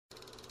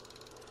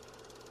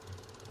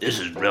This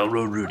is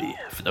Railroad Rudy.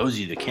 For those of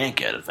you that can't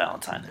get a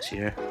Valentine this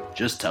year,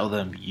 just tell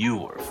them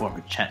you are a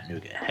former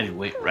Chattanooga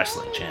heavyweight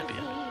wrestling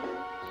champion.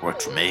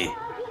 Worked for me.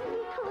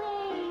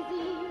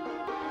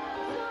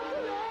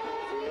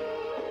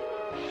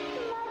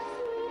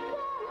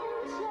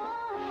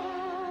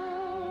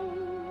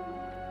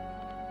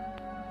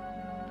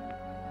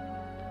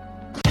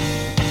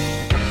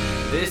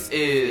 This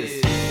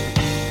is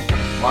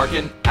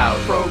Markin Out.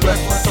 Pro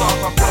Wrestling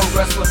Talk by Pro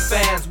Wrestling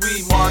fans.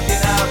 We marking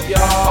out,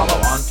 y'all.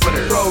 Follow on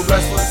Twitter. Pro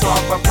Wrestling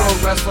Talk by Pro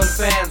Wrestling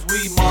fans.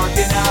 We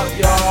marking out,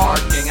 y'all.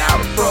 Marking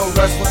Out. Pro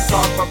Wrestling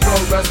Talk by Pro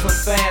Wrestling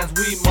fans.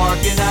 We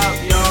marking out,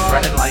 y'all.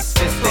 Brennan likes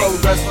fisting. Pro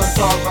Wrestling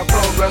Talk by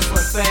Pro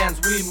Wrestling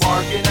fans. We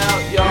marking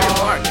out, y'all.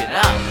 We're marking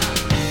out.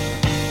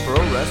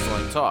 Pro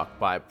Wrestling Talk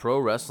by Pro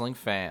Wrestling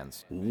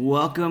fans.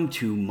 Welcome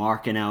to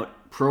Markin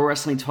Out, Pro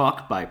Wrestling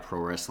Talk by Pro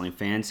Wrestling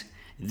fans.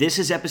 This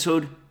is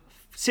episode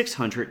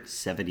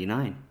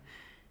 679.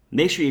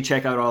 Make sure you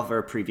check out all of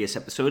our previous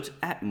episodes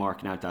at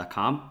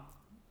markinout.com,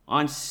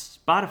 on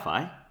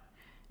Spotify,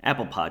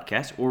 Apple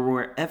Podcasts, or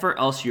wherever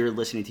else you're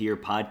listening to your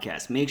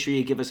podcast. Make sure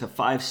you give us a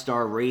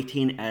 5-star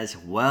rating as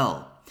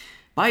well.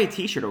 Buy a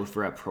t-shirt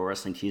over at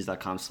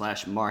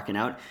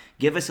prowrestlingtees.com/markinout.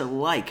 Give us a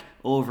like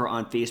over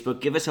on Facebook.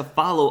 Give us a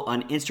follow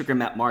on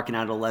Instagram at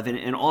markinout11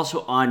 and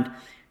also on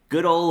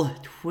good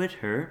old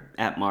Twitter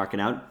at Markin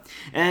Out.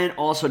 And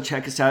also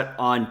check us out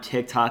on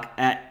TikTok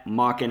at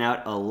Markin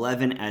Out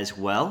 11 as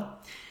well.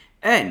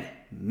 And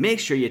make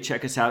sure you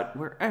check us out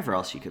wherever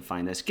else you can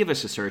find us. Give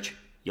us a search,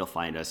 you'll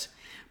find us.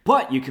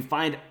 But you can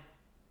find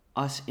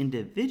us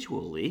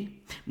individually,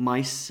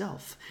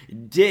 myself,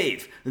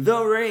 Dave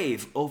the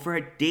Rave, over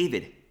at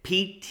David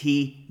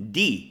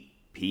PTDPT.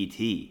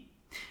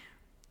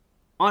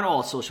 On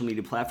all social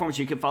media platforms,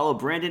 you can follow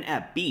Brandon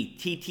at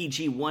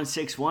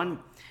BTTG161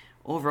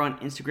 over on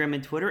Instagram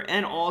and Twitter,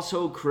 and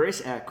also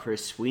Chris at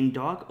Chris Sweeney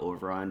Dog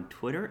over on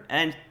Twitter,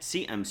 and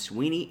CM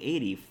Sweeney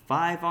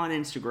 85 on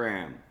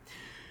Instagram.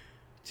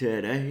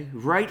 Today,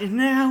 right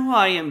now,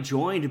 I am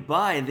joined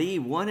by the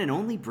one and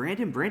only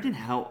Brandon. Brandon,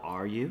 how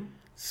are you?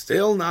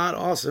 Still not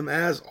awesome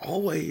as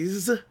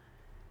always. But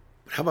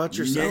how about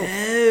yourself?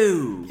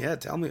 No. Yeah,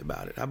 tell me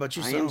about it. How about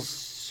yourself? I am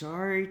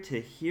sorry to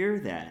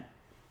hear that.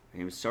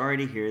 Lo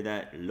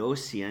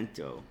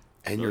siento.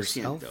 And Lo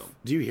yourself? siento.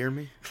 Do you hear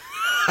me?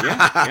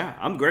 Yeah,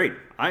 I'm great.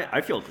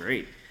 I feel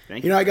great.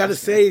 Thank you. You know, I got to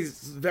say,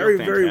 very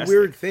fantastic.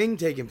 weird thing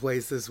taking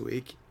place this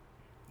week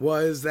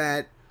was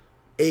that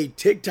a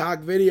TikTok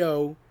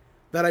video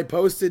that I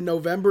posted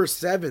November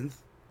 7th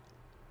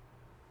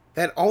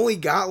that only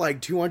got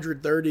like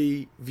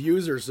 230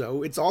 views or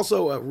so. It's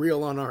also a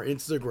reel on our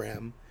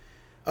Instagram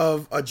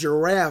of a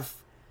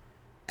giraffe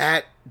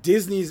at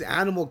Disney's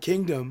Animal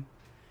Kingdom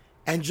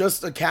and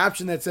just a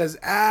caption that says,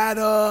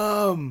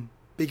 Adam,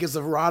 because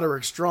of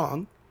Roderick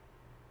Strong.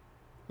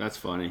 That's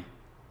funny.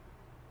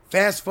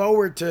 Fast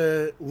forward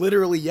to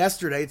literally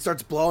yesterday, it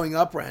starts blowing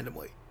up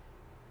randomly.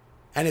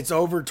 And it's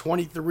over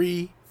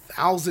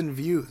 23,000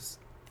 views.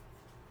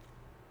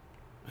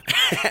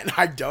 And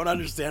I don't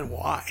understand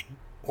why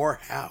or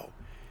how.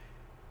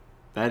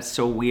 That's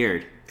so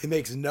weird. It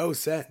makes no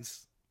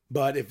sense.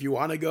 But if you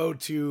want to go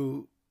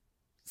to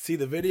see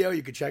the video,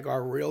 you can check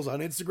our reels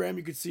on Instagram.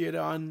 You can see it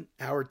on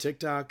our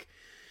TikTok.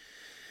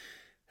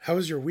 How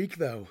was your week,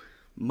 though?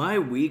 My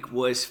week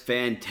was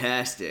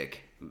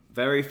fantastic.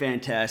 Very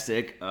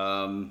fantastic.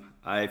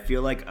 I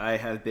feel like I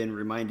have been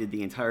reminded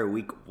the entire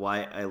week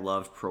why I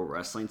love pro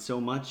wrestling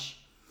so much.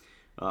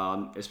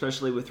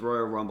 Especially with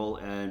Royal Rumble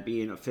and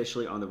being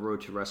officially on the road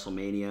to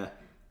WrestleMania.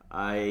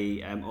 I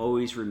am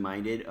always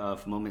reminded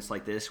of moments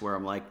like this where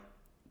I'm like,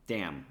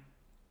 damn,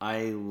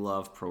 I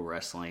love pro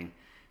wrestling.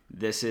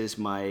 This is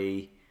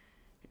my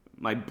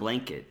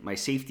blanket, my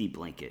safety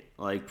blanket.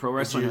 Like, pro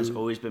wrestling has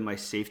always been my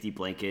safety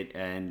blanket,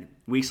 and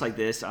weeks like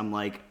this,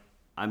 I'm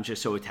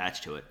just so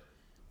attached to it.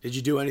 Did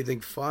you do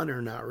anything fun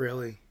or not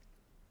really?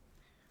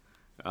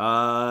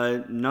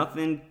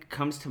 Nothing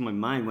comes to my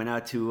mind. Went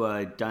out to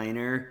a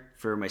diner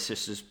for my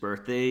sister's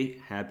birthday.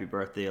 Happy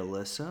birthday,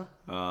 Alyssa.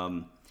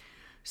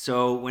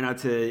 So went out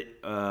to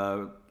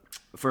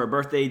for a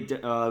birthday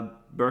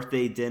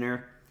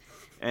dinner.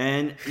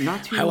 And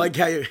not too I like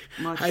how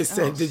I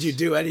said, else. Did you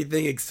do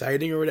anything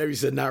exciting or whatever? You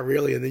said, not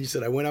really. And then you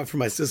said, I went out for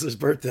my sister's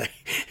birthday.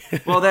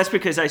 Well, that's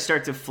because I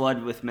start to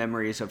flood with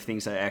memories of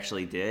things I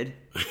actually did.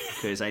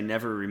 Because I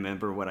never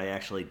remember what I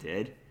actually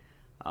did.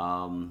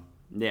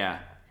 Yeah.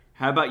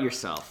 How about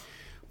yourself?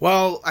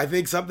 Well, I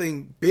think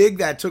something big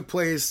that took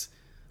place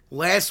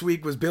last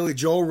week was Billy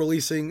Joel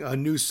releasing a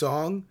new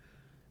song.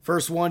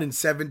 First one in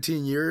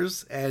 17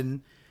 years.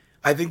 And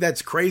I think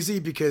that's crazy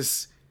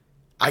because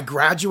I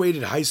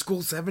graduated high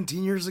school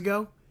 17 years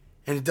ago,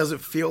 and it doesn't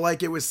feel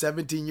like it was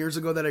 17 years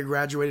ago that I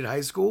graduated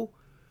high school.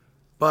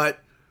 But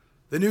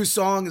the new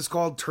song is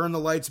called Turn the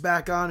Lights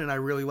Back On, and I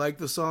really like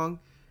the song.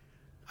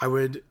 I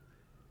would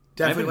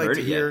definitely like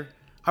to hear.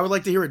 I would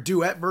like to hear a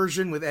duet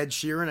version with Ed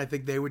Sheeran. I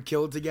think they would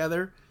kill it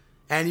together.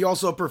 And he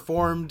also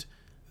performed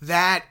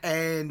that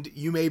and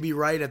You May Be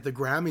Right at the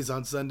Grammys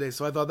on Sunday,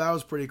 so I thought that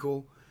was pretty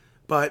cool.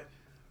 But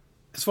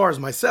as far as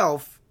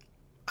myself,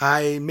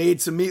 I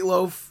made some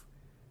meatloaf,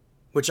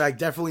 which I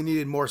definitely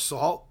needed more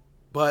salt,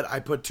 but I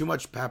put too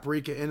much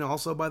paprika in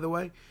also, by the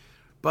way.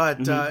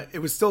 But it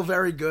was still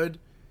very good.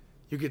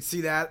 You could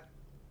see that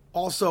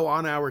also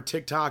on our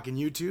TikTok and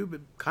YouTube.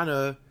 It kind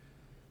of,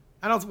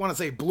 I don't want to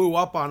say blew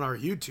up on our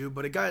YouTube,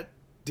 but it got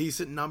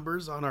decent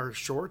numbers on our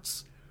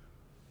shorts.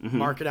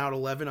 Markin Out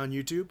 11 on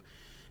YouTube.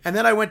 And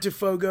then I went to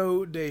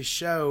Fogo de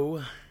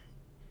Chão,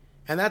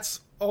 and that's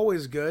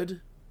always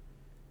good.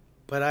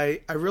 But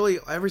I really,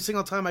 every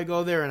single time I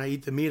go there and I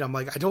eat the meat, I'm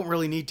like, I don't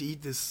really need to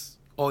eat this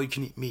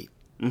all-you-can-eat meat.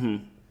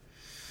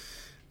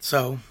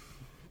 So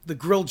the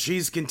grilled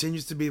cheese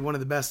continues to be one of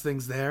the best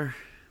things there.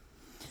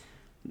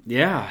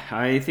 Yeah,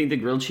 I think the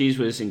grilled cheese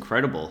was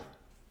incredible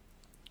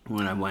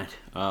when I went.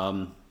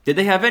 Did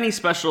they have any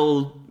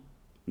special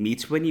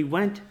meats when you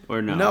went,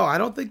 or no? No, I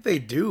don't think they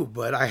do,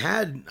 but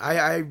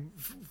I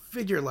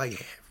figured,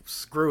 like,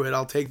 screw it,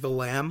 I'll take the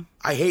lamb.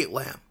 I hate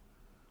lamb,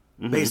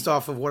 based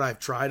off of what I've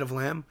tried of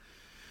lamb.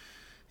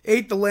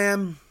 Ate the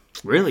lamb.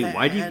 Really?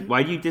 Why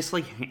do you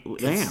dislike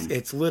lamb?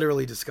 It's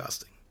literally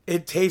disgusting.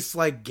 It tastes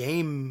like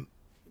gamey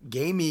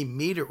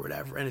meat or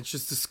whatever, and it's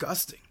just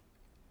disgusting.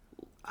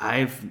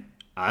 I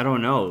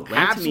don't know.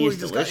 Lamb to me is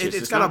delicious.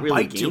 It's got not a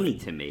really bite gamey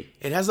to to me.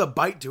 It has a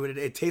bite to it.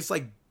 It tastes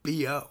like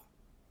BO.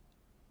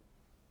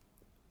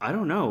 I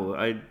don't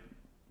know.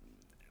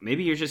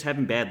 Maybe you're just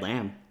having bad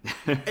lamb.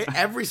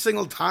 Every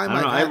single time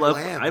I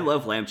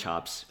love lamb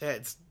chops. Yeah,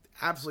 it's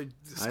absolutely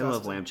disgusting. I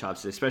love lamb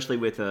chops, especially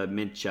with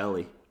mint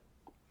jelly.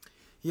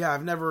 Yeah,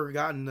 I've never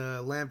gotten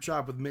a lamb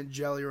chop with mint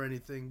jelly or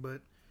anything, but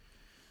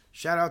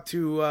shout out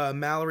to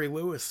Mallory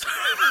Lewis.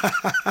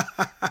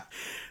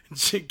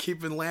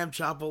 Keeping lamb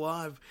chop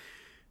alive.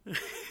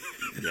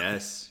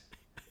 Yes.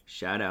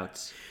 Shout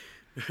outs.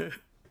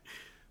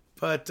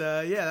 But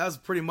yeah, that was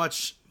pretty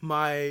much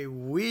my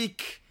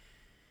week.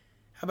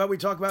 How about we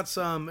talk about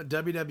some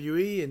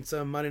WWE and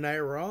some Monday Night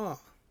Raw?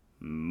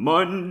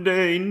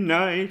 Monday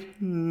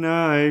Night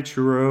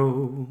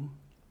Nitro.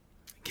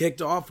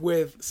 Kicked off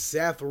with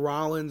Seth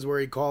Rollins, where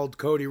he called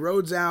Cody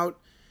Rhodes out.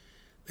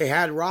 They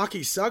had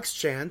Rocky Sucks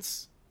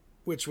chants,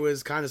 which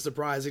was kind of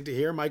surprising to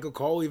hear. Michael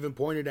Cole even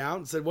pointed out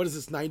and said, what is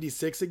this,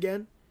 96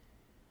 again?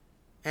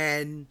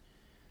 And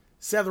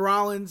Seth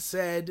Rollins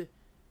said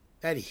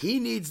that he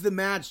needs the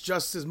match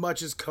just as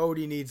much as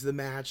Cody needs the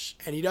match.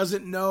 And he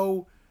doesn't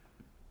know,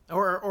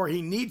 or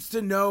he needs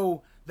to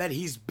know that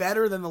he's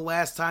better than the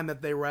last time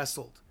that they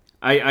wrestled.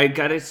 I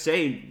gotta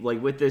say,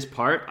 like, with this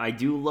part, I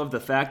do love the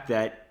fact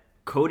that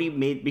Cody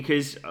made,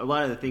 because a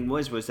lot of the thing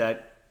was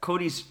that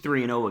Cody's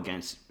 3-0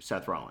 against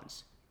Seth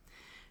Rollins.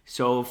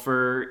 So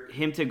for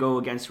him to go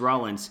against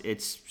Rollins,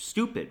 it's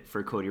stupid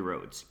for Cody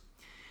Rhodes.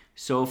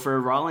 So for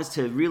Rollins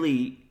to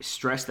really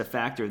stress the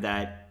factor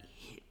that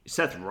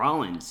Seth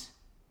Rollins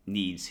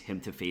needs him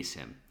to face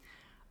him,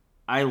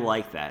 I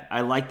like that.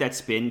 I like that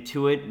spin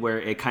to it where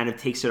it kind of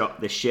takes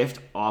the shift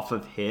off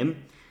of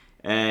him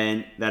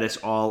and that it's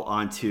all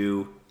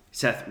onto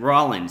Seth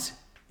Rollins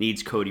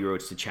needs Cody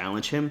Rhodes to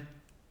challenge him.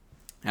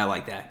 I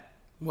like that.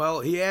 Well,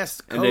 he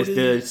asked Cody. And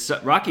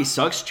the Rocky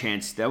Sucks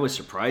chants, that was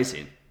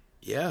surprising.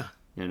 Yeah.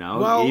 You know,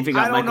 well, he even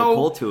got Michael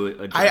Cole to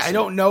address I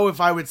don't know if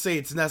I would say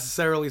it's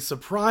necessarily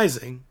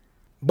surprising,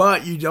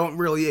 but you don't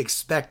really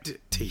expect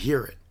to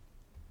hear it.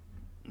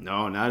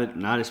 No,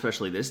 not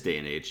especially this day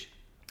and age.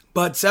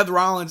 But Seth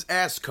Rollins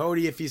asked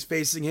Cody if he's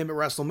facing him at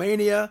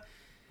WrestleMania,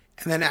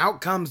 and then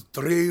out comes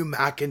Drew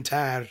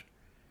McIntyre.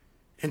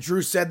 And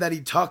Drew said that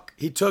he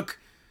took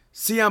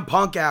CM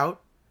Punk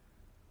out,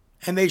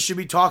 and they should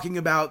be talking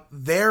about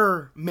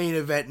their main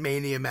event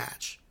Mania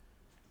match.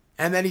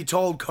 And then he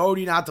told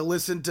Cody not to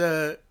listen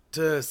to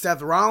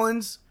Seth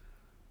Rollins.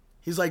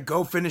 He's like,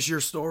 go finish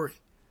your story.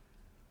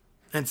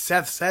 And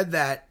Seth said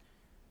that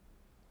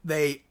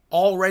they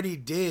already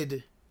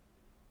did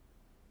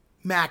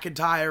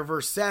McIntyre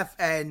versus Seth,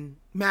 and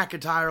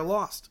McIntyre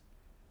lost.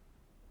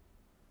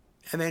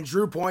 And then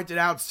Drew pointed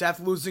out Seth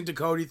losing to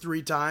Cody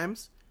 3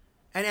 times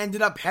and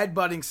ended up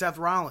headbutting Seth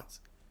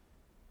Rollins.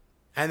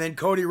 And then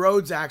Cody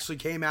Rhodes actually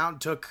came out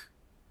and took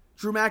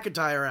Drew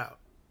McIntyre out.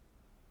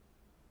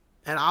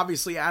 And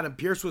obviously Adam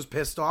Pearce was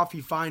pissed off.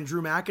 He fined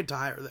Drew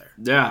McIntyre there.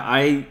 Yeah,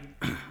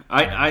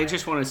 I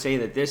just want to say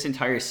that this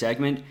entire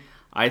segment,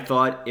 I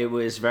thought it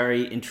was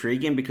very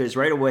intriguing because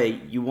right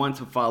away you want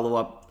to follow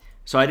up.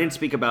 So I didn't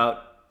speak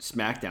about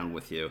SmackDown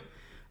with you.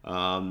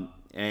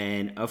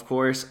 And of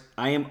course,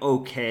 I am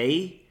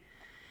okay.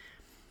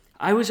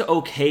 I was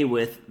okay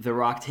with The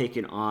Rock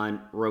taking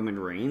on Roman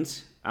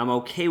Reigns. I'm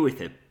okay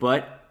with it,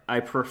 but I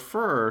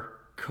prefer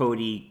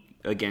Cody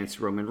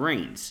against Roman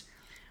Reigns.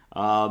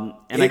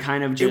 I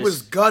kind of just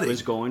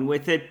was going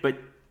with it, but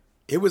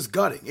it was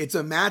gutting. It's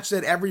a match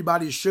that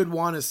everybody should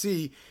want to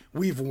see.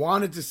 We've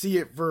wanted to see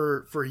it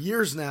for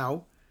years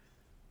now.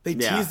 They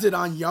teased it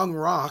on Young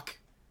Rock,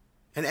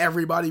 and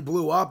everybody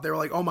blew up. They were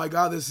like, oh my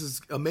God, this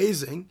is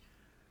amazing.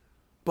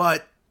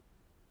 But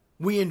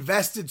we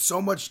invested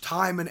so much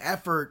time and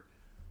effort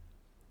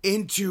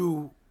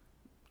into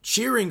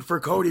cheering for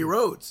Cody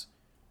Rhodes,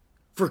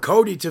 for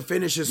Cody to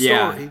finish his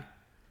story.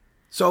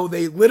 So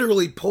they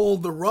literally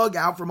pulled the rug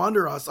out from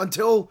under us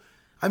until,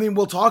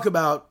 I'll talk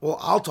about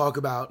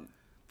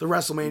the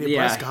WrestleMania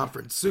press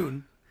conference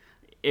soon.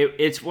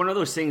 It's one of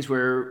those things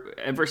where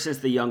ever since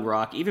the Young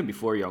Rock, even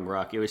before Young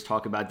Rock, it was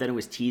talked about. Then it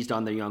was teased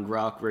on the Young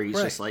Rock where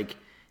he's just like,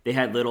 they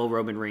had little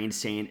Roman Reigns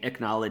saying,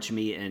 "Acknowledge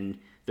me," and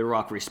The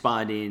Rock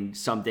responding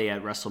someday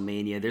at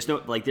WrestleMania.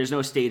 There's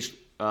no stage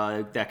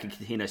that could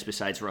contain us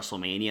besides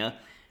WrestleMania,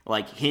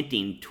 like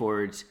hinting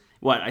towards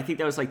what I think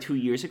that was like 2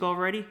 years ago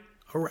already.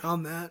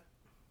 Around that,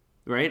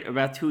 right?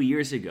 About 2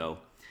 years ago.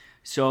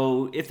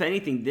 So if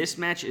anything, this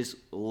match is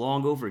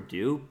long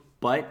overdue,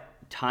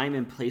 but time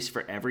and place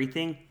for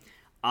everything.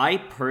 I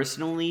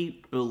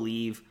personally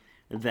believe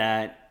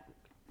that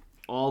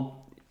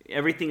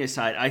everything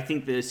aside, I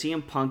think the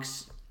CM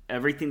Punk's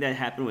everything that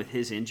happened with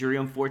his injury,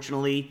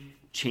 unfortunately,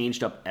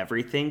 changed up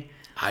everything.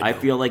 I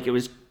feel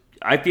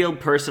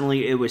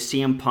personally it was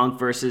CM Punk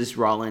versus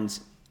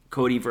Rollins,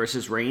 Cody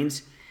versus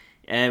Reigns.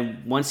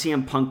 And once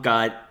CM Punk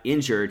got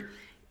injured,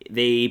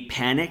 they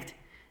panicked.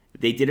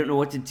 They didn't know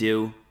what to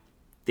do.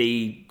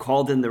 They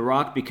called in The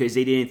Rock because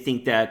they didn't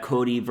think that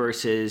Cody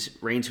versus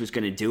Reigns was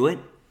going to do it.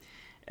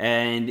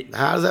 And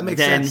how does that make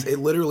sense? It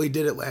literally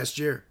did it last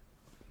year.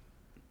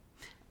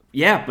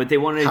 Yeah, but they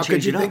wanted to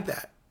change it up. How could you think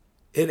that?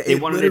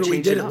 It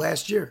literally did it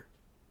last year.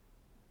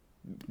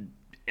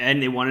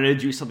 And they wanted to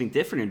do something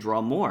different and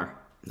draw more.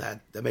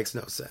 That makes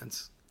no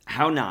sense.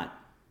 How not?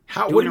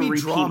 How would we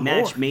draw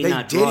more?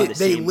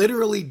 They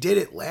literally did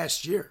it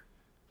last year.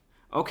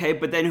 Okay,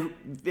 but then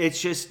it's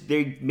just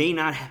they may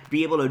not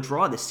be able to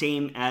draw the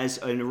same as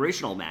an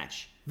original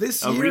match.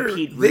 This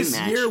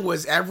year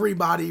was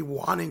everybody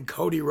wanting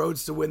Cody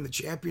Rhodes to win the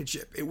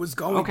championship. It was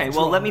going. Okay,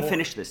 well, let me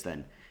finish this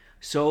then.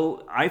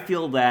 So I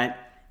feel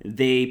that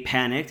they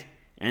panicked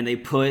and they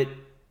put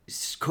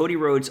Cody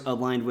Rhodes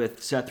aligned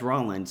with Seth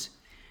Rollins,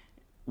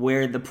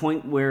 where the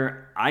point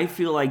where I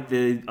feel like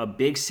a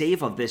big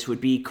save of this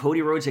would be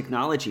Cody Rhodes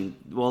acknowledging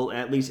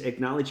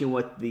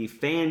what the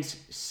fans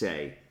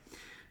say.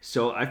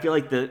 So I feel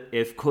like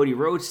if Cody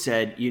Rhodes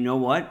said, you know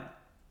what,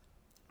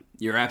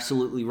 you're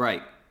absolutely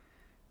right.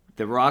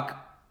 The Rock,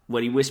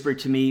 what he whispered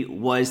to me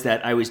was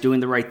that I was doing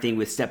the right thing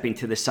with stepping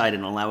to the side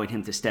and allowing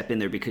him to step in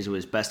there because it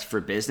was best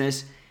for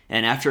business.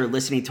 And after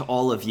listening to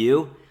all of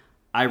you,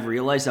 I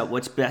realized that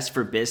what's best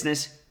for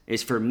business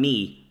is for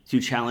me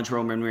to challenge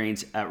Roman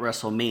Reigns at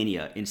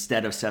WrestleMania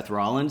instead of Seth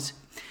Rollins.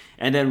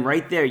 And then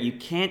right there, you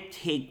can't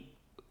take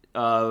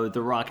The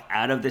Rock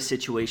out of the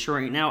situation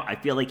right now. I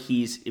feel like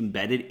he's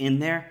embedded in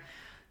there.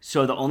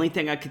 So the only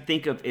thing I could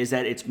think of is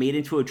that it's made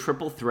into a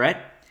triple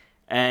threat.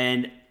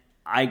 And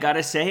I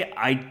gotta say,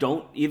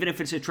 even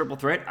if it's a triple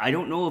threat, I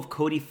don't know if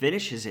Cody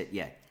finishes it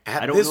yet.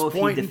 At this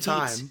point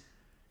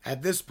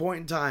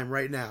in time,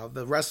 right now,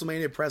 the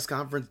WrestleMania press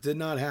conference did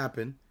not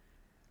happen.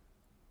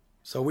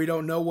 So we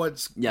don't know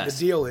what the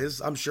deal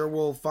is. I'm sure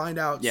we'll find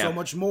out so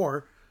much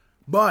more.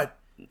 But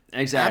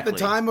at the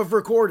time of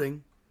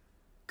recording,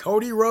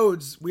 Cody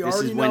Rhodes, this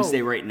is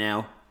Wednesday right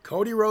now.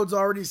 Cody Rhodes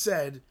already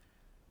said,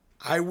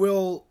 I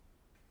will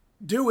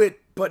do it,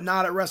 but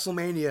not at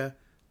WrestleMania.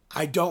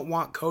 I don't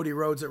want Cody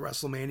Rhodes at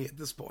WrestleMania at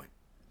this point.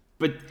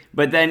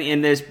 But then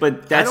in this,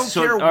 but that's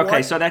I don't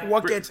care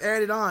what gets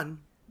added on.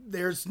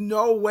 There's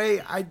no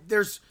way.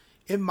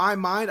 In my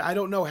mind, I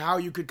don't know how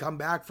you could come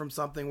back from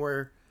something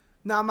where,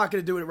 no, I'm not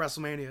going to do it at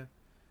WrestleMania.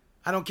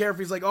 I don't care if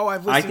he's like, oh,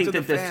 I've listened to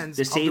the fans.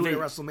 I'll do it at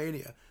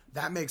WrestleMania.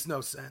 That makes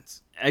no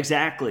sense.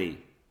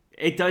 Exactly.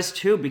 It does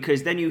too,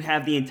 because then you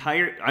have the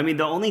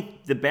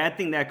bad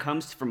thing that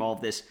comes from all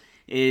of this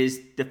is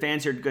the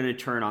fans are going to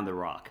turn on The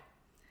Rock,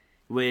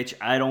 which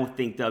I don't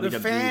think WWE wanted them to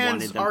do. The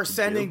fans are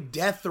sending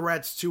death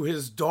threats to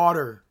his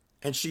daughter,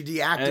 and she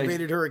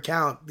deactivated her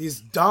account.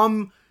 These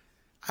dumb,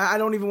 I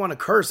don't even want to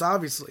curse,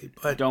 obviously,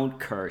 but don't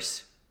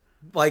curse.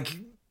 Like,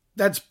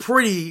 that's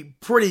pretty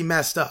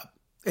messed up.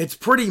 It's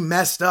pretty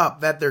messed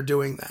up that they're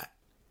doing that.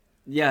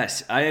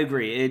 Yes, I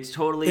agree. It's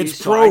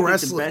pro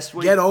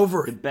wrestling. Get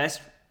over it.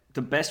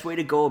 The best way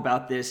to go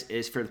about this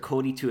is for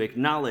Cody to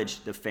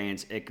acknowledge the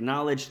fans,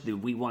 acknowledge the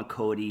We Want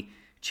Cody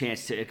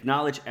chance, to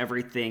acknowledge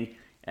everything,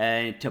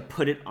 and to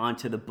put it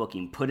onto the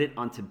booking, put it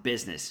onto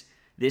business.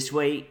 This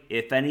way,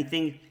 if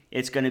anything,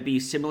 it's going to be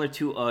similar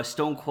to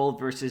Stone Cold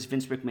versus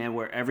Vince McMahon,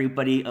 where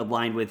everybody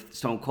aligned with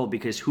Stone Cold,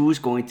 because who's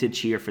going to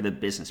cheer for the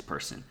business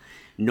person?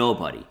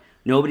 Nobody.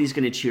 Nobody's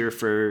going to cheer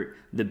for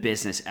the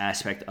business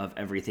aspect of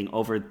everything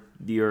over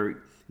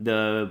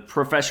the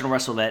professional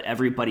wrestler that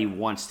everybody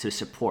wants to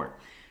support.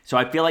 So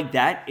I feel like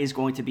that is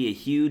going to be a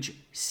huge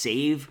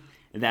save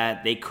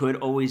that they could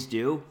always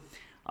do.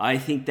 I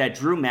think that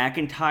Drew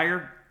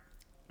McIntyre.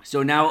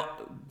 So now,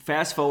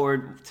 fast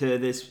forward to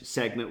this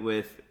segment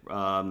with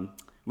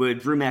where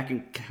Drew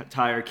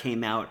McIntyre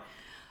came out.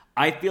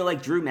 I feel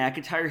like Drew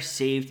McIntyre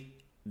saved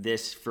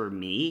this for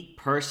me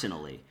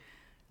personally.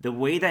 The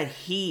way that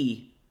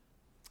he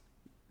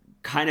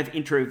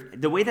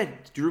the way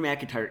that Drew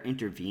McIntyre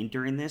intervened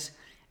during this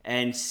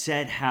and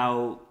said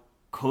how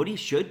Cody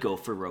should go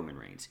for Roman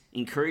Reigns,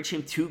 encourage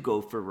him to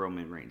go for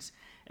Roman Reigns,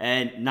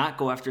 and not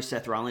go after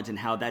Seth Rollins, and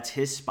how that's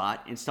his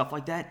spot and stuff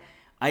like that.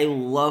 I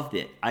loved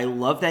it. I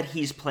love that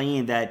he's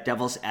playing that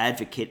devil's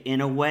advocate in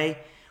a way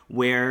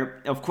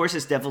where, of course,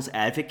 it's devil's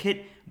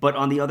advocate, but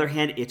on the other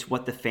hand, it's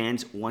what the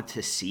fans want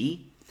to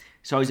see.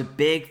 So I was a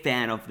big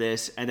fan of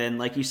this. And then,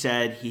 like you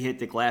said, he hit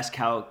the glass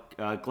cow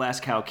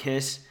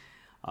kiss.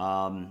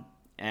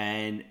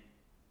 And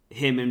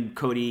him and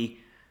Cody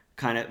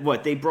kind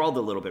of, they brawled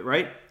a little bit,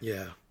 right?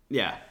 Yeah.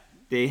 Yeah.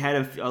 They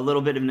had a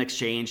little bit of an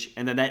exchange,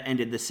 and then that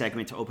ended the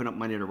segment to open up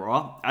Monday Night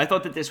Raw. I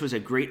thought that this was a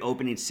great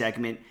opening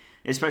segment,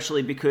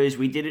 especially because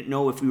we didn't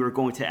know if we were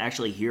going to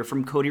actually hear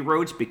from Cody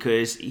Rhodes,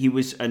 because he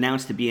was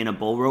announced to be in a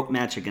bull rope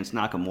match against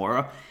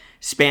Nakamura,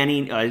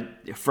 spanning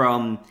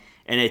from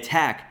an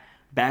attack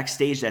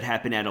backstage that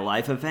happened at a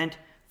live event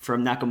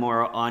from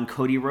Nakamura on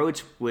Cody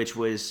Rhodes, which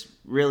was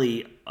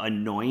really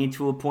annoying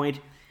to a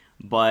point,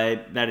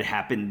 but that had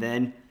happened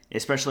then,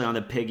 especially on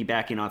the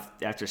piggybacking off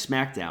after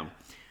SmackDown.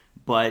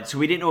 But so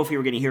we didn't know if we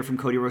were going to hear from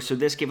Cody Rhodes. So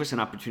this gave us an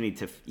opportunity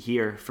to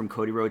hear from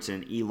Cody Rhodes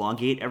and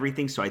elongate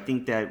everything. So I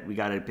think that we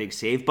got a big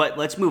save. But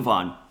let's move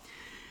on.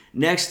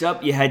 Next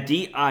up, you had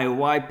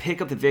DIY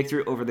pick up the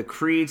victory over the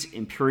Creeds,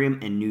 Imperium,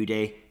 and New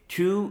Day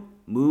to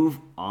move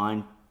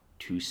on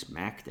to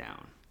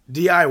SmackDown.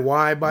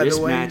 DIY, by This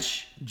the way,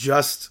 match,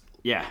 just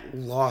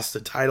lost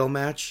a title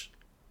match.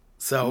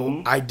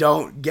 So I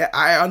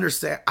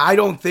understand. I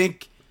don't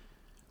think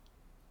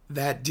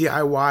that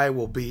DIY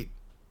will beat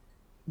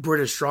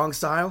British Strong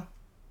Style.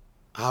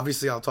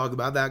 Obviously, I'll talk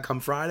about that come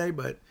Friday,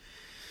 but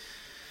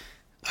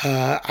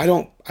I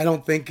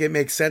don't think it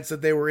makes sense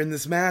that they were in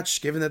this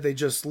match, given that they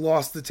just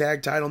lost the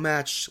tag title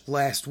match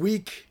last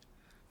week.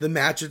 The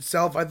match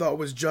itself, I thought,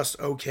 was just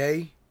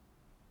okay.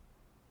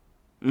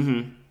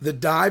 Mm-hmm. The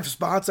dive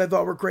spots I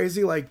thought were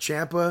crazy, like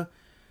Ciampa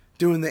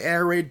doing the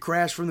air raid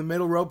crash from the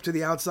middle rope to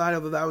the outside. I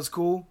thought that was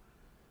cool.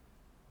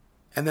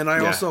 And then I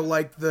also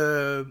liked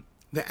the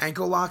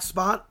ankle lock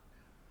spot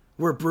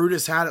where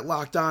Brutus had it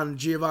locked on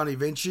Giovanni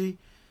Vinci,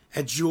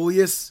 and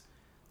Julius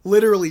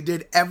literally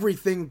did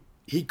everything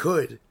he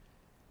could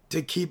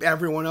to keep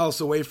everyone else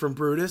away from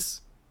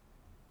Brutus.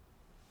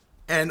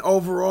 And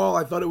overall,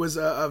 I thought it was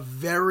a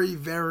very,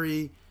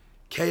 very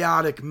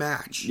chaotic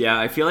match. Yeah,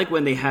 I feel like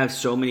when they have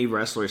so many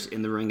wrestlers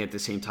in the ring at the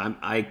same time,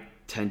 I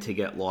tend to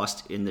get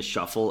lost in the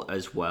shuffle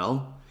as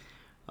well.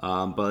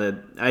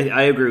 But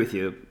I agree with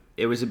you.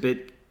 It was a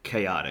bit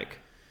chaotic.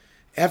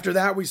 After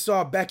that, we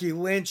saw Becky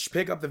Lynch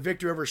pick up the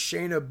victory over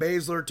Shayna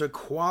Baszler to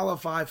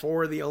qualify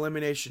for the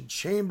Elimination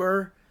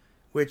Chamber,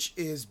 which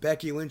is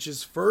Becky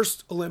Lynch's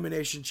first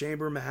Elimination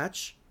Chamber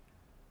match.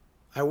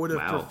 I would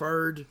have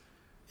preferred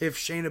if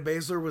Shayna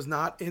Baszler was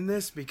not in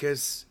this,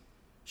 because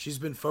she's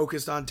been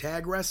focused on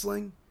tag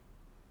wrestling.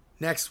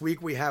 Next week,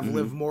 we have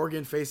Liv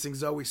Morgan facing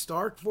Zoe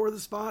Stark for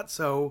the spot,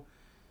 so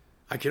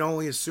I can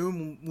only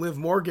assume Liv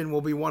Morgan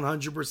will be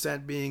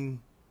 100%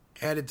 being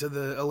added to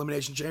the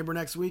Elimination Chamber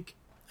next week.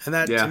 And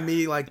that, to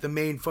me, like, the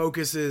main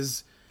focus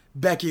is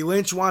Becky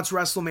Lynch wants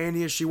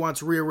WrestleMania. She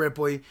wants Rhea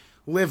Ripley.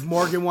 Liv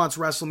Morgan wants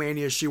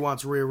WrestleMania. She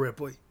wants Rhea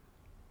Ripley.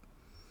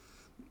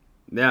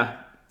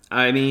 Yeah.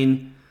 I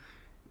mean,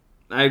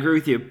 I agree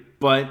with you.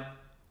 But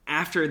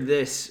after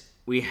this,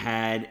 we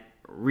had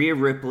Rhea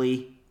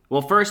Ripley.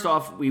 Well, first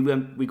off, we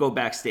go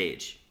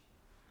backstage.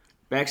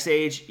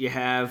 Backstage, you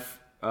have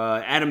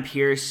Adam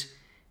Pearce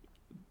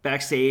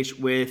backstage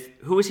with...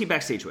 Who was he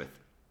backstage with?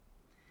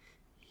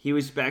 He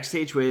was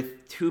backstage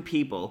with two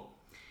people,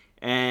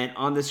 and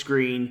on the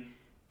screen,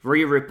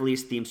 Rhea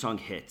Ripley's theme song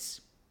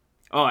hits.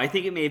 Oh, I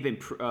think it may have been,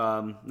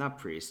 not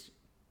Priest.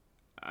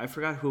 I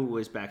forgot who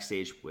was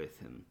backstage with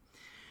him.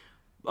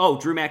 Oh,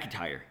 Drew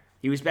McIntyre.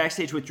 He was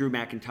backstage with Drew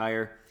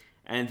McIntyre,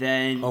 and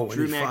then...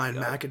 Drew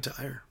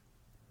McIntyre.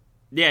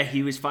 Yeah,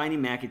 he was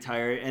finding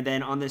McIntyre, and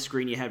then on the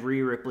screen, you had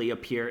Rhea Ripley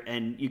appear,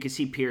 and you could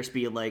see Pierce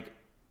be like,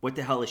 what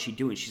the hell is she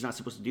doing? She's not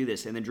supposed to do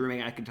this. And then Drew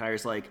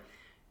McIntyre's like,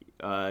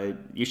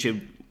 you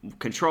should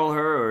control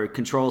her or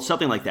control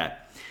something like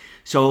that.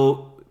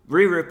 So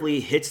Rhea Ripley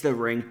hits the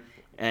ring,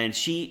 and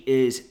she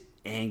is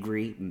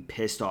angry and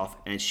pissed off,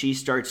 and she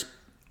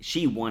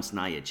wants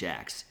Nia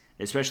Jax,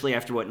 especially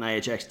after what Nia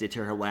Jax did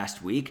to her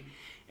last week.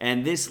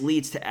 And this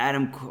leads to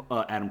Adam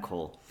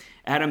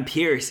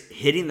Pearce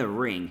hitting the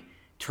ring,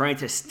 trying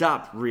to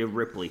stop Rhea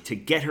Ripley to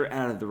get her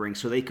out of the ring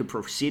so they could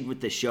proceed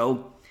with the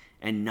show.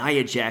 And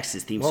Nia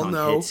Jax's theme song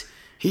hits.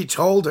 He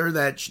told her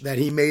that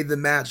he made the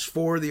match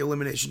for the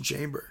Elimination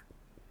Chamber.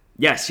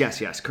 Yes,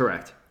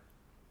 correct.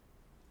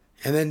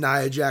 And then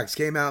Nia Jax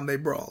came out and they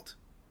brawled.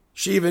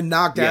 She even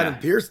knocked Adam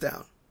Pearce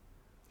down.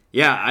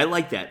 Yeah, I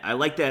like that. I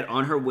like that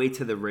on her way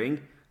to the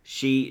ring,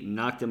 she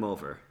knocked him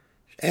over.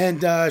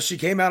 And she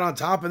came out on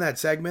top in that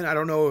segment. I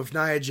don't know if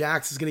Nia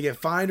Jax is going to get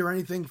fined or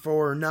anything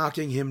for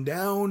knocking him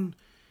down.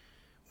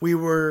 We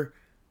were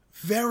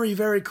very,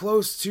 very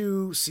close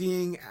to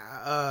seeing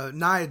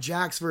Nia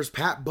Jax versus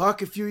Pat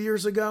Buck a few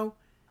years ago.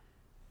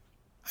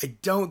 I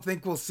don't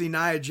think we'll see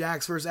Nia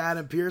Jax versus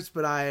Adam Pearce,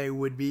 but I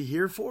would be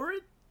here for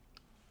it.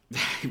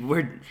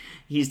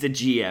 He's the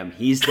GM.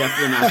 He's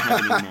definitely not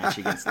having a match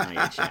against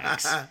Nia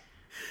Jax.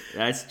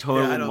 That's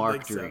totally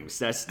Mark Dreams.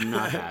 So. That's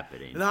not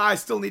happening. No, I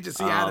still need to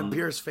see Adam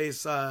Pearce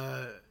face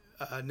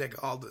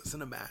Nick Aldis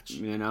in a match.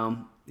 You know,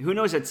 who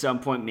knows? At some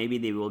point, maybe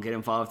they will get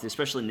involved,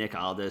 especially Nick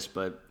Aldis.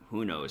 But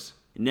who knows?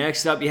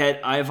 Next up, you had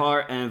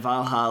Ivar and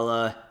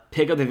Valhalla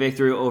pick up the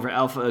victory over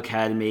Alpha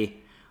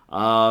Academy.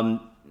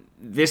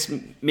 This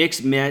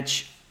mixed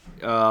match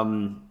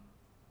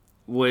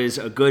was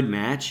a good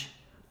match,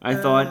 I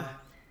thought.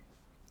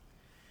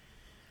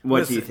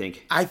 What do you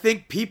think? I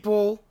think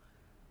people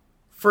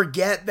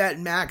forget that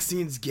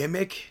Maxine's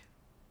gimmick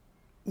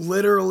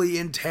literally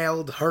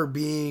entailed her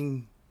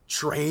being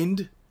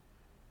trained.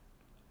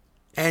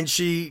 And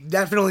she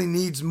definitely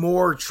needs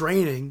more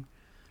training.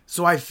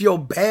 So I feel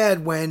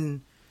bad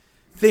when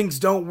things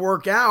don't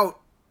work out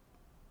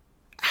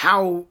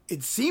how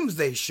it seems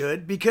they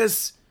should,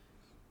 because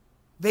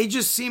they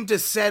just seem to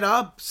set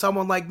up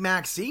someone like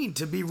Maxine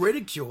to be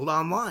ridiculed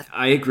online.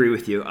 I agree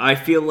with you. I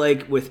feel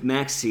like with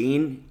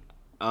Maxine,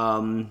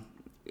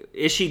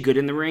 is she good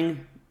in the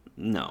ring?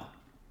 No.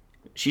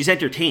 She's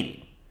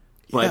entertaining,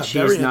 but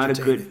she's not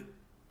a good...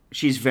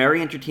 She's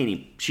very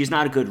entertaining. She's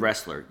not a good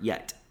wrestler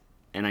yet.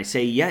 And I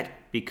say yet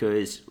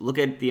because look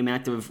at the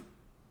amount of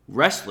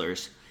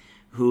wrestlers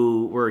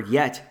who were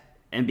yet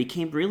and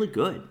became really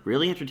good,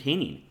 really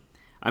entertaining.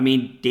 I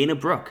mean, Dana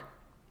Brooke,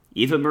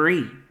 Eva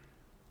Marie,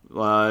 a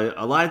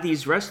lot of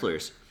these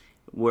wrestlers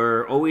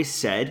were always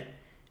said,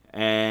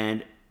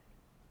 and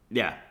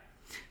yeah.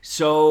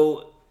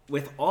 So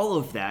with all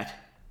of that,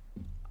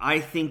 I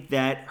think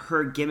that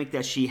her gimmick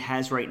that she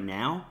has right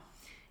now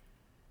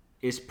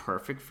is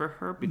perfect for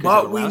her, because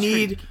but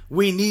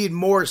we need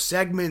more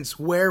segments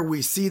where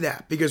we see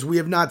that, because we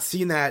have not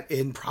seen that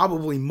in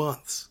probably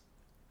months.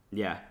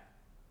 Yeah.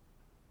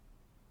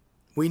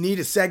 We need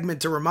a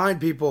segment to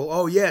remind people,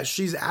 oh yeah,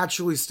 she's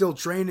actually still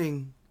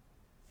training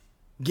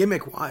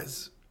gimmick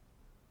wise.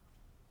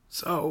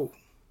 So,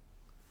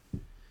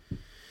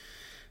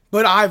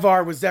 but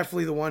Ivar was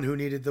definitely the one who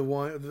needed the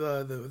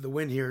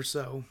win here.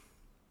 So,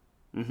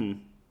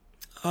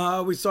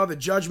 we saw the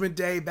Judgment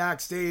Day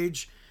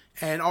backstage,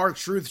 and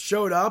R-Truth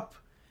showed up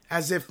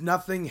as if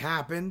nothing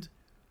happened,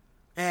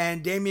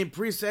 and Damian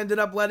Priest ended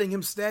up letting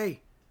him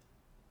stay.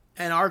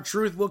 And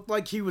R-Truth looked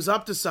like he was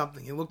up to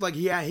something. It looked like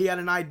he had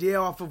an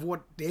idea off of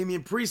what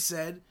Damian Priest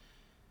said.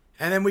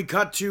 And then we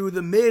cut to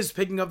The Miz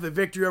picking up the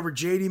victory over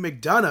JD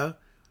McDonough,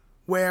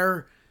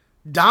 where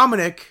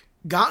Dominic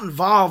got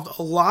involved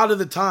a lot of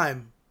the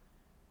time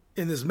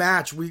in this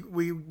match.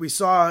 We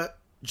saw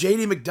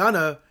JD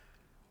McDonough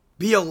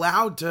be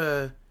allowed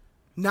to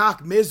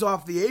knock Miz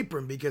off the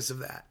apron because of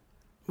that.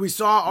 We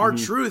saw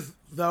R-Truth,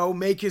 though,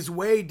 make his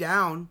way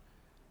down,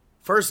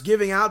 first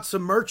giving out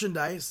some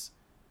merchandise.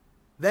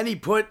 Then he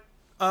put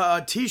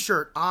a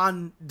t-shirt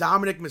on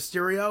Dominic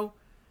Mysterio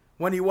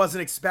when he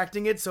wasn't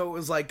expecting it, so it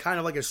was like kind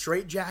of like a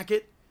straight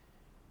jacket.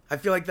 I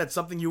feel like that's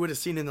something you would have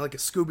seen in like a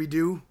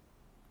Scooby-Doo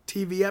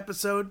TV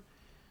episode.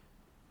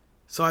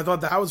 So I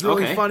thought that was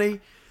really funny.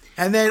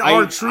 And then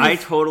R-Truth...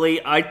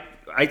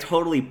 I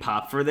totally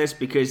popped for this,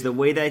 because the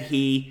way that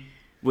he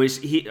was...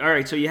 All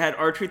right, so you had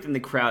R-Truth in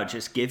the crowd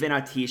just giving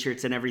out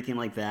t-shirts and everything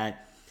like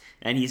that,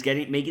 and he's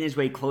making his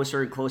way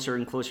closer and closer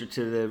and closer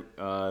to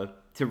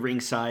the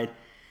ringside.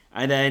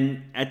 And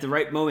then at the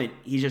right moment,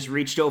 he just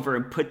reached over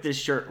and put this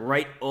shirt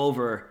right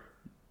over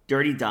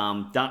Dirty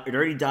Dom.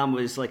 Dirty Dom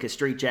was like a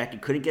straight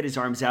jacket, couldn't get his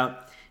arms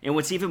out. And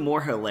what's even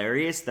more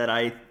hilarious that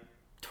I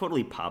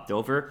totally popped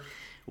over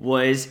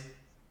was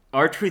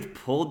R-Truth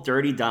pulled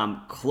Dirty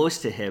Dom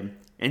close to him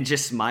and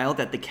just smiled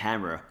at the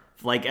camera,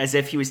 like as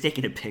if he was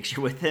taking a picture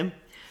with him.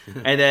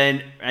 And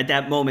then at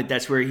that moment,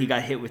 that's where he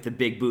got hit with the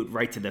big boot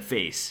right to the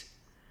face.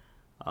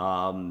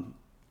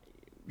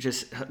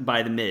 Just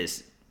by The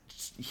Miz.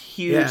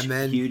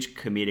 Huge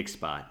comedic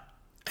spot.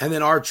 And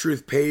then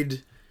R-Truth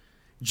paid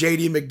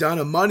JD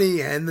McDonough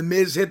money, and The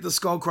Miz hit the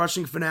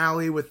skull-crushing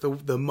finale with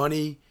the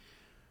money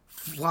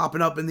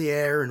flopping up in the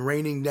air and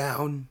raining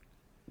down.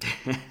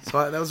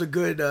 So that was a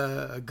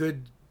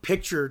good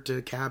picture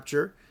to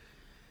capture.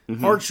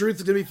 R-Truth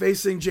is going to be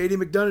facing JD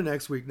McDonough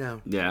next week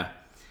now. Yeah.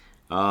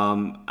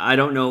 I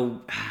don't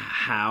know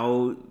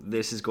how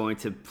this is going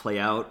to play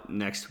out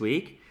next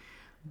week,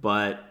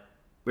 but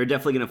we're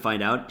definitely going to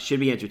find out. Should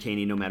be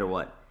entertaining no matter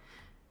what.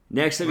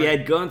 Next up, we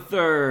had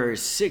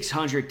Gunther's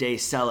 600-day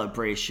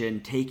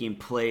celebration taking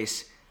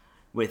place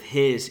with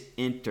his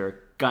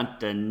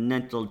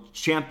Intercontinental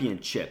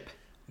Championship.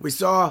 We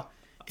saw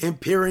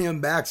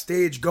Imperium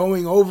backstage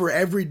going over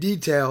every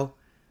detail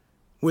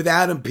with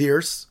Adam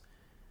Pearce,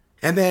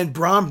 and then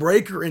Bron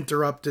Breakker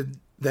interrupted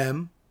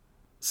them.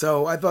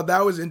 So I thought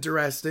that was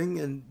interesting,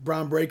 and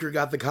Bron Breakker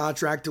got the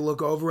contract to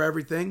look over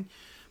everything.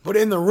 But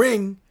in the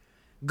ring,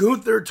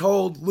 Gunther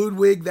told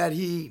Ludwig that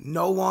he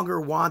no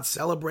longer wants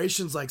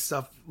celebrations like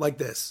stuff like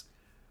this.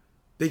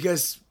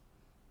 Because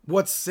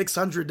what's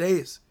 600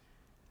 days?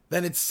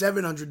 Then it's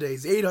 700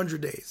 days,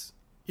 800 days.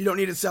 You don't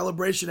need a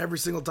celebration every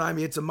single time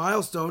he hits a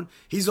milestone.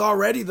 He's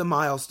already the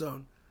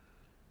milestone.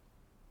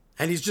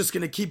 And he's just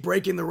going to keep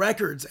breaking the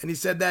records. And he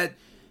said that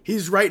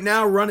he's right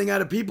now running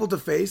out of people to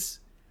face.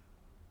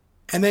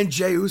 And then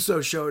Jey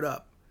Uso showed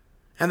up.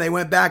 And they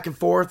went back and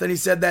forth. And he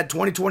said that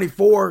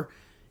 2024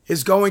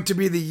 is going to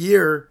be the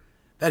year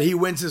that he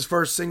wins his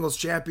first singles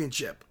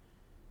championship.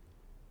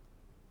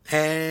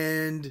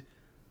 And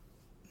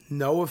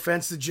no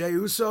offense to Jey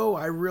Uso,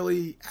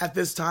 at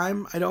this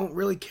time, I don't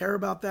really care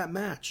about that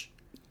match.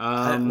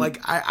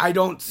 I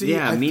don't see.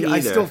 Yeah, me neither. I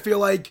still feel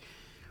like,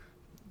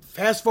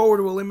 fast forward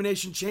to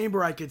Elimination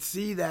Chamber, I could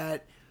see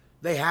that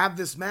they have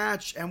this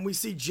match, and we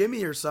see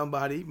Jimmy or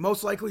somebody,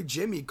 most likely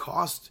Jimmy,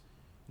 cost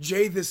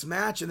Jey this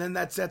match, and then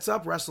that sets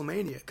up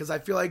WrestleMania. Because I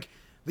feel like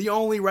the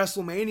only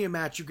WrestleMania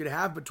match you could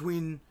have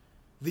between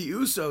the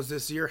Usos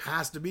this year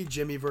has to be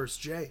Jimmy versus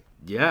Jey.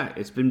 Yeah,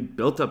 it's been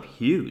built up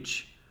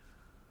huge.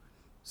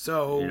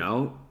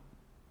 So,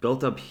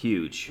 built up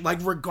huge. Like,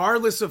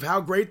 regardless of how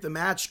great the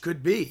match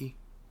could be,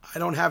 I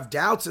don't have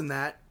doubts in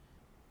that.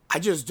 I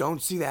just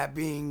don't see that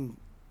being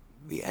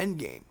the end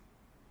game.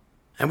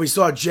 And we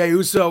saw Jey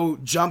Uso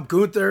jump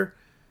Gunther,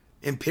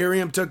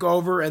 Imperium took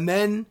over, and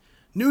then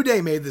New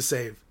Day made the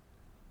save.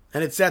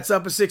 And it sets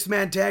up a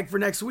 6-man tag for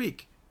next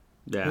week.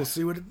 Yeah. We'll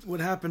see what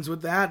happens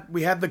with that.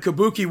 We had the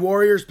Kabuki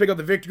Warriors pick up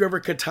the victory over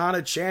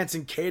Katana, Chance,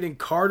 and Caden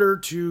Carter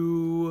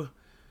to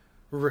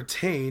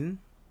retain.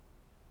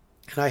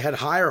 And I had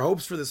higher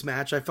hopes for this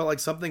match. I felt like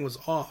something was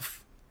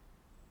off.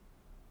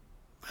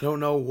 I don't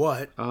know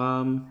what.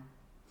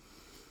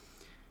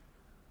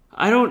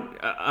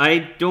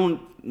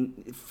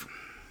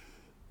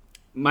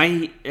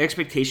 My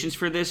expectations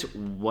for this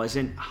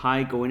wasn't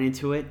high going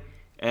into it.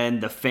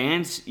 And the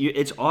fans,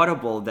 it's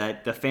audible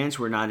that the fans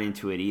were not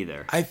into it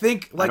either. I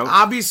think,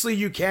 obviously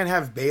you can't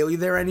have Bayley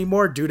there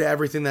anymore due to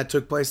everything that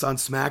took place on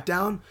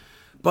SmackDown.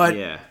 But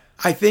yeah.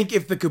 I think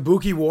if the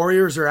Kabuki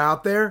Warriors are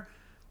out there,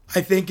 I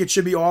think it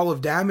should be all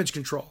of Damage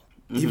Control.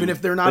 Mm-hmm. Even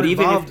if they're not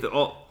involved.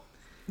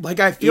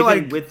 I feel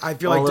like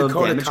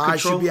Dakota Kai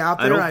should be out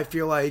there. I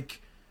feel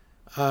like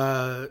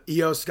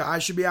Io Sky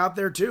should be out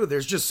there too.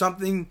 There's just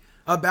something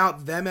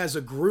about them as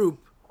a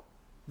group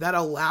that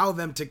allow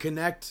them to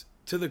connect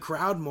to the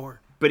crowd more.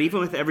 But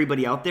even with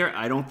everybody out there,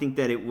 I don't think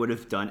that it would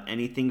have done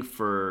anything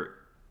for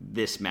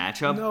this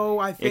matchup. No,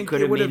 I think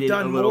it would have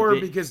done more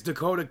because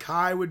Dakota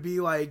Kai would be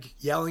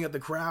yelling at the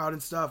crowd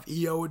and stuff.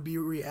 Io would be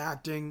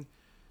reacting.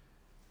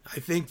 I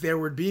think there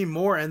would be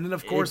more. And then,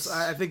 of course,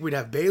 I think we'd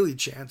have Bayley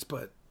chance,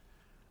 but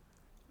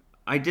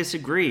I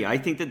disagree. I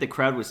think that the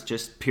crowd was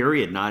just,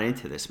 period, not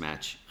into this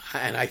match.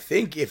 And I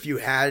think if you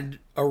had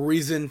a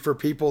reason for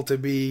people to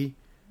be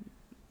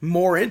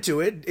more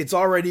into it, it's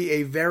already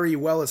a very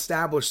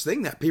well-established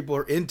thing that people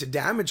are into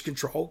Damage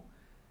Control.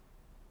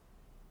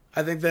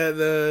 I think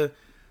the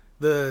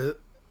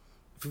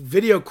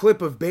video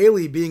clip of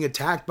Bayley being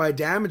attacked by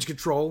Damage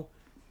Control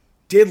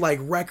did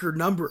record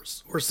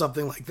numbers or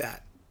something like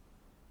that.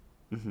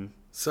 Mm-hmm.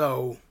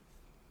 So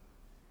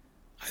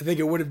I think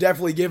it would have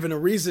definitely given a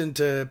reason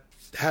to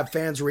have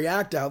fans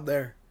react out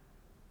there.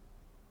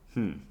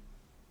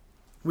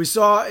 We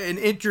saw an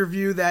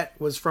interview that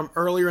was from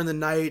earlier in the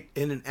night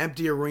in an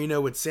empty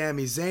arena with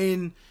Sami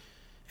Zayn,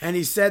 and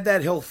he said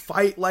that he'll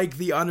fight like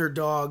the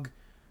underdog,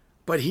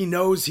 but he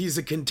knows he's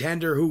a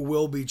contender who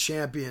will be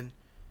champion,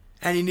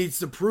 and he needs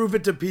to prove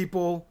it to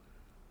people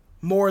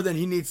more than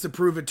he needs to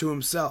prove it to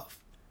himself.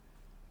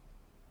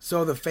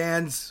 So the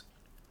fans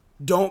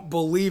don't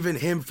believe in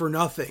him for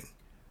nothing,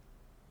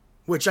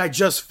 which I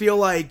just feel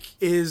like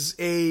is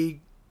a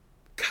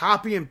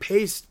copy and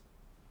paste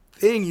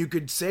thing you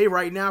could say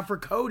right now for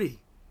Cody.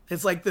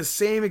 It's the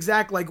same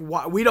exact,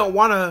 we don't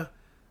want to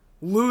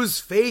lose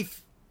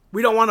faith.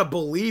 We don't want to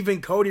believe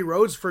in Cody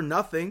Rhodes for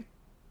nothing.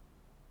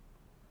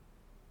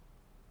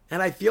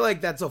 And I feel like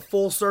that's a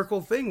full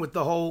circle thing with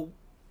the whole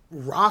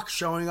Rock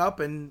showing up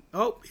and,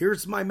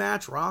 here's my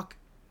match, Rock.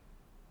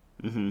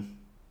 Mm-hmm.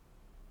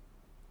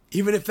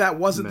 Even if that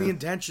wasn't the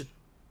intention.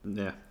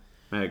 Yeah,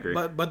 I agree.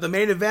 But the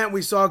main event,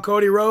 we saw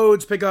Cody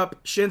Rhodes pick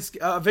up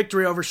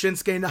victory over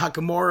Shinsuke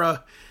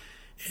Nakamura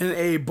in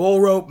a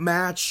bull rope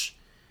match,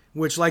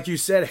 which, like you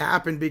said,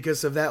 happened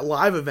because of that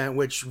live event,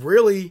 which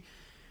really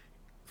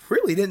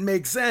didn't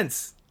make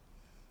sense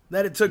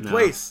that it took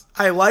place.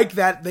 I like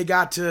that they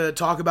got to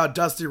talk about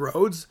Dusty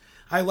Rhodes.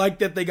 I like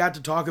that they got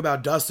to talk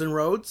about Dustin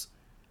Rhodes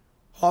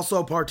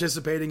also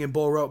participating in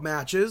bull rope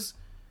matches.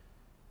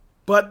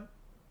 But,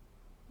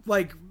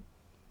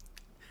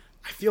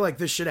 I feel like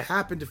this should have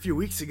happened a few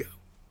weeks ago.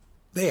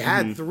 They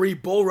had 3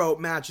 bull rope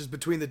matches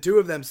between the two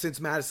of them since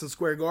Madison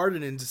Square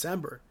Garden in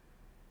December.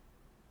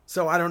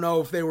 So I don't know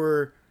if they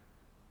were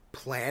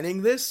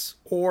planning this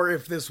or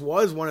if this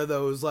was one of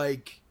those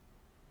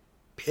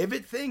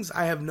pivot things.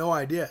 I have no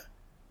idea.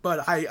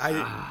 But I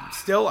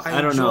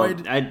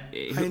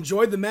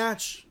enjoyed the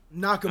match.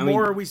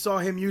 Nakamura, we saw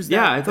him use that.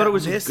 Yeah, I thought it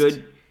was a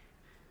good.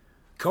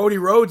 Cody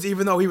Rhodes,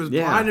 even though he was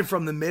blinded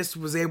from the mist,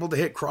 was able to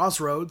hit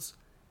Crossroads.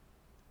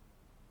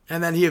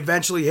 And then he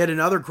eventually hit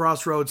another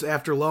Crossroads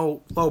after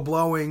low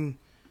blowing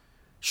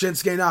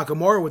Shinsuke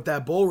Nakamura with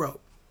that bull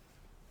rope.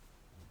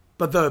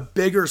 But the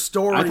bigger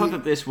story... I thought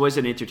that this was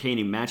an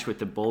entertaining match with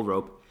the bull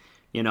rope,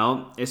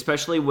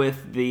 especially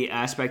with the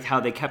aspect how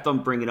they kept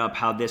on bringing up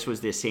how this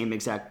was the same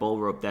exact bull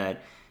rope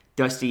that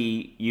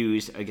Dusty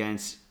used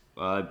against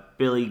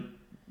Billy...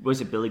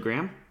 Was it Billy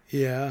Graham?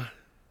 Yeah.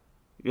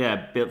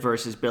 Yeah,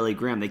 versus Billy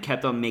Graham. They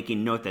kept on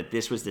making note that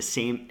this was the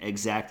same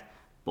exact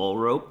bull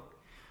rope.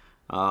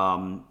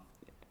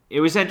 It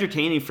was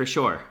entertaining for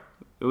sure.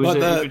 It was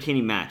an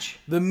entertaining match.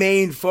 The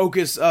main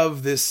focus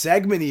of this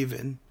segment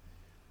even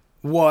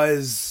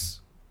was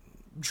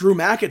Drew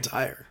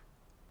McIntyre.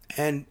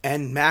 And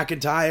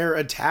McIntyre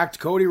attacked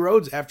Cody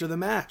Rhodes after the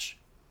match.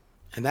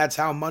 And that's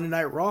how Monday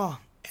Night Raw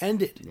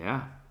ended.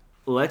 Yeah.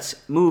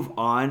 Let's move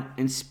on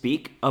and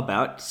speak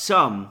about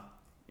some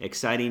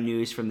exciting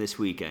news from this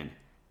weekend.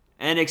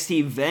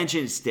 NXT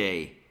Vengeance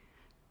Day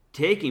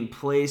taking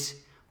place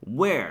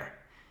where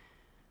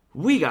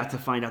we got to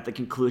find out the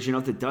conclusion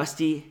of the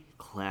Dusty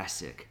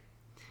Classic.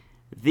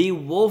 The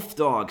Wolf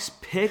Dogs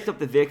picked up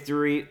the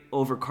victory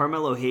over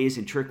Carmelo Hayes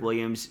and Trick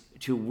Williams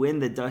to win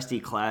the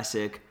Dusty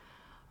Classic.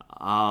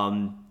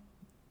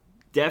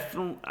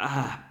 Definitely,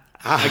 I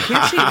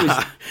can't say it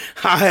was.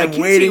 I am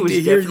waiting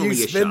to hear you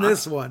spin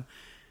this one.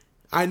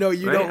 I know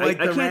you don't like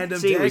the random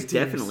tag teams. I can't say it was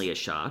definitely a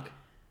shock.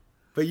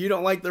 But you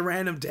don't like the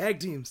random tag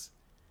teams.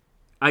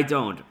 I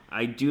don't.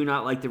 I do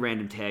not like the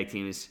random tag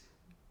teams.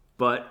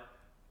 But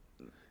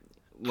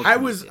I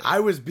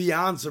was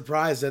beyond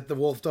surprised that the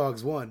Wolf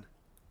Dogs won.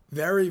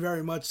 Very,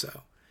 very much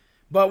so.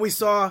 But we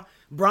saw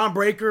Braun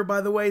Breaker,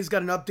 by the way, he's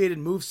got an updated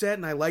moveset,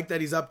 and I like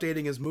that he's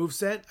updating his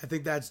moveset. I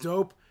think that's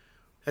dope.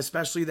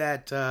 Especially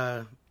that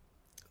the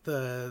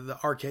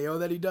RKO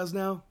that he does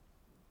now.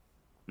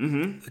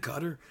 Mm-hmm. The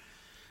cutter.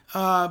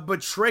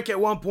 But Trick at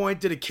one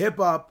point did a kip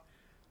up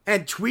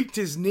and tweaked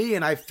his knee,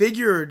 and I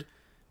figured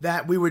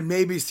that we would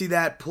maybe see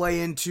that play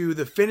into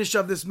the finish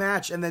of this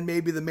match and then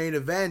maybe the main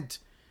event.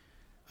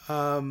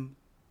 It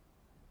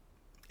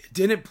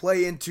didn't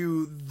play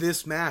into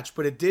this match,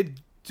 but it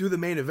did do the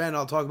main event.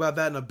 I'll talk about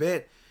that in a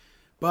bit.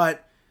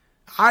 But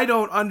I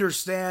don't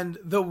understand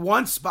the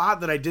one spot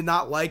that I did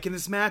not like in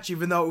this match,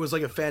 even though it was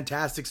like a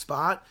fantastic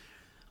spot.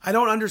 I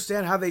don't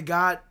understand how they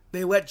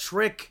let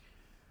Trick,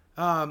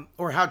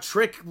 or how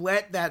Trick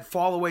let that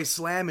fall away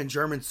slam and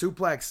German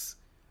suplex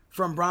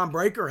from Braun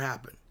Breaker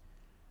happen.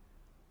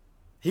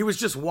 He was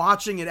just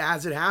watching it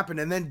as it happened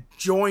and then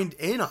joined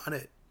in on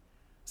it.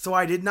 So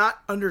I did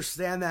not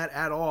understand that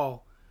at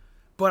all.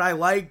 But I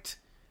liked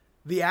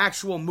the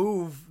actual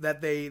move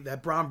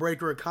that Braun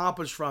Breaker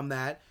accomplished from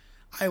that.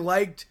 I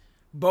liked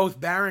both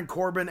Baron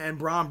Corbin and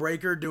Braun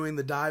Breaker doing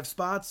the dive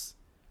spots.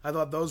 I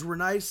thought those were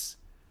nice.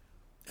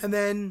 And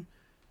then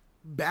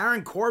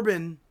Baron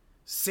Corbin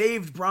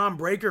saved Braun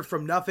Breaker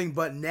from nothing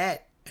but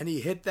net. And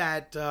he hit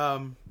that,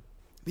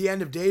 the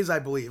end of days, I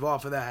believe,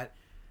 off of that.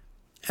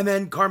 And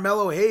then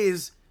Carmelo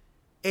Hayes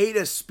ate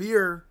a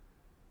spear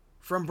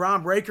from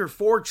Braun Breaker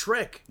for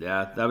Trick.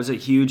 Yeah, that was a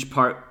huge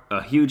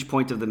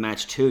point of the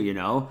match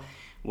too,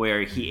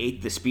 where he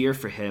ate the spear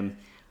for him.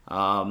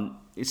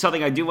 It's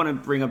something I do want to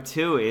bring up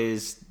too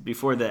is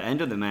before the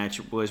end of the match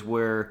was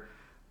where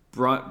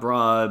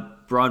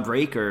Braun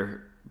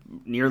Breaker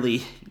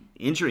nearly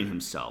injuring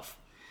himself.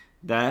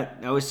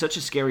 That was such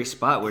a scary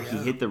spot where he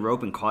hit the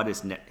rope and caught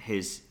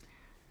his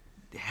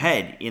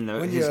head in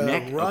his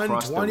neck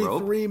across the rope. Run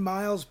 23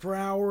 miles per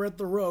hour at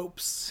the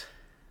ropes.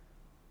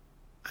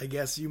 I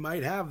guess you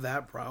might have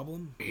that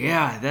problem.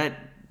 Yeah,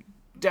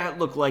 that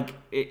looked like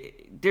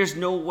there's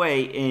no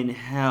way in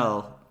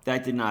hell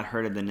that did not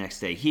hurt him the next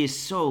day. He is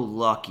so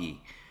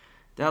lucky.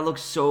 That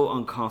looks so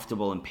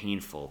uncomfortable and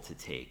painful to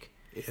take.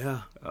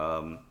 Yeah.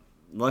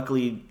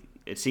 Luckily,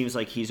 it seems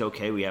like he's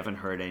okay. We haven't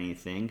heard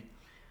anything.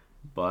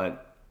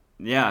 But,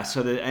 yeah,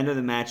 so the end of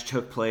the match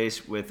took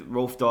place with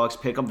Wolf Dogs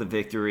pick up the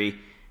victory.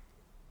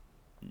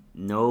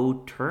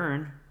 No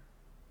turn.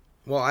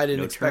 Well, I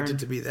didn't expect it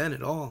to be then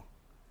at all.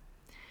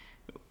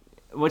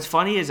 What's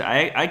funny is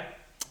I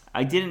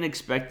didn't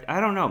expect... I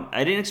don't know.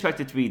 I didn't expect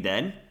it to be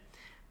then.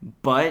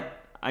 But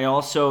I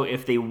also,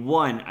 if they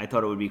won, I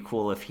thought it would be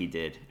cool if he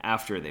did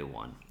after they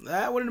won.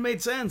 That wouldn't have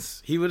made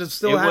sense. He would have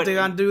still had to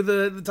undo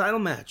the title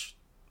match.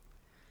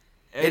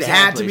 Exactly. It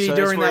had to be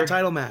during that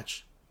title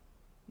match.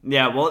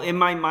 Yeah, well, in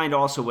my mind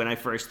also, when I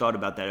first thought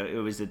about that,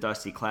 it was the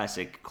Dusty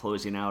Classic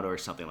closing out or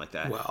something like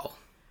that. Well,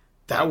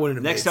 that wouldn't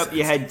have made sense. Next up,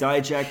 you had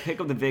Dijak pick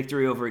up the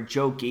victory over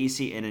Joe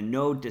Gacy in a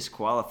no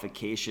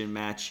disqualification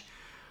match.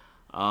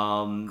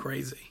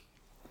 Crazy.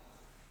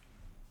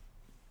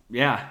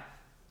 Yeah.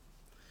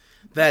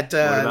 That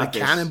the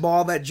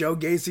cannonball that Joe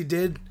Gacy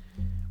did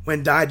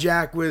when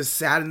Dijak was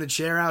sat in the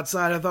chair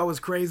outside, I thought was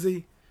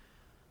crazy.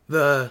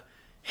 The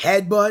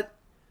headbutt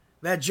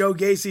that Joe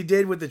Gacy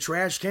did with the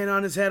trash can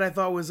on his head, I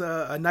thought was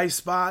a nice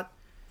spot.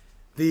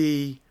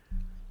 The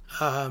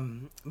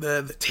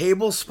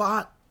table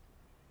spot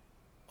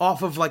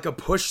off of like a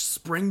push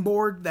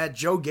springboard that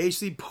Joe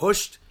Gacy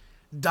pushed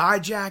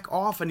Dijak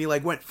off, and he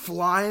like went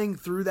flying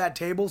through that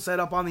table set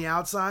up on the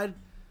outside.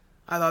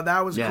 I thought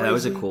that was crazy. Yeah, that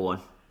was a cool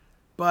one.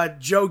 But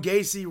Joe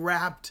Gacy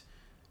wrapped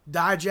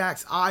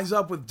Dijak's eyes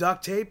up with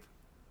duct tape,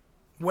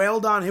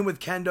 wailed on him with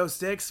kendo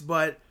sticks,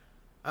 but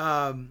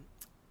Dijak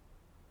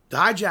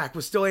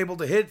was still able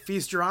to hit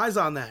Feast Your Eyes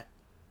on that.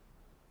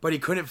 But he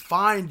couldn't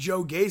find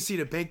Joe Gacy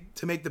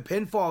to make the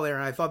pinfall there,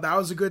 and I thought that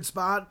was a good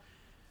spot.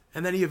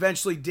 And then he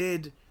eventually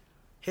did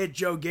hit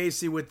Joe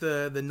Gacy with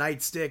the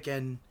nightstick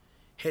and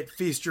hit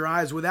Feast Your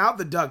Eyes without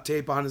the duct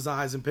tape on his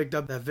eyes and picked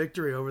up that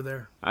victory over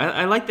there.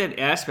 I like that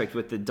aspect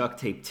with the duct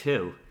tape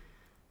too.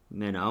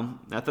 You know,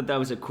 I thought that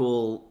was a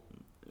cool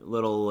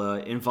little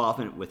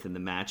involvement within the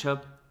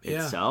matchup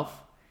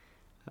itself.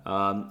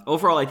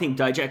 Overall, I think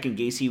Dijak and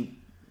Gacy,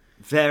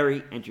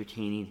 very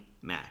entertaining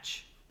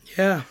match.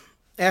 Yeah.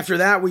 After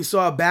that, we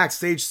saw a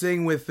backstage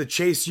thing with the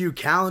Chase U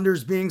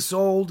calendars being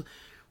sold,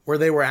 where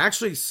they were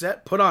actually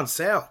put on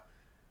sale.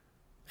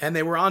 And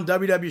they were on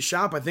WW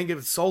Shop. I think it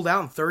was sold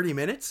out in 30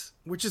 minutes,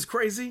 which is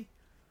crazy.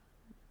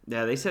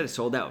 Yeah, they said it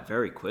sold out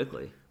very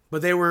quickly.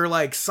 But they were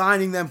like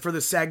signing them for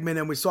the segment,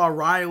 and we saw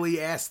Riley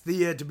ask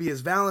Thea to be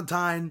his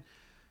Valentine.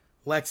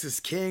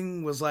 Lexis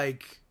King was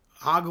like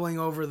ogling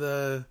over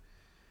the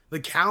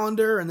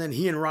calendar, and then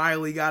he and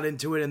Riley got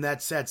into it, and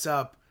that sets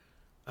up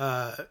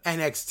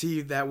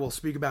NXT that we'll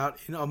speak about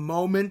in a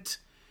moment.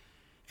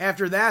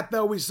 After that,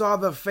 though, we saw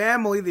the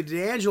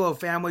D'Angelo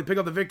family, pick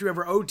up the victory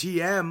over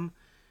OTM.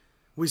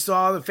 We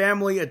saw the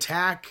family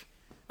attack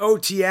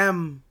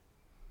OTM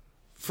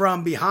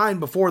from behind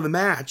before the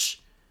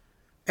match.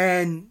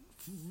 And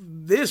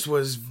this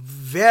was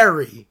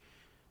very,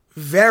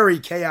 very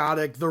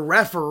chaotic. The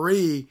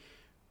referee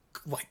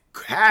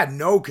had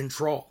no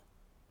control.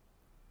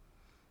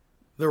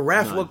 The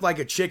ref looked like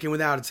a chicken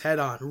without its head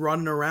on,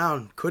 running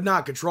around, could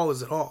not control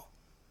us at all.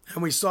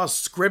 And we saw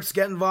Scripps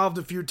get involved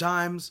a few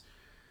times.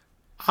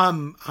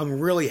 I'm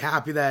really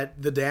happy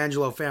that the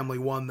D'Angelo family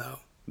won, though.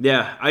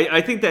 Yeah,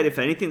 I think that if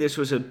anything, this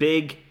was a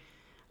big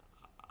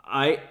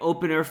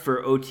eye-opener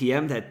for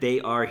OTM, that they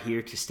are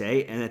here to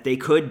stay and that they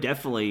could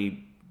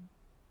definitely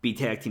be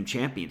tag team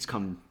champions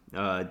come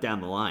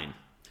down the line.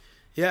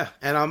 Yeah,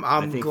 and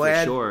I'm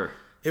glad. For sure.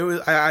 It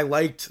was. I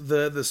liked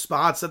the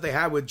spots that they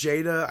had with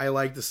Jada. I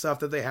liked the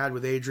stuff that they had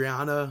with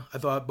Adriana. I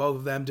thought both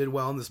of them did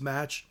well in this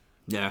match.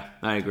 Yeah,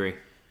 I agree.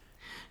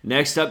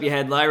 Next up, you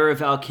had Lyra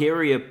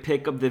Valkyria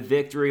pick up the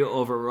victory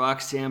over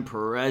Roxanne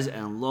Perez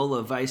and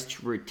Lola Vice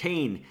to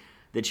retain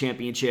the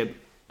championship.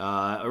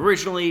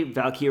 Originally,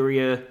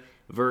 Valkyria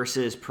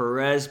versus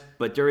Perez,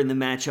 but during the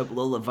matchup,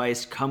 Lola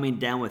Vice coming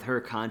down with her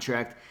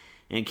contract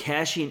and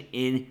cashing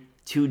in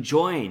to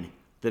join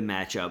the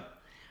matchup.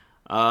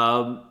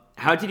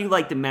 How did you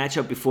like the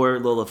matchup before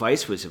Lola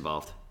Vice was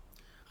involved?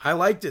 I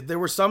liked it. There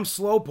were some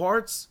slow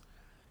parts,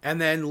 and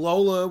then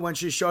Lola, when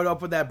she showed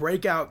up with that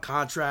breakout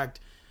contract,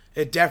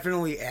 it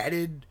definitely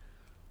added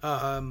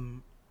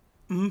oomph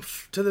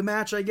to the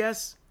match, I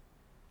guess.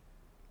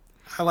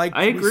 I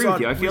agree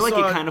with you. I feel like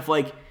it kind of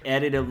like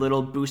added a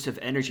little boost of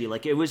energy.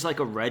 Like it was like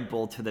a Red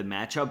Bull to the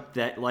matchup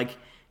that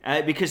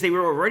because they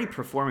were already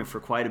performing for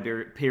quite a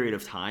period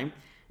of time.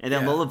 And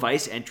then Lola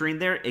Vice entering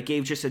there, it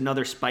gave just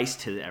another spice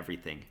to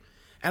everything.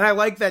 And I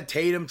like that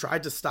Tatum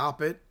tried to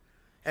stop it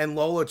and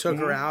Lola took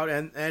her out.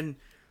 And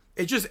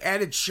it just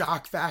added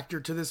shock factor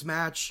to this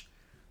match.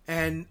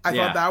 And I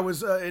thought that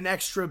was an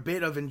extra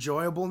bit of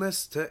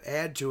enjoyableness to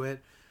add to it.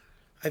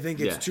 I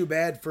think it's too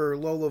bad for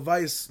Lola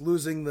Vice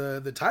losing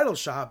the title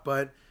shot,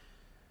 but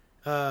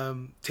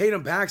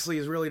Tatum Paxley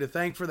is really to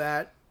thank for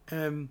that.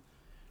 And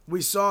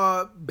we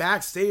saw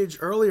backstage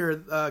earlier,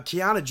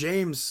 Kiana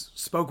James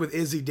spoke with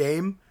Izzy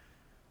Dame,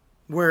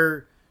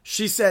 where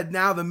she said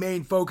now the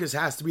main focus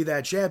has to be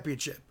that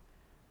championship.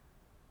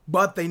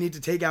 But they need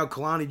to take out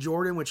Kalani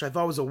Jordan, which I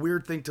thought was a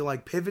weird thing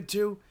to pivot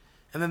to.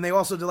 And then they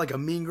also did a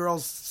Mean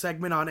Girls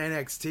segment on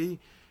NXT.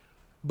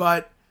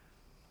 But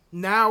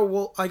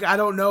now I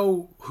don't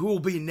know who will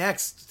be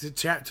next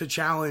to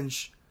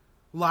challenge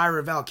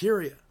Lyra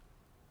Valkyria.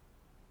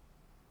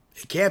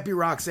 It can't be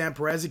Roxanne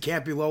Perez. It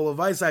can't be Lola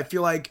Vice. I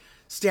feel like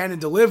Stand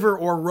and Deliver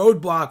or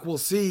Roadblock will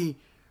see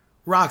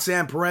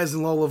Roxanne Perez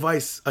and Lola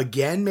Vice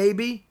again,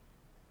 maybe.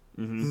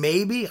 Mm-hmm.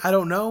 Maybe. I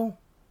don't know.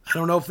 I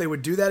don't know if they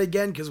would do that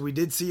again because we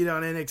did see it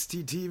on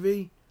NXT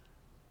TV.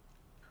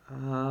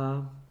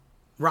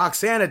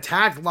 Roxanne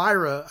attacked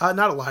Lyra.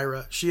 Not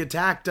Lyra. She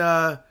attacked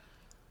Lola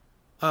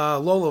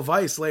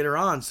Vice later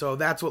on. So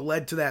that's what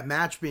led to that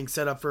match being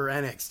set up for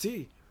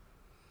NXT.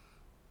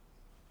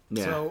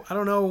 Yeah. So I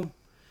don't know.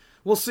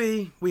 We'll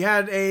see. We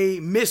had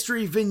a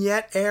mystery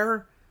vignette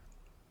air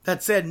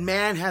that said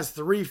man has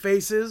 3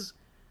 faces.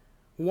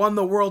 One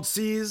the world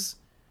sees,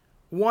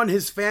 one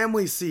his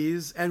family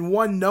sees, and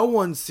one no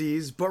one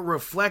sees but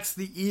reflects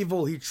the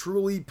evil he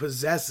truly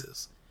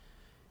possesses.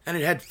 And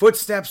it had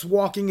footsteps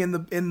walking in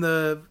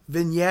the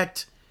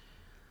vignette.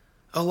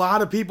 A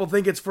lot of people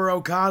think it's for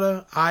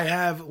Okada. I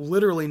have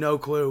literally no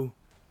clue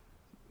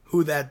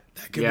who that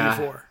could be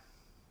for.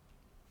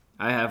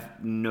 I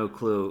have no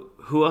clue.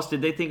 Who else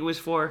did they think it was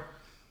for?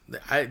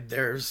 I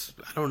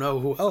don't know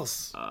who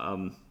else.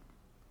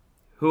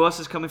 Who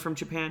else is coming from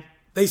Japan?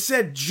 They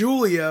said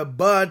Julia,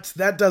 but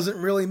that doesn't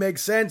really make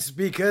sense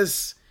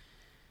because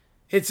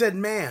it said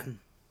man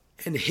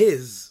and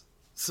his.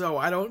 So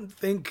I don't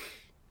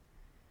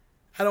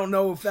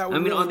know if that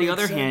would really on the make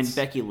other sense. hand,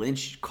 Becky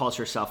Lynch calls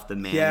herself the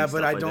man. Yeah,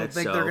 but I don't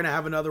think they're going to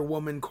have another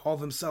woman call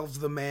themselves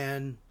the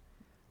man.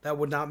 That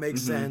would not make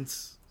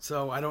sense.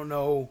 So I don't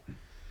know.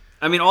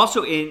 I mean,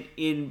 also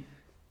in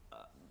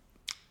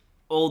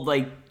old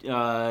like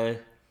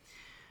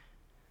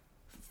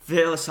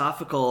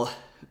philosophical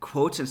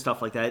quotes and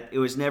stuff like that. It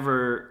was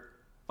never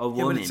a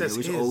woman. It was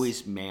his.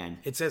 always man.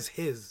 It says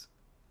his.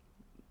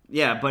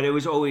 Yeah, but it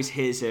was always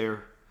his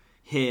or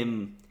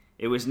him.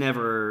 It was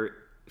never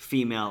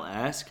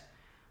female-esque.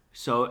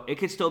 So it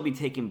could still be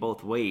taken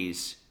both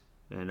ways,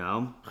 you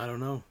know? I don't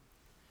know.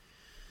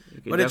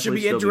 But it should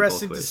be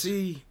interesting to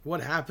see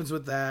what happens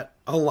with that.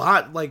 A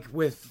lot, like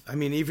with, I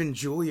mean, even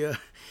Julia,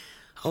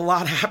 a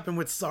lot happened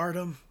with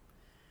Stardom.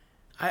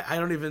 I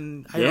don't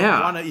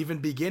want to even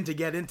begin to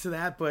get into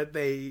that, but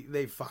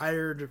they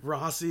fired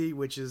Rossi,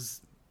 which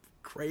is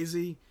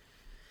crazy.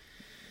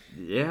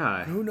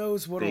 Yeah. Who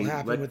knows what will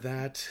happen with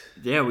that?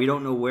 Yeah, we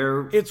don't know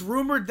where. It's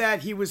rumored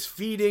that he was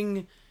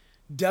feeding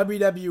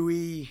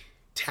WWE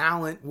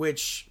talent,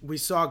 which we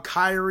saw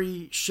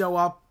Kyrie show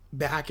up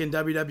back in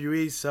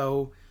WWE,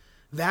 so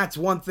that's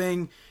one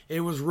thing. It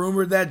was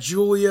rumored that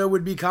Julia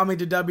would be coming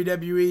to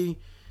WWE,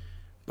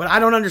 but I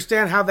don't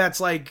understand how that's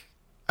like,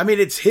 I mean,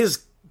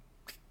 it's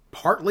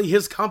partly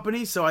his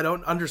company, so I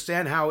don't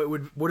understand how it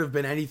would have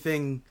been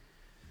anything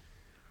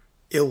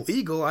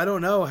illegal. I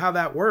don't know how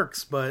that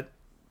works, but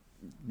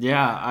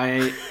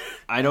yeah,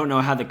 I don't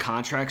know how the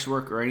contracts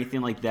work or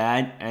anything like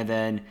that. And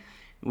then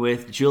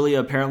with Julia,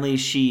 apparently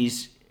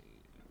she's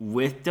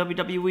with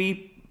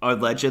WWE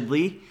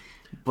allegedly,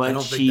 but I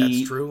don't think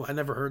that's true. I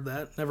never heard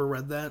that. Never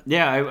read that.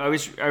 Yeah, I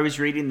was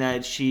reading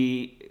that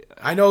she.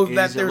 I know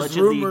that there's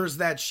rumors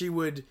that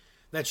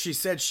she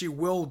said she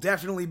will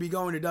definitely be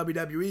going to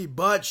WWE,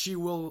 but she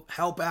will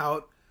help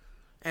out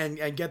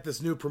and get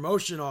this new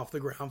promotion off the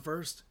ground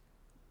first.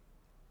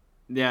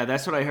 Yeah,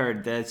 that's what I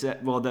heard.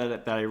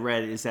 That I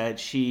read is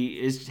that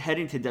she is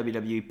heading to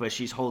WWE, but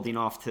she's holding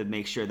off to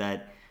make sure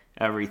that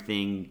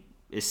everything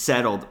is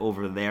settled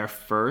over there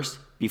first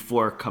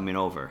before coming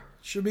over.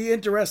 Should be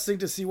interesting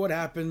to see what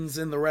happens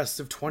in the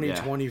rest of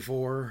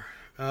 2024.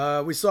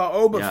 Yeah. We saw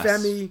Oba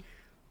Femi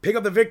pick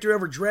up the victory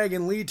over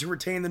Dragon Lee to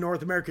retain the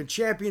North American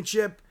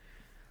Championship.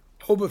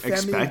 Oba Femi,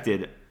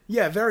 expected.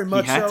 Yeah, very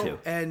much he had so. To.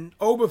 And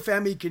Oba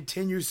Femi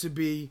continues to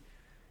be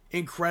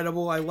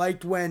incredible. I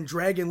liked when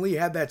Dragon Lee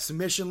had that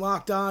submission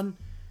locked on,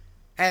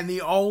 and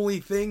the only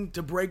thing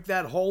to break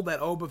that hold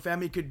that Oba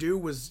Femi could do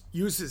was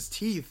use his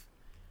teeth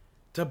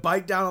to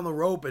bite down on the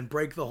rope and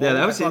break the hold. Yeah,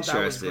 that was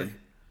interesting.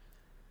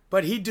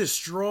 But he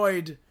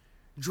destroyed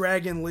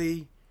Dragon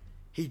Lee.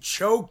 He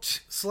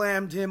choked,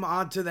 slammed him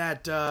onto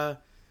that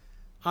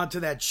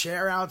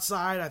chair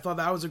outside. I thought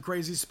that was a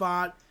crazy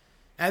spot.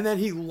 And then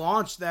he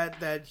launched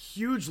that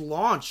huge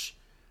launch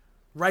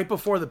right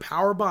before the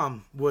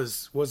powerbomb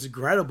was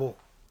incredible.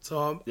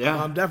 So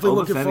I'm definitely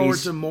looking forward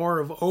to more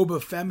of Oba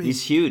Femi.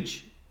 He's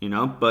huge, you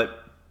know.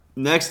 But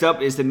next up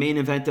is the main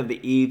event of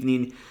the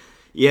evening.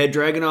 Yeah,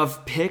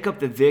 Dragunov pick up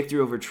the victory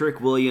over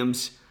Trick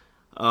Williams.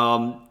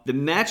 The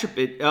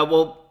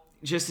matchup,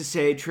 just to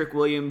say, Trick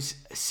Williams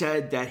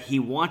said that he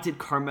wanted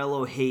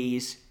Carmelo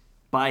Hayes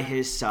by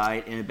his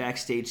side in a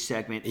backstage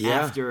segment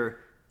after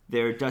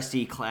their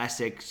Dusty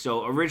Classic.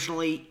 So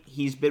originally,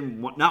 he's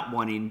been not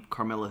wanting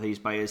Carmelo Hayes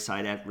by his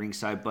side at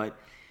ringside, but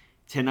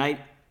tonight,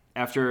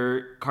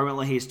 after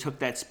Carmelo Hayes took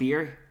that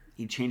spear,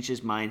 he changed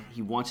his mind.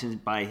 He wants him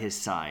by his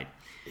side.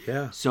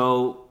 Yeah.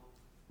 So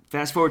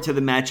fast forward to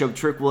the matchup.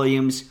 Trick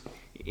Williams.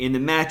 In the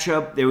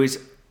matchup, it was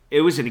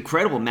an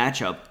incredible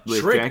matchup with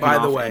Trick, by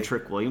the way, and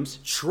Trick Williams.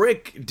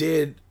 Trick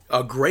did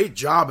a great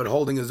job at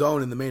holding his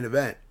own in the main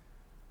event.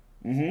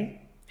 Mm-hmm.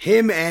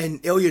 Him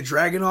and Ilya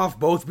Dragunov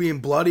both being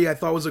bloody, I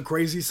thought was a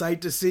crazy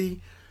sight to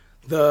see.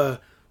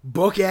 The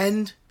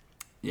bookend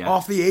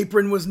off the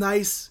apron was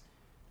nice.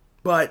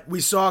 But we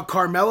saw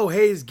Carmelo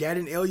Hayes get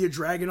in Ilya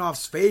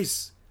Dragunov's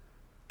face,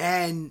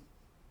 and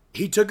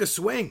he took a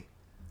swing.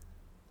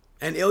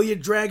 And Ilya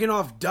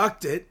Dragunov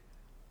ducked it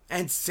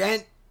and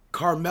sent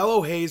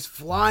Carmelo Hayes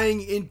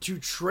flying into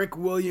Trick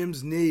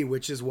Williams' knee,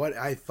 which is what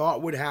I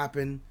thought would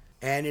happen,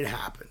 and it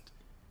happened.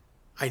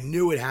 I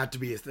knew it had to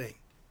be a thing.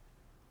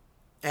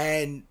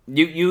 And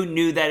you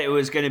knew that it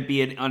was going to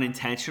be an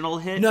unintentional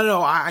hit?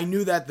 No, I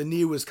knew that the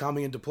knee was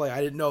coming into play. I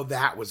didn't know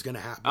that was going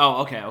to happen.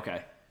 Oh,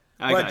 okay.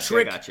 I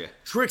got you.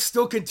 Trick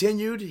still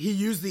continued. He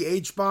used the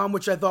H-bomb,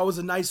 which I thought was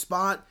a nice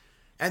spot.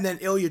 And then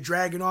Ilya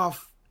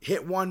Dragunov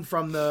hit one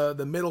from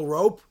the middle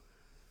rope.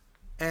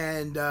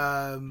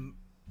 And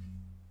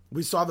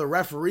we saw the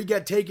referee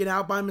get taken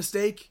out by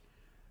mistake.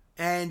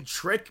 And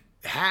Trick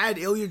had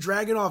Ilya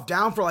Dragunov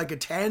down for like a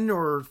 10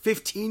 or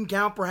 15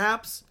 count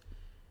perhaps.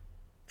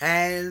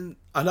 And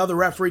another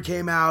referee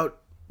came out.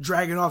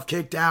 Dragunov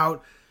kicked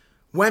out.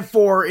 Went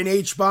for an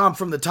H-bomb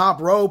from the top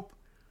rope.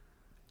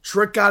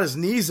 Trick got his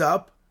knees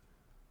up.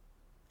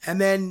 And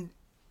then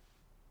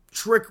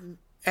Trick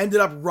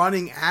ended up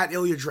running at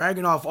Ilya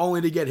Dragunov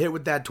only to get hit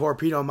with that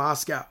Torpedo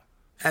Moscow.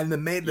 And the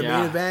main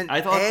event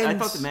I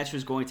thought the match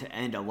was going to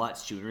end a lot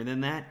sooner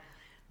than that.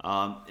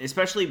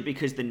 Especially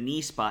because the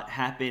knee spot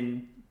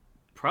happened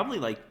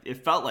probably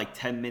it felt like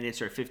 10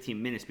 minutes or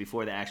 15 minutes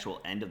before the actual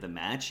end of the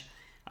match.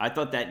 I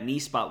thought that knee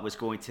spot was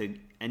going to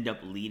end up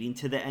leading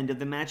to the end of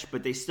the match,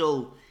 but they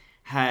still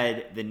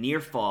had the near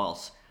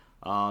falls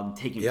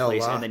taking Yeah,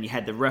 place, wow. and then you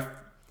had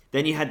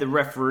the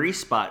referee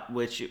spot,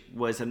 which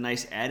was a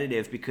nice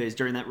additive because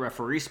during that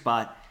referee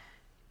spot,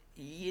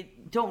 you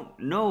don't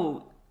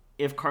know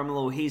if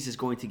Carmelo Hayes is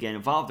going to get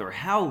involved or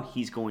how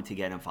he's going to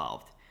get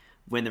involved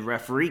when the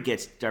referee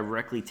gets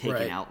directly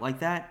taken out like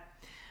that.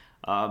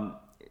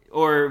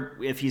 Or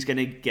if he's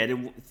going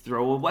to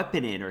throw a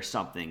weapon in or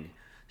something.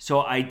 So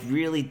I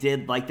really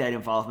did like that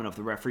involvement of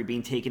the referee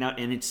being taken out,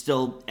 and it's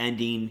still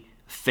ending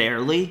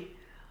fairly.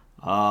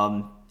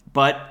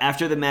 But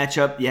after the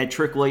matchup, you had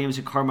Trick Williams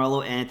and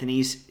Carmelo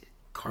Anthony's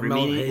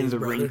remaining Hayes, in the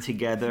brother. ring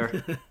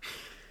together.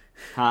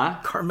 Huh?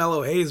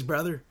 Carmelo Hayes,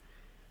 brother.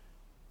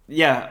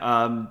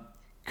 Yeah,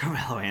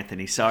 Carmelo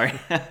Anthony, sorry.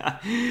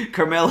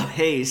 Carmelo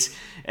Hayes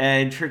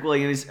and Trick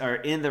Williams are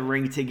in the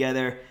ring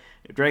together.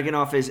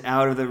 Dragunov is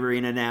out of the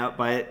arena now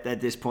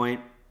at this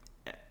point,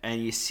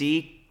 and you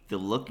see the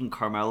look in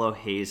Carmelo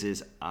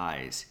Hayes'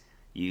 eyes.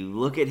 You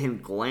look at him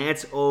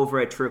glance over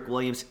at Trick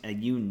Williams,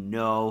 and you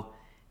know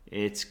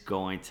it's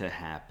going to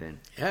happen.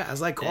 Yeah,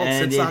 as I called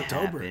And since it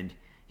October. happened.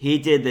 He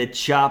did the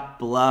chop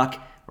block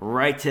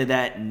right to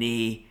that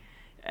knee,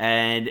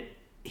 and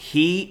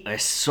he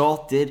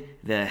assaulted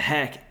the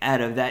heck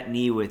out of that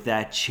knee with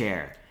that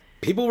chair.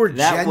 People were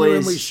That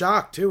genuinely was-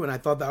 shocked, too, and I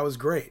thought that was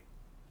great.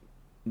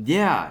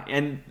 Yeah,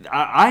 and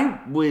I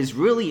was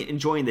really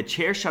enjoying the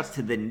chair shots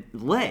to the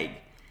leg.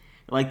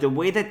 Like the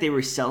way that they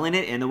were selling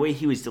it and the way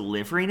he was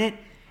delivering it,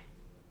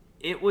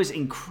 it was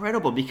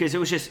incredible because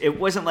it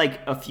wasn't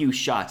like a few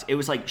shots. It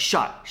was like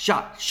shot,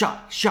 shot,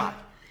 shot, shot.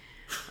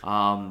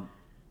 I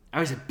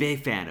was a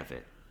big fan of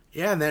it.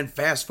 Yeah, and then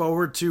fast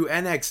forward to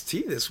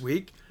NXT this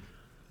week,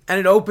 and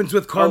it opens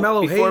with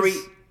Carmelo Hayes.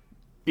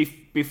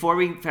 Before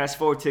we fast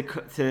forward to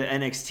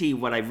NXT,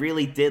 what I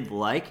really did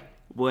like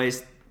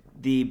was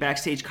the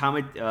backstage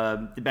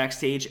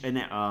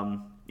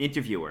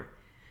interviewer.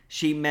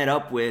 She met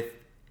up with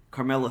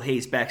Carmelo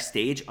Hayes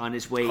backstage on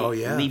his way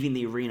leaving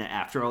the arena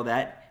after all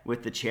that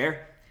with the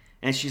chair,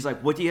 and she's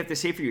like, "What do you have to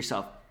say for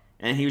yourself?"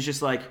 And he was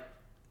just like,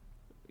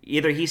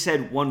 either he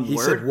said one He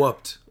word, said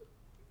whooped,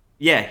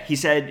 yeah, he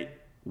said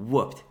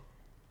whooped,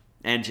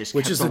 and just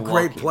which kept is a on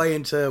great walking. play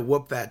into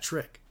whoop that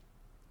trick.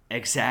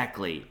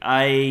 Exactly.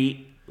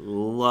 I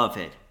love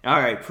it. All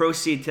right,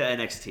 proceed to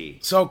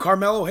NXT. So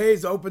Carmelo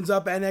Hayes opens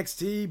up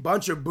NXT,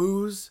 bunch of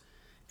boos,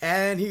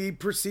 and he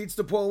proceeds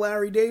to pull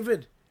Larry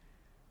David.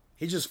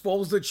 He just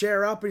folds the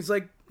chair up, and he's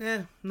like,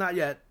 not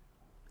yet.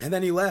 And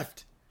then he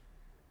left.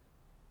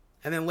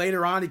 And then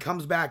later on, he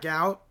comes back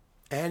out,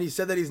 and he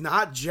said that he's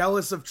not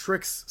jealous of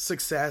Trick's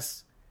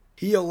success.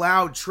 He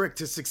allowed Trick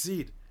to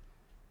succeed.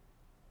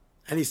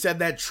 And he said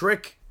that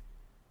Trick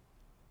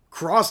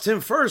crossed him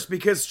first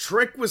because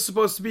Trick was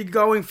supposed to be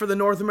going for the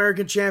North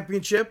American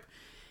Championship.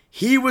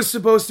 He was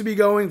supposed to be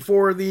going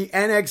for the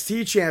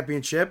NXT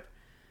Championship,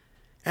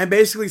 and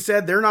basically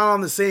said they're not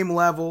on the same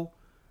level.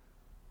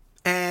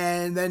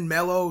 And then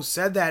Melo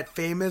said that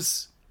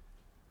famous.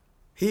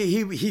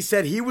 He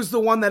said he was the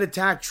one that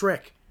attacked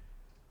Trick.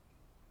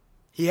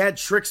 He had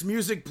Trick's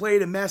music play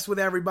to mess with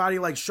everybody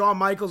like Shawn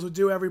Michaels would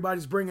do.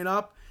 Everybody's bringing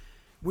up.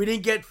 We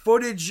didn't get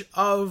footage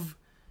of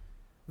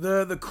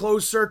the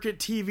closed circuit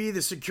TV,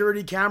 the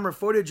security camera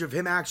footage of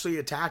him actually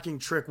attacking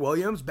Trick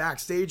Williams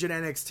backstage at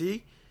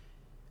NXT,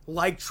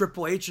 like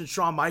Triple H and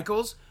Shawn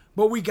Michaels.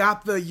 But we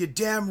got the "you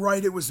damn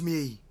right it was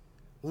me"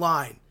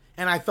 line.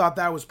 And I thought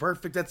that was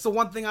perfect. That's the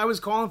one thing I was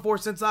calling for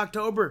since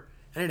October.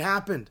 And it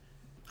happened.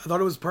 I thought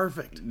it was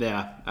perfect.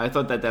 Yeah, I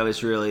thought that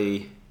was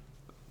really,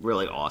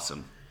 really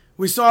awesome.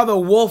 We saw the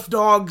Wolf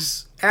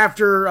Dogs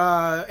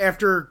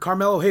after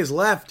Carmelo Hayes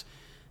left.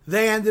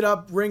 They ended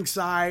up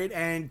ringside,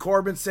 and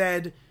Corbin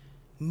said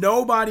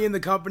nobody in the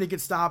company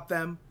could stop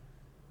them.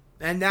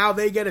 And now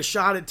they get a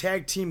shot at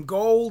Tag Team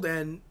Gold,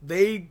 and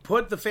they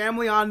put the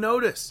family on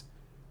notice.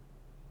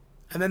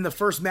 And then the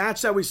first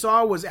match that we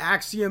saw was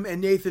Axiom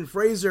and Nathan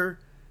Frazer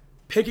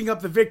picking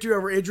up the victory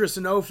over Idris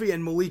Inoue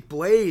and Malik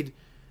Blade.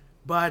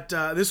 But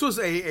this was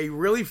a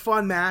really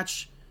fun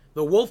match.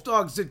 The Wolf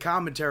Dogs did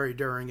commentary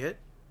during it.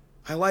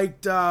 I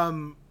liked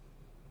the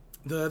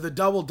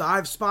double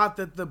dive spot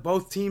that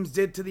both teams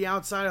did to the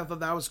outside. I thought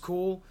that was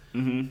cool.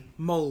 Mm-hmm.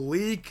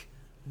 Malik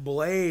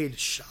Blade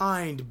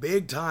shined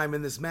big time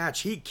in this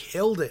match. He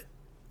killed it.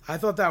 I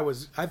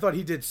thought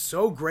he did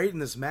so great in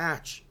this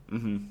match.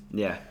 Mm-hmm.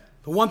 Yeah.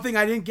 The one thing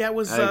I didn't get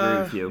was I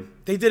agree with you.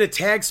 They did a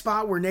tag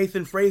spot where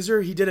Nathan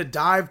Frazer, he did a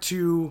dive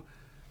to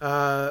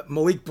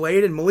Malik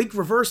Blade, and Malik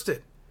reversed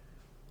it.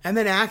 And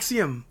then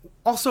Axiom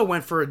also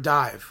went for a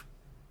dive,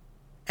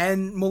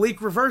 and Malik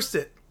reversed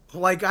it.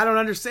 Like, I don't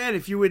understand.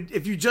 If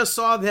you just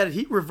saw that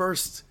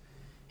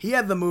he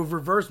had the move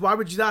reversed, why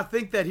would you not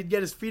think that he'd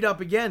get his feet up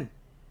again?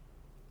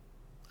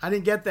 I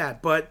didn't get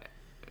that, but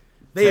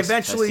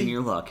Testing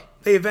your luck.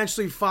 They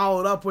eventually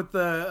followed up with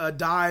a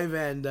dive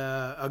and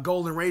a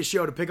golden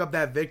ratio to pick up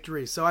that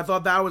victory. So I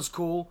thought that was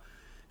cool.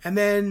 And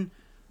then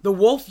the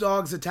Wolf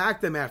Dogs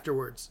attacked them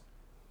afterwards.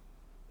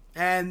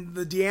 And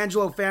the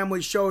D'Angelo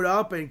family showed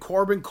up, and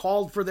Corbin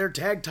called for their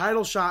tag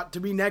title shot to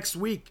be next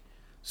week.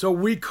 So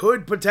we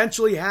could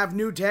potentially have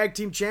new tag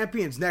team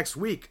champions next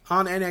week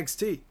on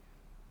NXT.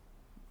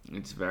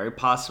 It's very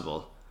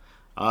possible.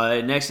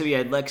 Next up, we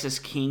had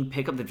Lexis King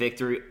pick up the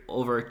victory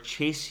over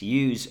Chase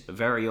U's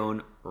very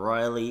own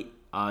Riley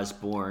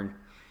Osborne.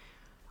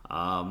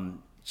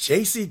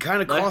 JC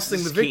kind of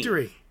costing the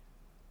victory.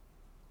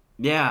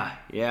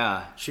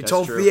 Yeah. She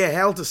told Thea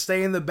Hale to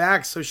stay in the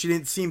back so she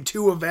didn't seem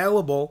too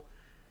available.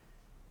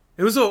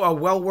 It was a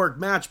well-worked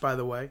match, by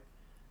the way.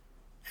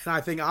 And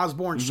I think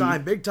Osborne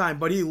shined big time,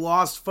 but he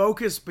lost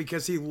focus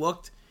because he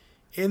looked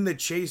in the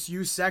Chase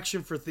U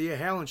section for Thea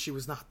Hale and she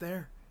was not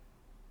there.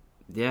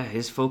 Yeah,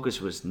 his focus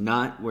was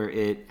not where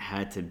it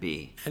had to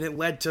be. And it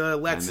led to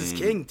Lexis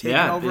King taking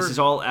over. Yeah, this is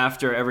all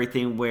after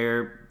everything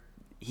where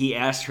he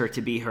asked her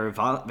to be her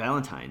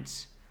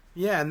Valentine's.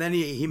 Yeah, and then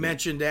he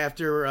mentioned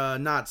after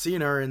not seeing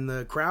her in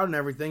the crowd and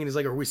everything, and he's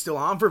like, are we still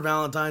on for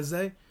Valentine's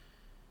Day?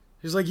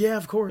 He's like, yeah,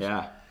 of course.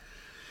 Yeah.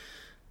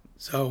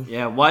 So.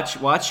 Yeah, watch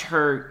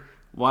her,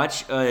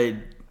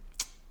 JC.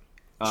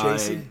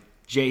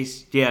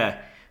 Jace,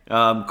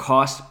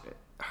 cost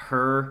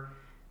her,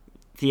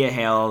 Thea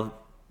Hale,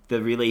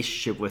 the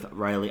relationship with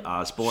Riley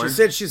Osborne. She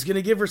said she's going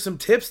to give her some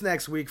tips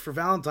next week for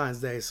Valentine's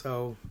Day,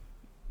 so.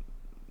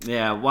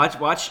 Yeah, watch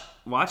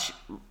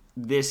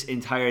this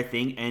entire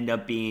thing end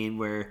up being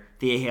where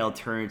Thea Hale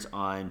turns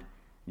on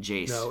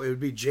Jace. No, it would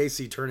be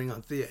JC turning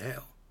on Thea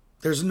Hale.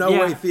 There's no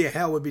way Thea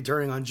Hale would be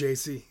turning on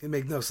JC. It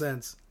makes no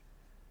sense.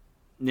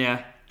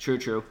 Yeah,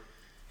 true.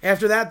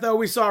 After that, though,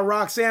 we saw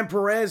Roxanne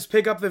Perez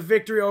pick up the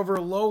victory over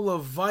Lola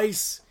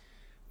Vice,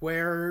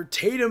 where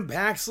Tatum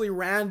Paxley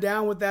ran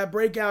down with that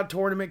breakout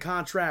tournament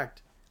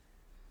contract.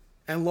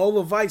 And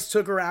Lola Vice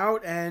took her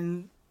out,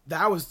 and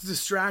that was the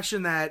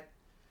distraction that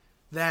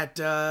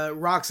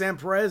Roxanne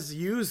Perez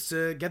used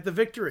to get the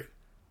victory.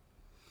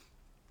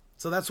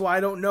 So that's why I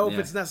don't know if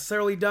it's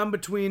necessarily done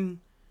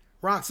between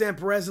Roxanne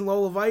Perez and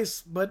Lola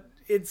Vice, but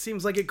it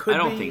seems like it could be. I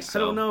don't think so.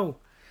 I don't know.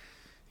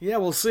 Yeah,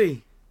 we'll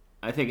see.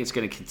 I think it's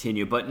going to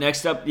continue. But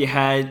next up, you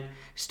had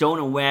Stone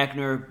and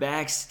Wagner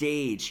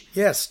backstage.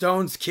 Yeah,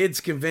 Stone's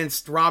kids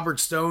convinced Robert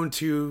Stone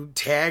to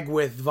tag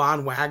with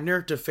Von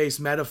Wagner to face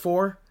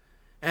Metaphor.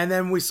 And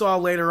then we saw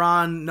later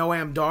on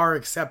Noam Dar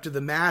accepted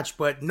the match,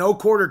 but No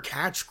Quarter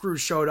Catch Crew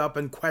showed up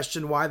and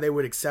questioned why they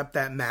would accept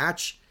that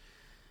match.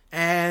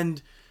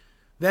 And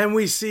then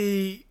we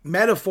see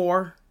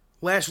Metaphor,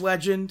 Lash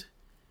Legend,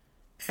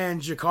 and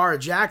Jakara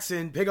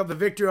Jackson pick up the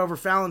victory over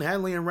Fallon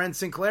Henley and Ren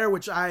Sinclair,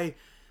 which I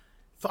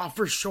thought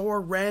for sure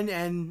Ren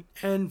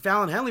and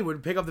Fallon Henley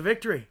would pick up the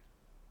victory.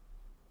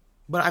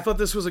 But I thought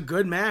this was a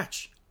good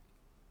match.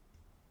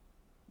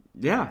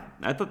 Yeah,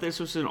 I thought this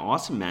was an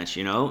awesome match,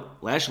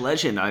 Lash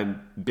Legend,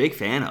 I'm a big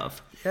fan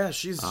of. Yeah,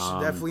 she's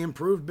definitely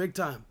improved big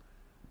time.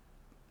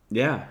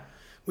 Yeah.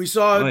 We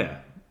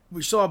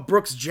saw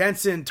Brooks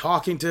Jensen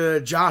talking to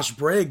Josh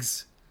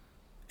Briggs,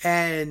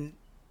 and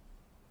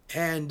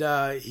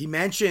he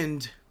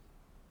mentioned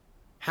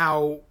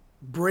how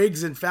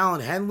Briggs and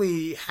Fallon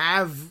Henley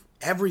have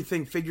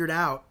everything figured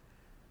out.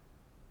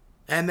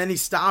 And then he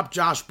stopped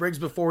Josh Briggs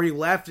before he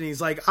left, and he's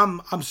like,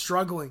 I'm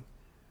struggling.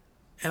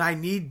 And I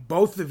need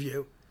both of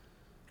you.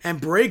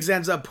 And Briggs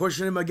ends up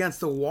pushing him against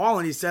the wall,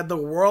 and he said, the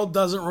world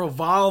doesn't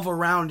revolve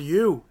around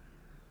you.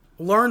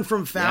 Learn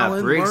from Fallon.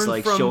 Yeah, Briggs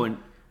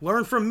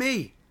learn from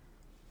me.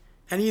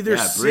 And either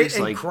sit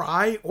and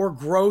cry or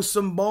grow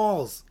some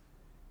balls.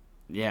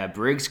 Yeah,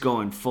 Briggs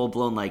going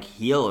full-blown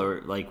heel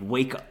or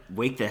wake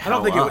the hell up. I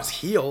don't think it was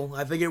heel.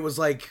 I think it was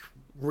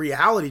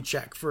reality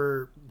check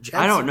for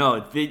Jensen. I don't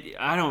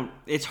know.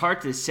 It's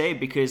hard to say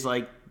because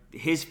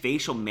his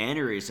facial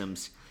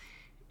mannerisms,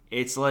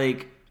 it's I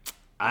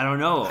don't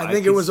know. I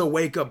think it was a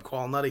wake-up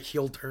call, not a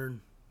heel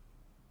turn.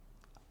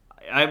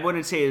 I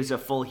wouldn't say it was a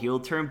full heel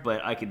turn,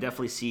 but I could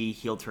definitely see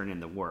heel turn in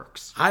the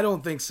works. I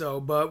don't think so,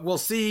 but we'll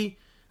see.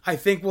 I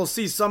think we'll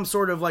see some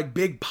sort of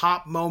big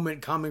pop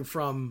moment coming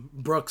from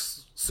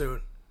Brooks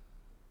soon.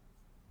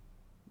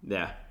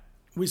 Yeah.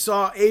 We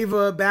saw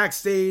Ava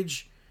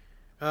backstage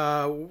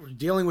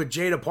dealing with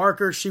Jada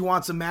Parker. She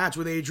wants a match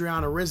with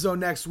Adriana Rizzo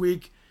next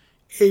week.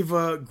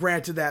 Ava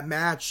granted that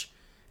match.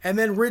 And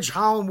then Ridge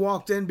Holland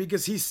walked in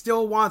because he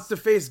still wants to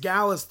face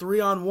Gallus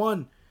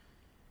 3-on-1.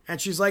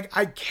 And she's like,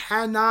 I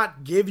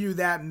cannot give you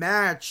that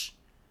match,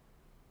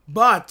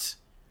 but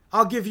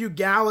I'll give you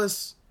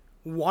Gallus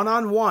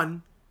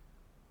 1-on-1.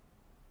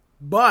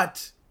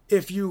 But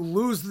if you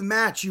lose the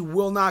match, you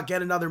will not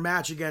get another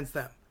match against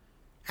them.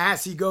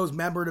 As he goes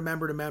member to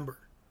member to member.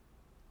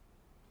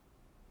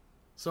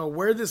 So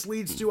where this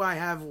leads to, I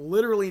have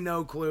literally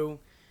no clue.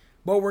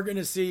 But we're going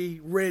to see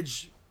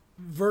Ridge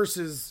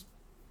versus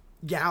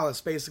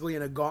Gallus basically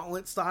in a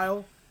gauntlet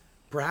style.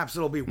 Perhaps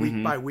it'll be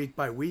week by week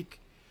by week.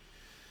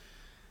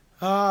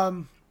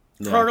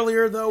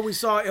 Earlier, though, we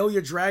saw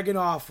Ilya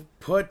Dragunov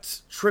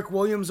put Trick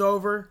Williams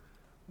over.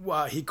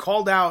 He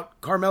called out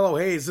Carmelo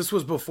Hayes. This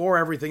was before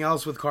everything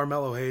else with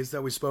Carmelo Hayes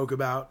that we spoke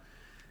about.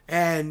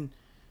 And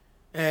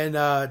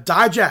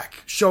Dijak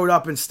showed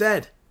up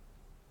instead.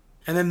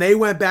 And then they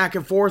went back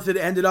and forth. It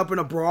ended up in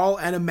a brawl,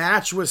 and a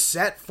match was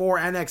set for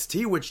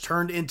NXT, which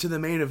turned into the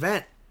main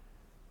event,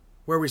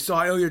 where we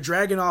saw Ilya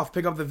Dragunov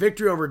pick up the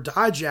victory over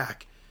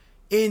Dijak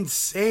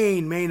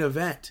insane main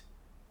event.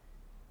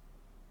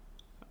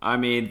 I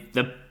mean,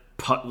 that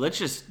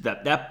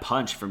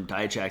punch from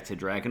Dijak to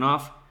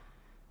Dragunov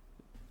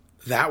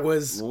That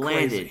was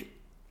landed. crazy.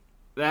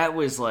 That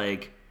was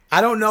like,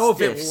 I don't know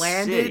if it Stiff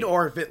landed City.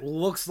 or if it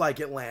looks like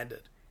it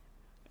landed.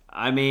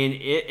 I mean,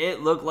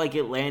 it looked like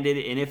it landed,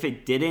 and if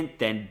it didn't,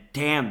 then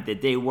damn,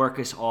 did they work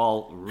us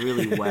all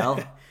really well?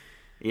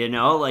 You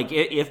know, like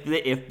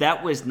if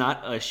that was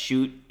not a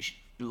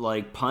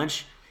like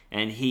punch,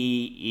 and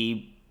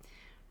he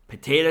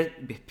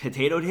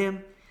potatoed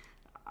him,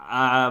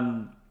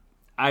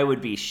 I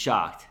would be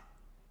shocked.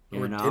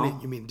 You know?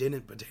 Didn't, you mean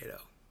didn't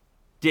potato.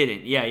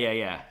 Didn't.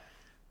 Yeah.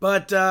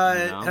 But,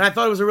 and I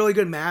thought it was a really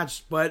good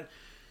match, but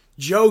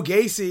Joe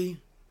Gacy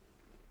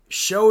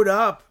showed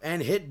up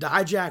and hit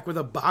Dijak with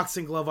a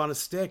boxing glove on a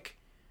stick.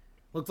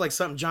 Looked like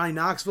something Johnny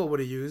Knoxville would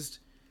have used.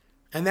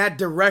 And that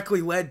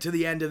directly led to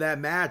the end of that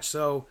match.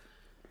 So,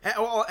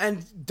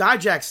 and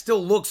Dijak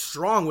still looks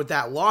strong with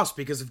that loss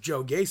because of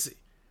Joe Gacy.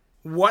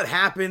 What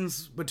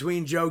happens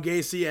between Joe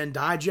Gacy and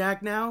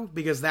Dijak now?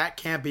 Because that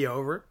can't be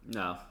over.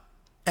 No.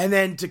 And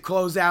then to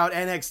close out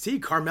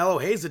NXT, Carmelo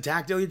Hayes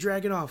attacked Ilya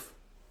Dragunov.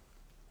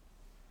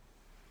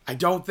 I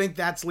don't think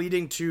that's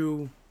leading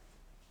to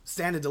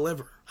Stand and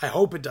Deliver. I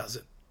hope it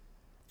doesn't.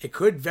 It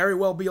could very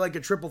well be like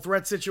a triple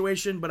threat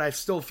situation, but I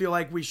still feel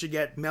like we should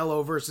get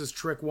Melo versus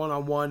Trick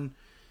one-on-one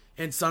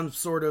in some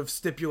sort of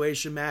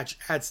stipulation match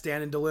at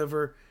Stand and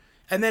Deliver.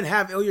 And then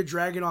have Ilya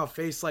Dragunov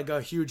face like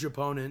a huge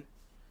opponent.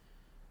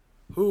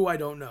 Who, I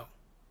don't know.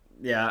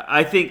 Yeah,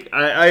 I think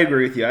I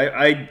agree with you.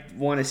 I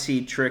want to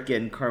see Trick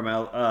and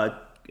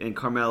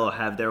Carmelo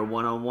have their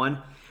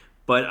one-on-one.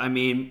 But, I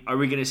mean, are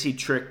we going to see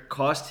Trick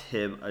cost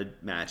him a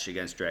match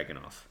against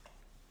Dragunov?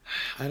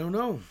 I don't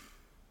know.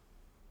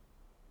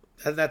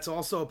 That's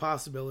also a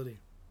possibility.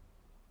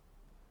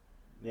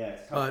 Yeah,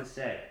 it's tough to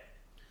say.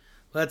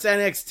 Let's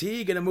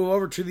NXT. Going to move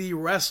over to the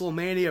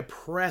WrestleMania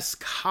press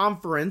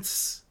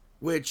conference,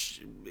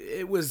 which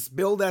it was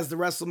billed as the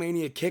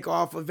WrestleMania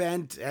kickoff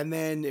event, and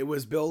then it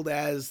was billed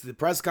as the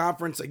press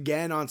conference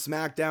again on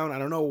SmackDown. I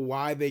don't know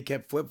why they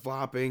kept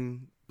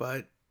flip-flopping,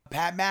 but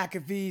Pat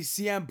McAfee,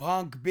 CM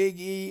Punk, Big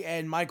E,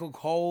 and Michael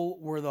Cole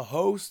were the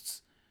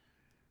hosts.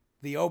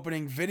 The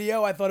opening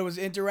video, I thought it was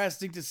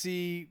interesting to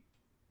see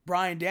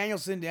Bryan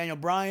Danielson, Daniel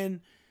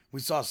Bryan.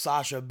 We saw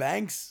Sasha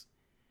Banks.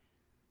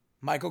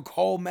 Michael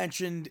Cole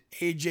mentioned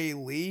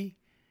AJ Lee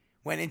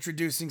when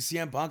introducing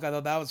CM Punk. I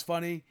thought that was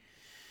funny.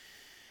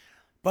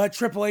 But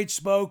Triple H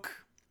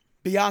spoke.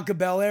 Bianca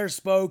Belair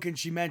spoke, and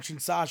she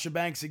mentioned Sasha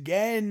Banks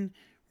again.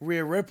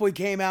 Rhea Ripley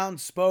came out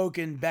and spoke,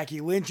 and Becky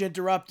Lynch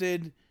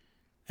interrupted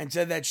and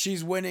said that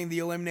she's winning the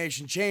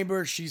Elimination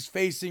Chamber. She's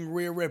facing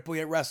Rhea Ripley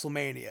at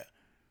WrestleMania.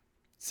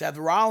 Seth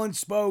Rollins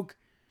spoke,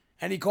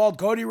 and he called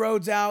Cody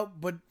Rhodes out,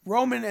 but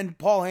Roman and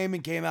Paul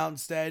Heyman came out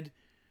instead,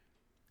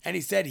 and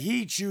he said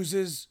he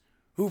chooses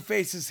who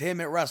faces him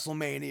at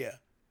WrestleMania,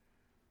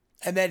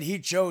 and then he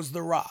chose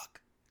The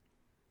Rock.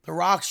 The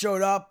Rock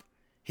showed up,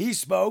 he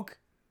spoke,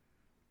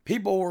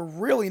 people were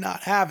really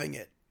not having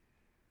it,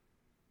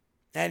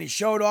 and he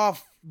showed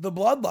off the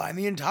bloodline,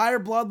 the entire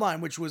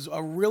bloodline, which was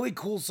a really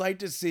cool sight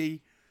to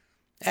see,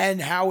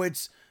 and how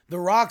it's The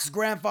Rock's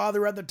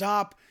grandfather at the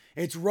top,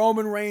 it's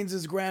Roman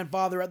Reigns'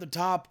 grandfather at the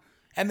top,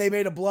 and they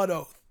made a blood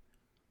oath.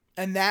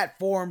 And that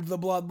formed the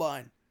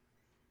bloodline.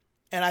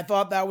 And I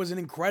thought that was an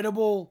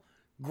incredible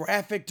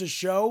graphic to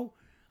show.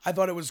 I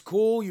thought it was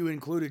cool. You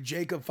included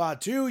Jacob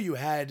Fatu. You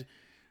had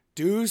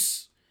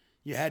Deuce.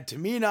 You had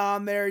Tamina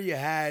on there. You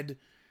had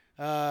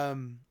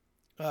Lance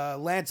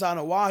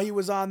Anawahi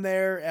was on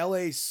there.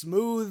 L.A.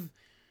 Smooth.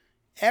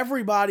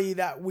 Everybody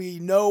that we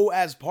know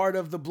as part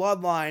of the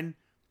bloodline,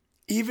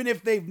 even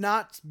if they've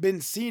not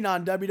been seen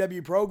on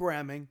WWE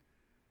programming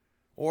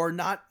or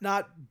not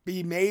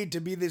be made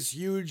to be this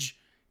huge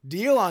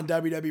deal on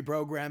WWE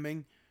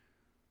programming,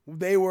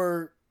 they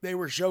were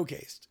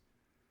showcased.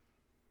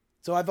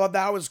 So I thought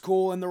that was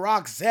cool. And The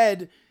Rock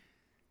said,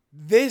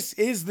 this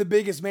is the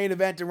biggest main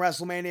event in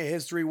WrestleMania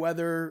history,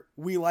 whether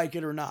we like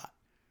it or not.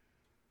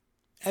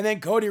 And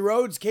then Cody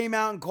Rhodes came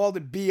out and called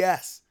it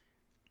BS.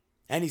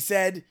 And he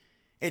said,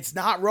 it's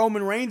not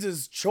Roman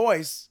Reigns'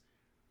 choice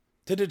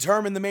to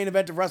determine the main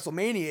event of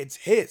WrestleMania. It's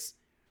his.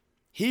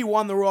 He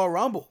won the Royal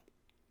Rumble.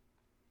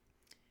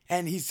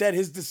 And he said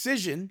his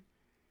decision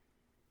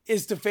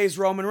is to face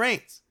Roman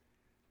Reigns.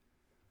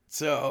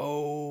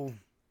 So,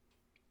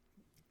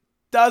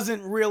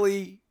 doesn't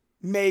really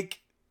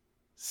make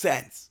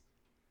sense.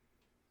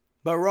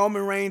 But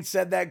Roman Reigns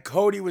said that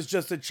Cody was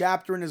just a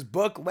chapter in his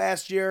book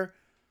last year.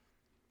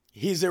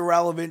 He's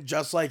irrelevant,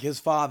 just like his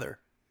father.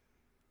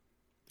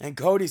 And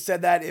Cody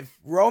said that if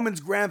Roman's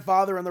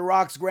grandfather and The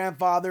Rock's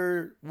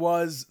grandfather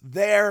was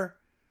there,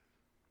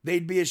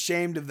 they'd be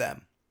ashamed of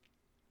them.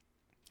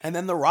 And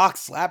then The Rock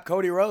slapped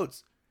Cody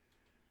Rhodes.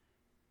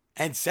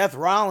 And Seth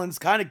Rollins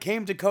kind of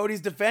came to Cody's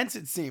defense,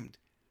 it seemed.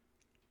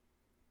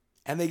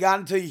 And they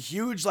got into a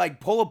huge,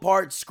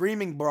 pull-apart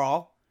screaming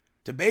brawl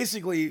to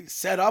basically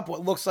set up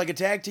what looks like a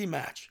tag team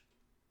match.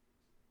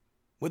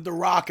 With The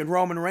Rock and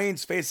Roman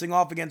Reigns facing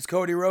off against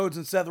Cody Rhodes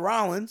and Seth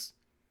Rollins.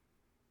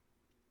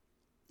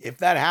 if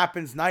that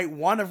happens night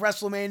one of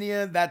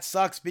WrestleMania, that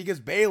sucks because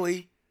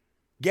Bayley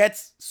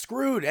gets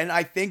screwed. And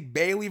I think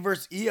Bayley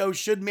versus Io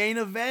should main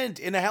event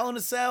in a Hell in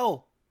a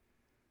Cell.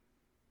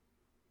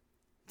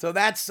 So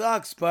that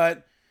sucks,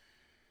 but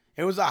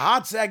it was a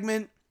hot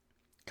segment,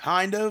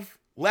 kind of.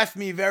 Left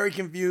me very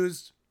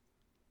confused.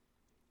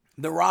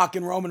 The Rock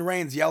and Roman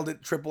Reigns yelled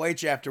at Triple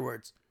H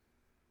afterwards.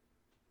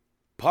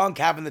 Punk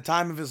having the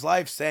time of his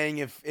life, saying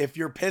if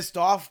you're pissed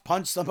off,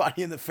 punch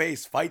somebody in the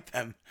face, fight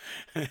them.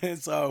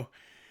 So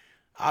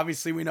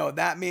obviously we know what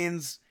that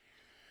means.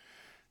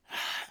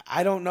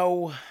 I don't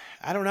know.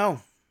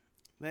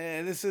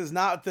 This is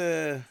not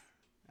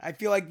I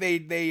feel like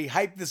they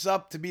hyped this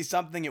up to be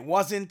something it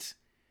wasn't.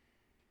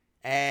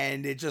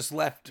 And it just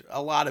left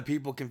a lot of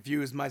people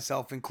confused,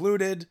 myself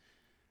included.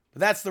 But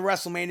that's the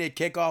WrestleMania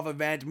kickoff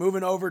event.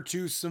 Moving over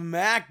to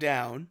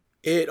SmackDown.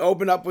 It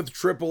opened up with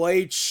Triple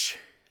H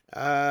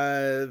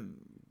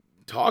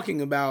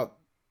talking about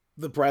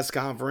the press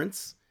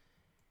conference.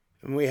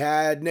 And we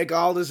had Nick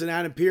Aldis and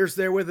Adam Pearce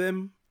there with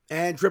him.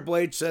 And Triple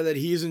H said that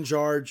he's in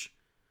charge.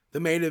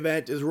 The main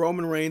event is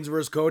Roman Reigns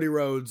versus Cody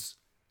Rhodes.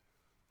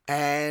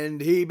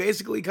 And he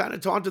basically kind of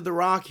taunted The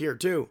Rock here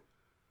too.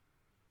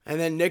 And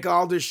then Nick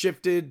Aldis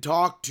shifted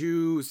talk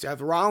to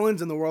Seth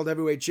Rollins in the World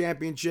Heavyweight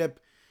Championship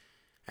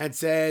and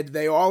said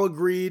they all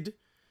agreed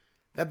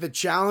that the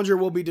challenger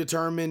will be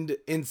determined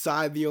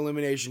inside the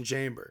Elimination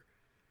Chamber.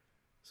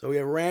 So we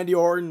have Randy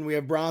Orton, we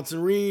have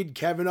Bronson Reed,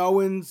 Kevin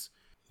Owens,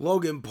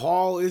 Logan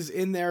Paul is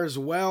in there as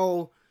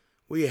well.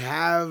 We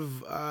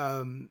have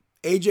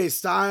AJ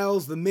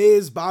Styles, The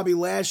Miz, Bobby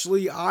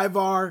Lashley,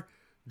 Ivar,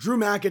 Drew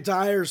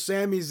McIntyre,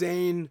 Sami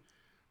Zayn,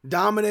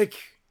 Dominic,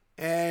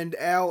 and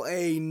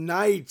LA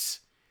Knight.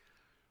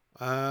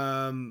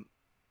 It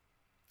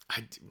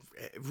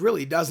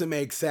really doesn't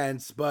make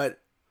sense, but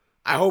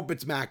I hope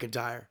it's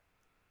McIntyre.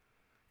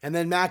 And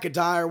then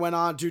McIntyre went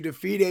on to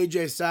defeat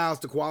AJ Styles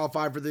to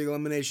qualify for the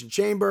Elimination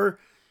Chamber.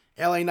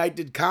 LA Knight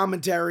did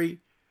commentary.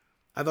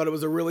 I thought it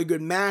was a really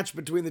good match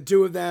between the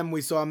two of them.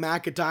 We saw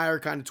McIntyre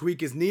kind of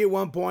tweak his knee at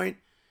one point.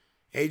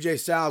 AJ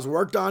Styles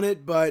worked on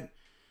it, but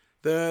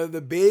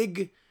the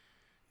big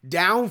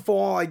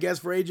downfall, I guess,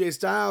 for AJ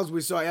Styles,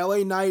 we saw LA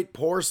Knight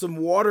pour some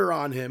water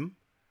on him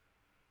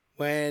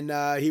when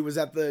he was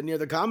at near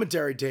the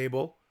commentary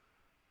table.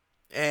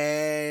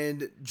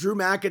 And Drew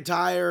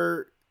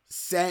McIntyre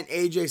sent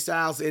AJ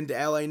Styles into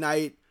LA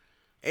Knight.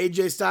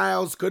 AJ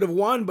Styles could have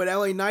won, but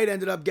LA Knight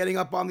ended up getting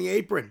up on the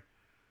apron.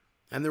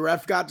 And the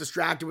ref got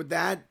distracted with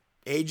that.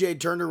 AJ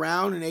turned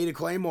around and ate a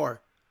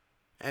Claymore.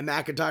 And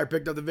McIntyre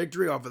picked up the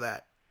victory off of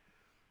that.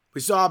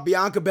 We saw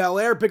Bianca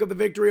Belair pick up the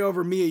victory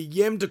over Mia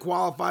Yim to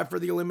qualify for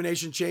the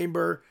Elimination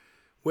Chamber,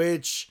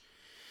 which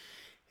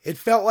it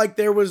felt like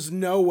there was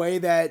no way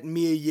that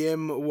Mia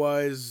Yim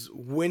was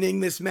winning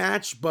this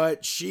match,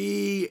 but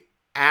she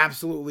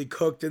absolutely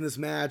cooked in this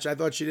match. I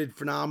thought she did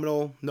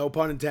phenomenal, no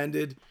pun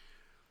intended.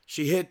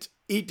 She hit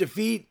Eat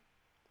Defeat.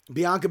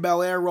 Bianca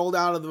Belair rolled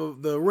out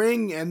of the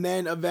ring and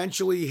then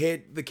eventually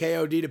hit the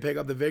KOD to pick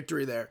up the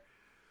victory there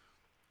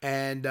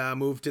and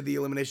move to the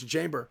Elimination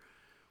Chamber.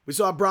 We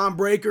saw Braun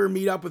Breaker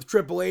meet up with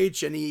Triple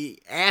H, and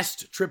he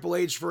asked Triple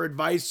H for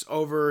advice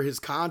over his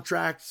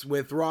contracts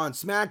with Raw and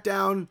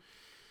SmackDown.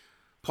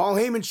 Paul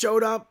Heyman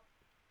showed up.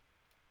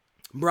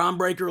 Braun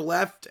Breaker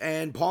left,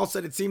 and Paul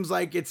said it seems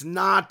like it's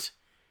not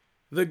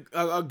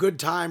a good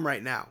time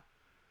right now,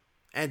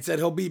 and said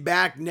he'll be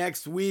back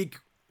next week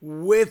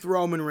with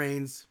Roman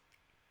Reigns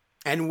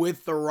and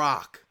with The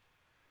Rock.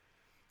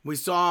 We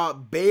saw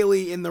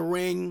Bayley in the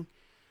ring.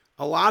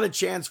 A lot of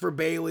chants for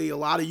Bayley, a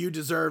lot of you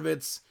deserve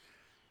it.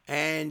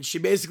 And she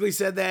basically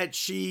said that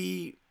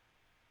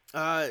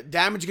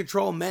Damage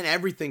Control meant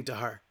everything to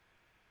her.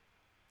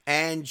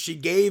 And she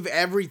gave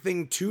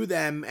everything to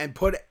them and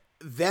put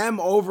them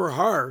over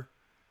her.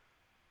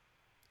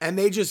 And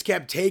they just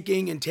kept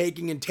taking and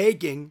taking and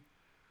taking.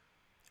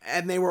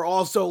 And they were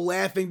also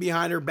laughing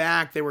behind her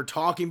back. They were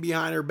talking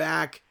behind her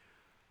back.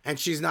 And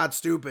she's not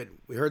stupid.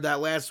 We heard that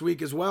last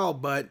week as well.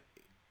 But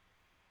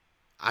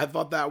I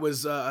thought that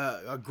was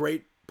a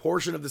great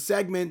portion of the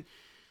segment.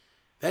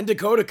 Then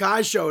Dakota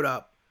Kai showed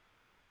up.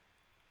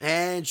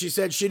 And she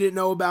said she didn't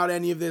know about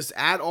any of this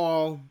at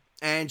all.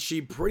 And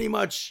she pretty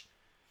much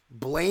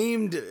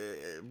blamed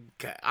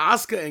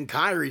Asuka and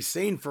Kairi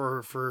Sane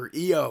for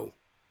Io.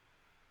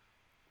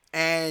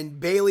 And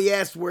Bayley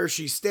asked where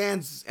she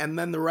stands. And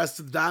then the rest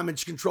of the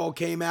Damage Control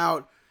came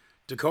out.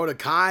 Dakota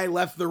Kai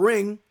left the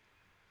ring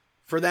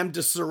for them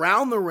to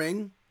surround the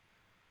ring.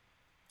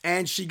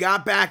 And she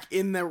got back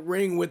in the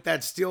ring with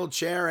that steel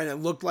chair, and it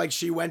looked like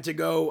she went to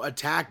go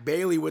attack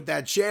Bayley with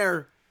that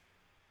chair.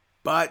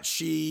 But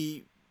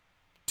she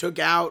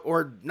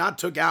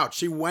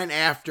she went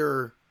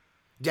after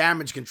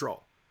Damage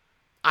Control.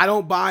 I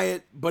don't buy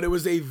it, but it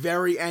was a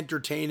very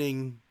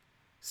entertaining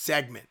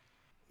segment.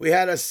 We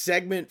had a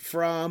segment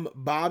from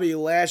Bobby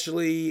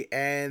Lashley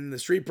and the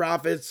Street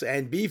Profits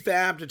and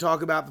BFAB to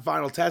talk about the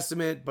Final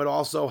Testament, but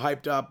also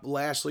hyped up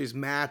Lashley's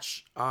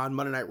match on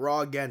Monday Night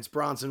Raw against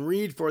Bronson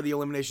Reed for the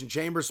Elimination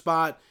Chamber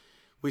spot.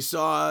 We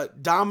saw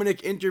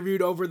Dominic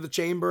interviewed over the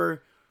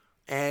Chamber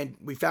And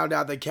we found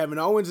out that Kevin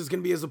Owens is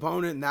going to be his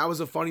opponent, and that was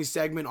a funny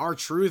segment.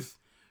 R-Truth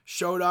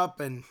showed up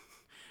and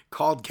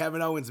called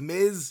Kevin Owens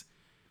Miz,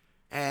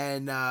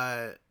 and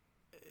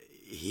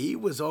he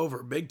was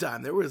over big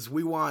time. There was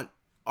 "We want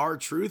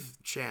R-Truth"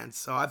 chants,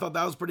 so I thought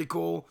that was pretty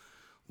cool.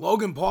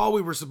 Logan Paul,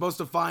 we were supposed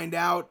to find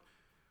out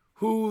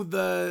who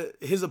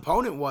his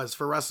opponent was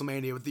for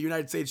WrestleMania with the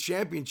United States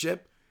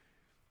Championship.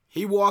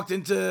 He walked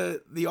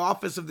into the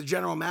office of the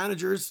general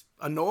managers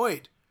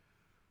annoyed.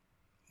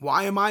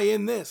 Why am I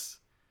in this?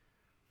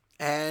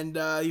 And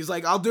he's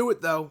like, I'll do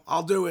it, though.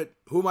 I'll do it.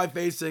 Who am I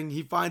facing?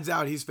 He finds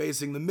out he's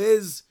facing The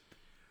Miz.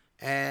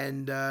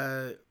 And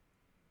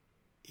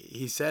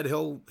he said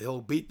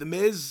he'll beat The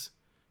Miz.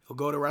 He'll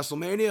go to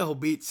WrestleMania. He'll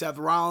beat Seth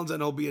Rollins,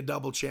 and he'll be a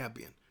double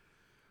champion.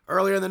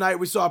 Earlier in the night,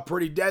 we saw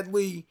Pretty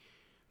Deadly,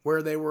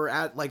 where they were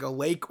at like a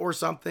lake or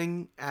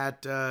something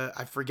at,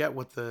 I forget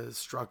what the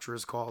structure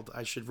is called.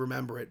 I should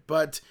remember it.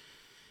 But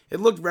it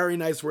looked very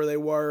nice where they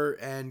were.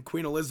 And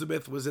Queen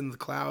Elizabeth was in the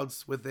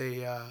clouds with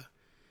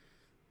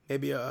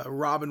maybe a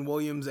Robin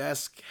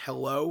Williams-esque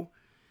hello.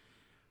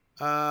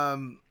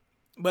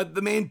 But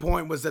the main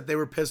point was that they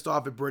were pissed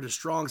off at British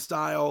Strong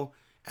Style.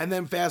 And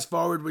then fast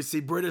forward, we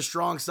see British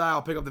Strong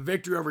Style pick up the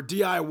victory over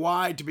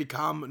DIY to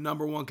become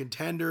 #1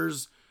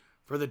 contenders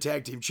for the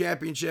Tag Team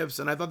Championships.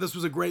 And I thought this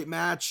was a great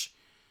match.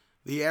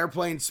 The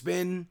airplane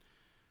spin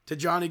to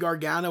Johnny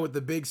Gargano with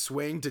the big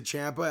swing to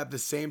Ciampa at the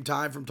same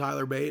time from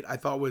Tyler Bate, I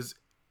thought was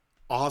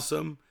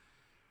awesome.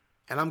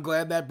 And I'm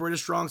glad that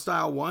British Strong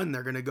Style won.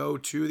 They're going to go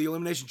to the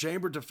Elimination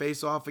Chamber to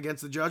face off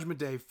against the Judgment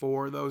Day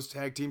for those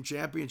Tag Team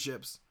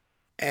Championships.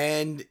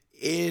 And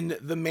in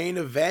the main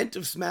event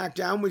of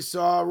SmackDown, we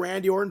saw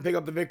Randy Orton pick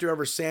up the victory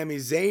over Sami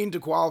Zayn to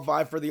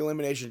qualify for the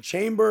Elimination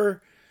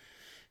Chamber.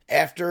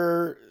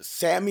 After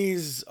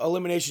Sami's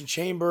Elimination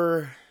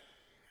Chamber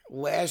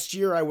last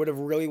year, I would have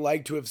really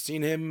liked to have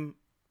seen him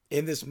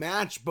in this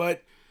match,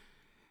 but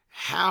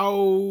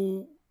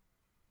how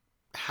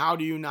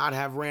do you not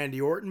have Randy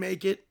Orton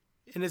make it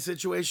in a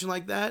situation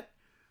like that?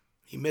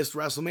 He missed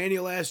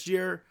WrestleMania last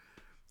year.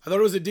 I thought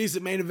it was a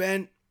decent main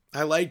event.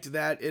 I liked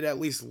that it at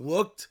least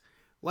looked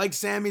like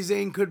Sami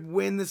Zayn could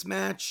win this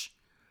match,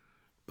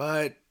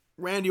 but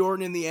Randy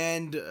Orton in the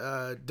end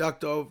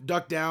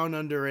ducked down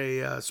under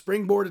a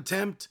springboard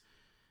attempt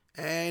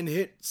and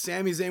hit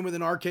Sami Zayn with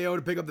an RKO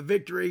to pick up the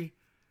victory.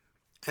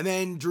 And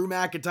then Drew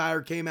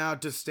McIntyre came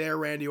out to stare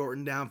Randy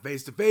Orton down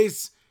face to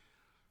face.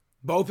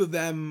 Both of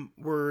them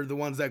were the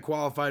ones that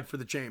qualified for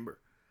the Chamber.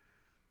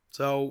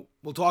 So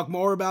we'll talk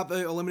more about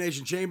the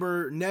Elimination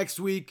Chamber next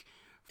week.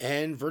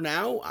 And for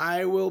now,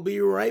 I will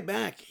be right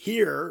back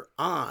here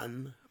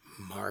on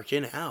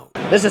Markin Out.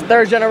 This is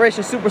third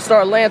generation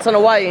superstar Lance on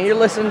Hawaii, and you're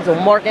listening to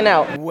Markin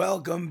Out.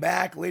 Welcome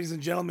back, ladies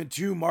and gentlemen,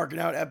 to Markin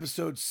Out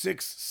episode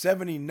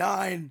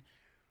 679.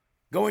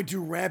 Going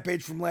to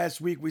Rampage from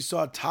last week, we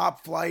saw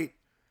Top Flight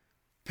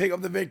pick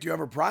up the victory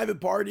over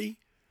Private Party,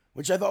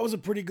 which I thought was a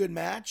pretty good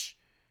match.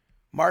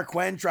 Mark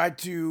Quinn tried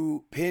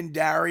to pin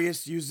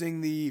Darius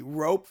using the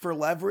rope for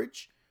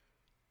leverage.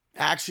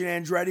 Action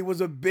Andretti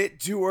was a bit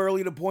too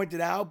early to point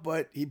it out,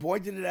 but he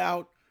pointed it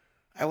out.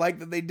 I like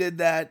that they did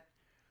that.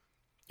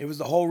 It was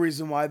the whole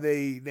reason why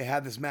they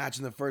had this match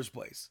in the first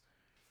place.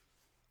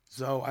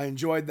 So I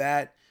enjoyed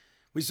that.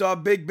 We saw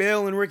Big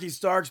Bill and Ricky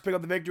Starks pick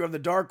up the victory of the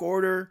Dark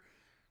Order.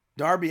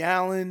 Darby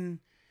Allin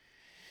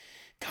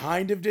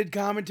kind of did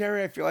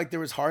commentary. I feel like there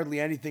was hardly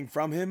anything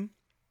from him.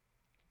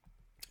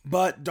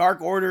 But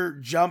Dark Order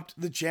jumped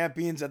the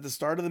champions at the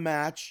start of the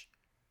match.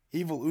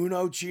 Evil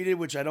Uno cheated,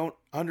 which I don't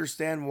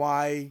understand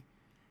why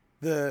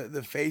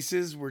the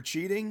faces were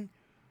cheating.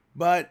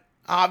 But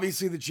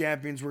obviously the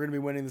champions were going to be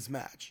winning this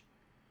match.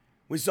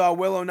 We saw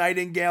Willow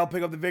Nightingale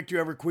pick up the victory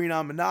over Queen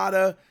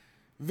Aminata.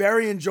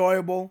 Very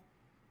enjoyable.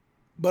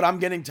 But I'm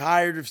getting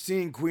tired of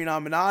seeing Queen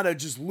Aminata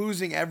just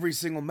losing every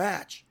single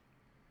match.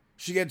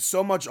 She gets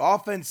so much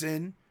offense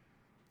in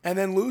and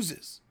then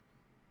loses.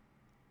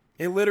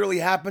 It literally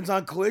happens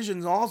on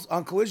Collision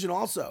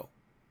also.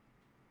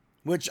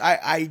 Which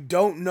I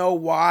don't know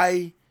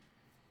why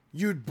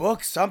you'd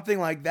book something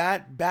like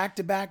that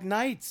back-to-back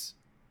nights.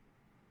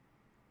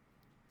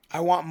 I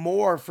want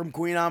more from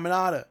Queen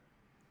Aminata.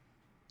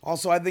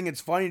 Also, I think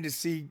it's funny to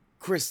see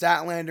Chris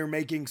Statlander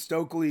making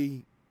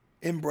Stokely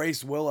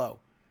embrace Willow.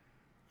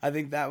 I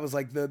think that was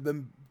like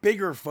the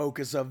bigger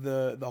focus of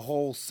the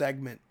whole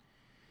segment.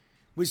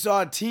 We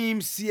saw Team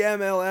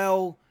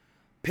CMLL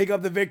pick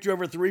up the victory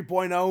over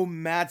 3.0,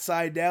 Matt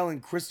Sydal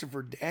and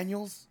Christopher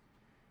Daniels.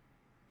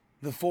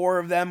 The four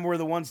of them were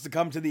the ones to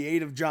come to the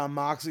aid of Jon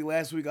Moxley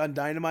last week on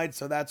Dynamite,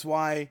 so that's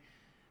why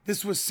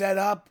this was set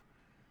up.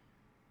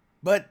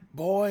 But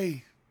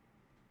boy,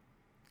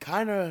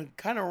 kind of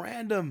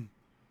random.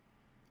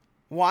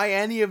 Why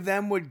any of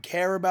them would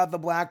care about the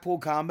Blackpool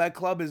Combat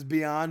Club is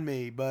beyond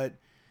me, but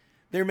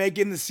they're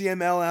making the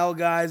CMLL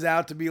guys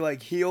out to be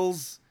like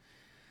heels.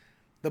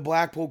 The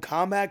Blackpool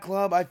Combat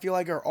Club, I feel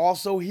like, are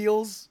also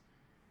heels.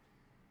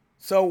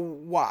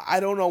 So I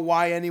don't know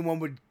why anyone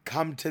would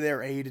come to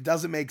their aid. It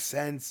doesn't make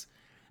sense.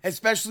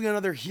 Especially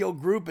another heel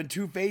group and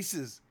two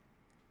faces.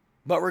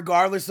 But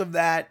regardless of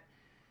that,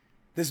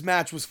 this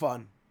match was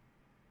fun.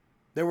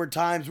 There were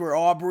times where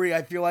Aubrey,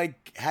 I feel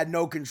like, had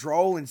no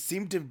control and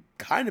seemed to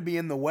kind of be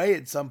in the way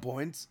at some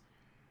points.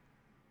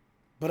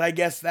 But I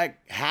guess that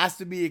has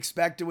to be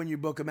expected when you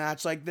book a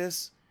match like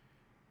this.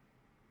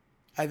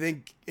 I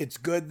think it's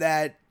good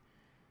that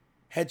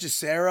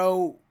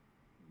Hechicero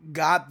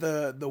got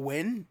the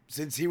win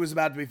since he was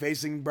about to be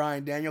facing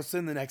Bryan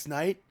Danielson the next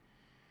night.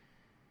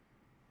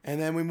 And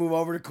then we move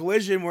over to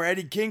Collision where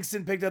Eddie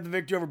Kingston picked up the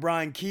victory over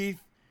Brian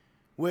Keith,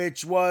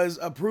 which was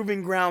a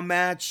proving ground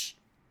match.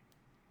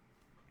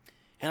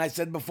 And I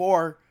said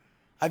before,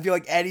 I feel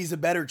like Eddie's a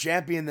better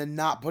champion than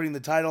not putting the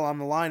title on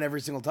the line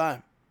every single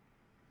time.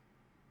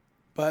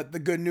 But the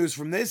good news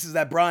from this is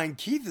that Brian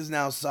Keith is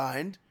now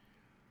signed.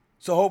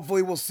 So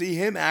hopefully we'll see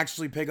him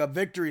actually pick up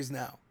victories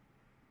now.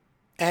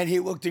 And he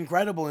looked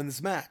incredible in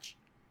this match.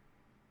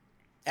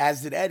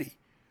 As did Eddie.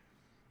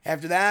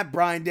 After that,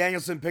 Bryan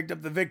Danielson picked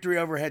up the victory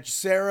over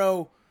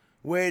Hechicero,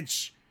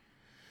 which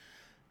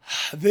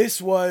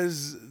this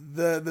was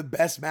the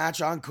best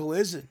match on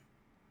Collision.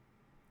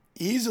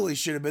 Easily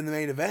should have been the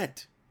main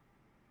event.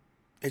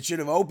 It should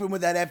have opened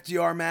with that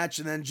FTR match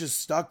and then just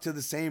stuck to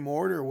the same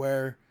order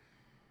where,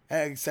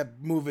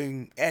 except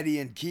moving Eddie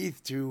and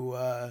Keith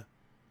to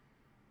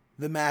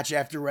the match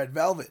after Red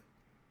Velvet.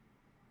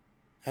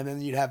 And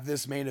then you'd have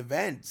this main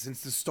event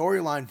since the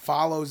storyline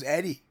follows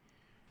Eddie.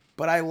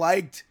 But I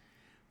liked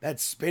that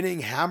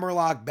spinning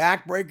hammerlock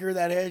backbreaker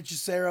that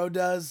Hechicero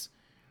does.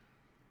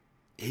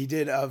 He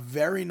did a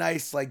very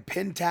nice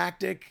pin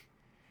tactic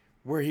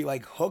where he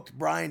hooked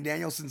Bryan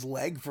Danielson's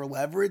leg for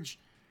leverage.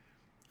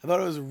 I thought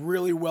it was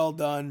really well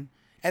done.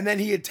 And then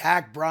he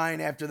attacked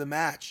Bryan after the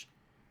match.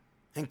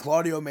 And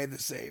Claudio made the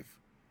save.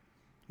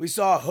 We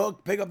saw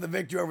Hook pick up the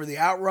victory over the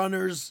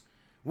Outrunners,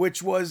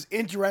 which was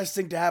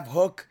interesting to have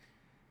Hook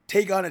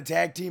take on a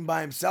tag team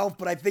by himself,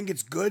 but I think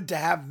it's good to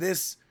have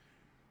this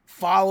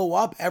follow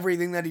up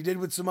everything that he did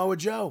with Samoa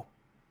Joe.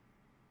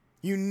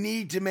 You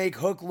need to make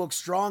Hook look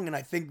strong, and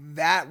I think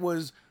that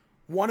was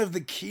one of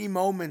the key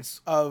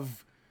moments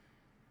of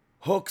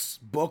Hook's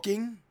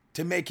booking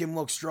to make him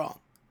look strong.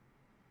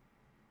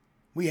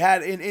 We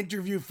had an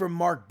interview from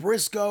Mark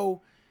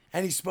Briscoe,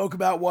 and he spoke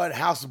about what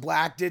House of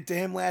Black did to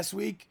him last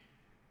week,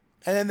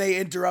 and then they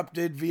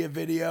interrupted via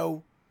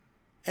video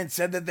and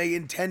said that they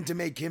intend to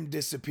make him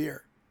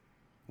disappear,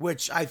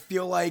 which I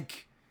feel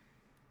like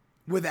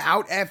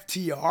without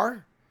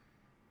FTR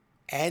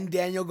and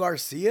Daniel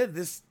Garcia,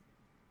 this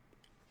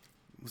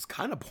was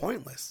kind of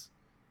pointless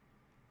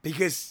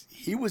because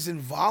he was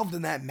involved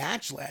in that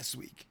match last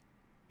week.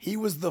 He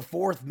was the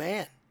fourth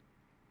man.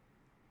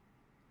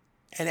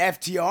 And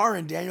FTR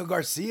and Daniel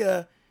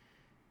Garcia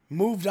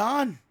moved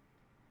on.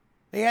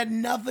 They had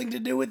nothing to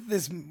do with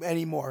this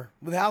anymore.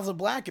 With House of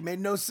Black, it made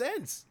no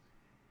sense.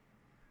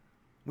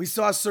 We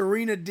saw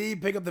Serena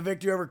Deeb pick up the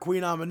victory over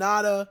Queen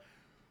Aminata.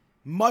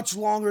 Much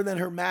longer than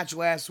her match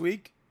last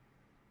week.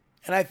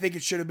 And I think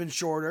it should have been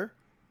shorter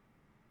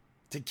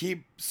to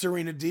keep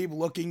Serena Deeb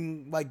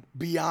looking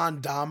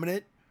beyond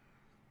dominant.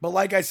 But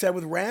like I said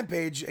with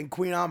Rampage and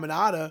Queen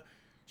Aminata,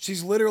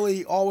 she's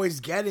literally always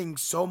getting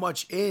so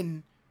much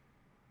in.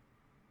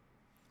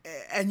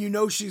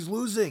 And she's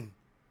losing.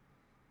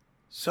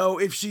 So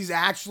if she's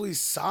actually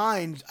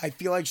signed, I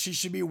feel like she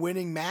should be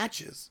winning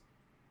matches.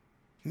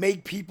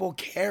 Make people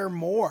care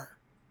more.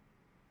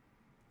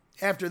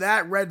 After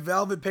that, Red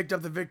Velvet picked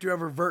up the victory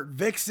over Vert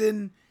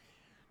Vixen.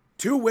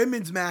 2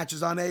 women's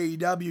matches on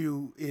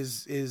AEW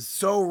is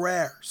so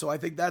rare. So I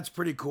think that's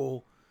pretty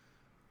cool.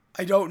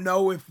 I don't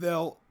know if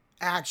they'll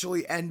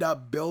actually end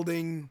up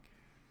building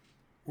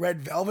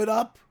Red Velvet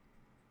up.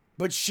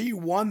 But she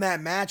won that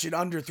match in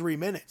under 3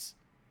 minutes.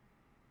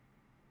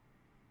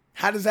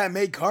 How does that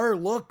make her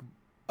look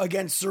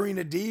against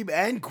Serena Deeb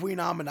and Queen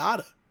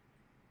Aminata?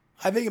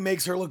 I think it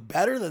makes her look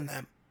better than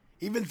them.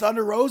 Even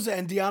Thunder Rosa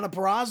and Deonna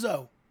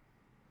Purrazzo.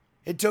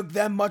 It took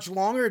them much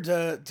longer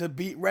to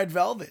beat Red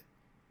Velvet.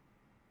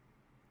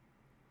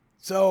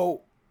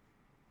 So,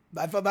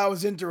 I thought that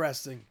was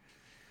interesting.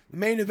 The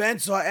main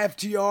event saw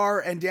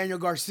FTR and Daniel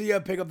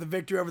Garcia pick up the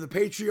victory over the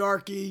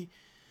Patriarchy.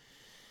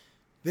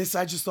 This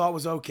I just thought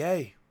was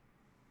okay.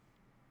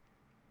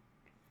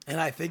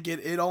 And I think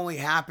it only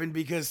happened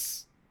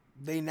because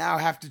they now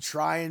have to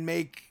try and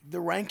make the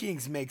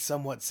rankings make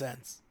somewhat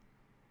sense.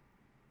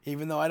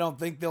 Even though I don't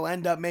think they'll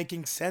end up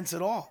making sense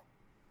at all.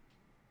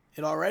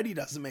 It already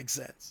doesn't make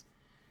sense.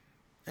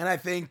 And I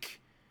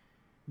think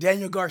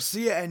Daniel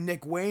Garcia and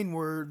Nick Wayne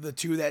were the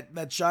two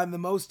that shined the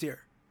most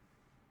here.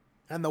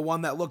 And the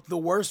one that looked the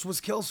worst was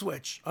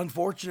Killswitch,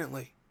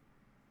 unfortunately.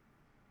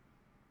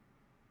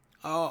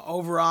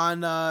 Over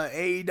on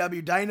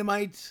AEW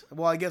Dynamite,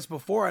 well, I guess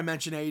before I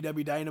mentioned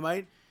AEW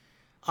Dynamite,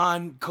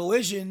 on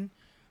Collision,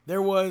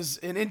 there was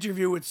an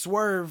interview with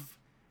Swerve.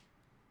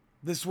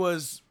 This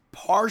was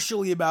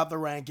partially about the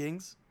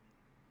rankings.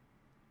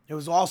 It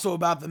was also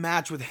about the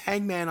match with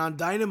Hangman on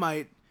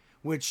Dynamite,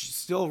 which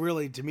still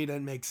really, to me,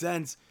 doesn't make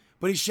sense.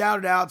 But he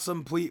shouted out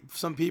some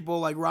people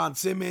like Ron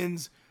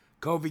Simmons,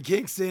 Kofi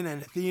Kingston,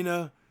 and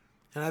Athena.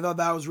 And I thought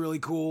that was really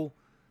cool.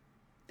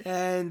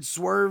 And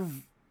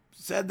Swerve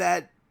said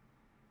that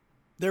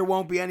there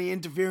won't be any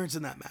interference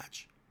in that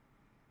match.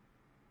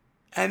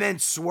 And then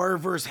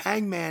Swerve versus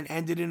Hangman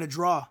ended in a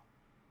draw.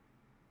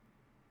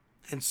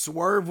 And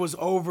Swerve was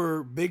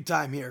over big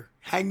time here.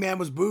 Hangman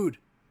was booed.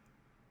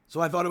 So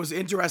I thought it was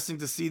interesting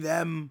to see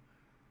them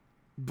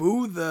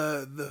boo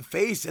the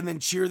face and then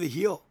cheer the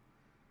heel.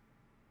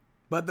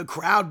 But the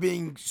crowd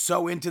being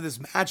so into this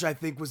match, I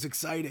think, was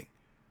exciting.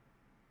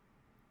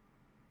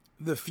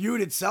 The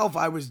feud itself,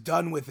 I was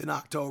done with in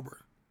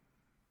October.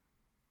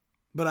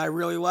 But I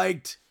really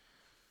liked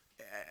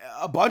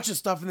a bunch of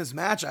stuff in this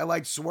match. I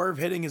liked Swerve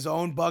hitting his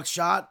own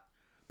buckshot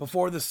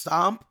before the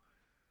stomp.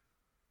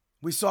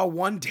 We saw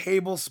one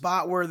table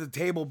spot where the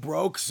table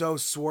broke, so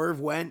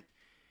Swerve went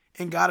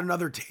and got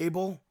another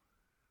table.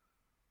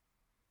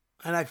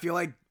 And I feel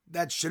like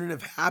that shouldn't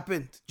have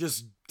happened.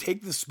 Just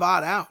take the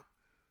spot out.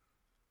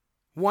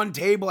 One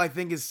table, I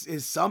think,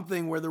 is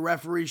something where the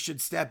referee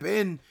should step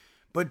in,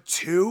 but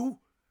two,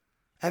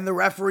 and the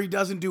referee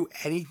doesn't do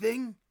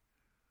anything?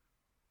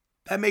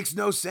 That makes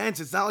no sense.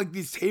 It's not like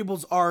these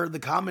tables are the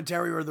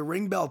commentary or the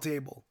ring bell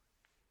table.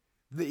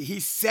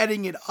 He's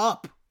setting it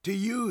up to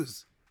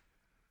use.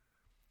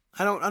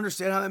 I don't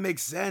understand how that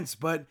makes sense,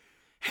 but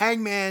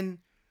Hangman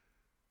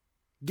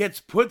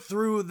gets put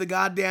through the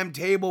goddamn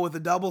table with a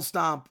double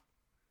stomp.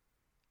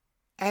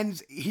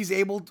 And he's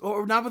able to,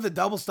 or not with a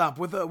double stomp,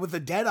 with a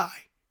dead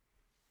eye.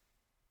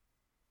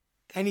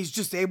 And he's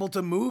just able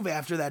to move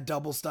after that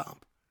double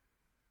stomp.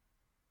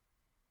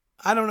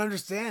 I don't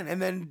understand.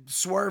 And then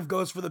Swerve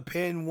goes for the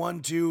pin,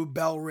 1-2,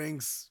 bell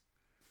rings.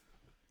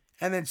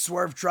 And then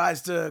Swerve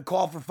tries to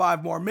call for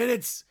 5 more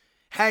minutes.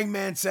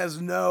 Hangman says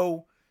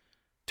no.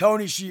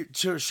 Tony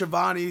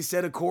Schiavone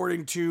said,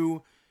 according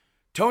to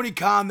Tony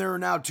Khan, there are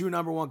now 2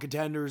 number 1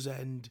 contenders,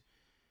 and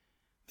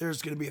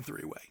there's going to be a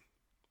 3-way.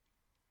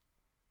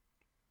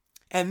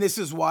 And this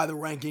is why the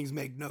rankings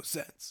make no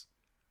sense.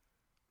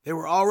 They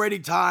were already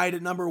tied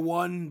at number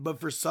 1, but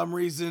for some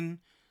reason,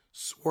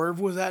 Swerve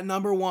was at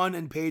number 1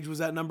 and Page was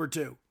at number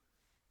 2.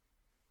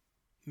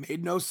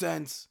 Made no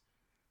sense.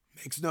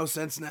 Makes no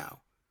sense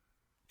now.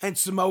 And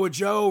Samoa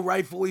Joe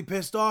rightfully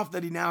pissed off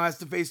that he now has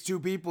to face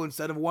 2 people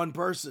instead of 1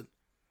 person.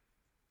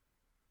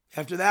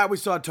 After that, we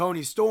saw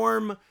Tony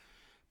Storm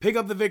pick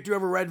up the victory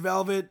over Red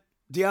Velvet.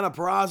 Deonna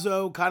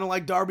Purrazzo, kind of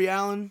like Darby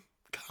Allin,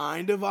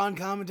 kind of on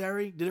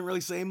commentary. Didn't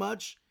really say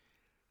much.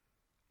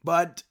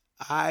 But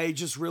I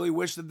just really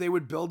wish that they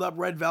would build up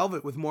Red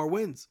Velvet with more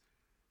wins.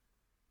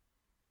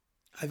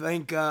 I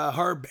think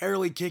her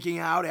barely kicking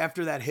out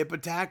after that hip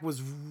attack was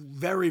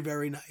very,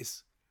 very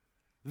nice.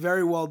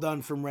 Very well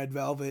done from Red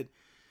Velvet.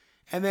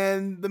 And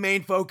then the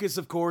main focus,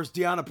 of course,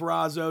 Deonna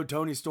Purrazzo,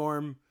 Tony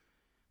Storm.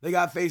 They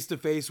got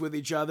face-to-face with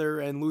each other,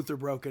 and Luther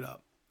broke it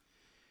up.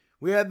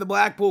 We had the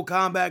Blackpool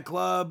Combat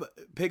Club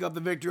pick up the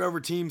victory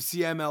over Team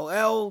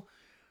CMLL.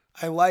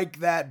 I like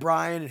that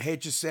Bryan and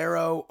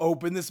Hechicero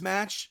opened this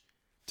match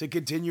to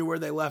continue where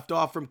they left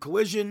off from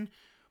Collision.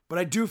 But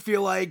I do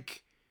feel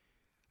like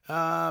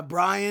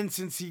Bryan,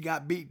 since he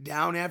got beat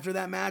down after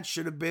that match,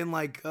 should have been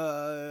like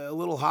a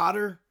little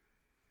hotter.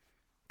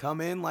 Come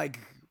in like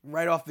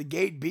right off the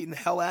gate, beating the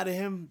hell out of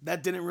him.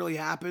 That didn't really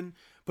happen.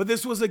 But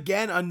this was,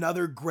 again,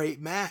 another great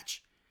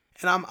match.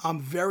 And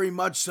I'm very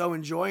much so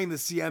enjoying the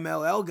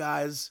CMLL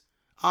guys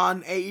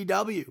on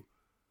AEW.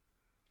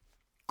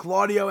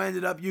 Claudio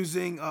ended up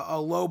using a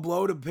low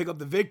blow to pick up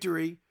the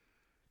victory.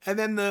 And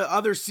then the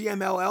other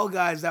CMLL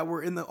guys that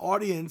were in the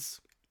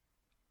audience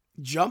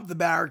jumped the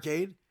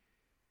barricade.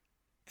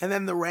 And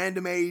then the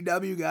random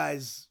AEW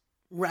guys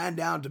ran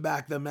down to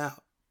back them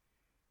out.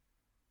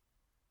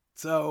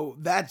 So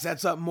that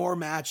sets up more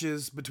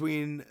matches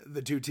between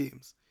the 2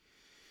 teams.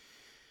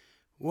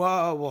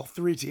 Well,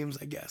 3 teams,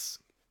 I guess.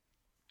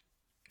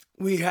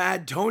 We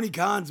had Tony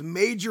Khan's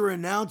major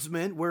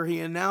announcement where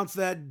he announced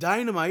that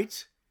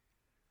Dynamite,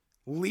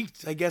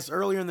 leaked, I guess,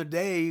 earlier in the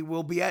day,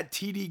 will be at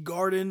TD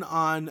Garden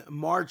on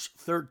March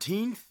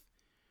 13th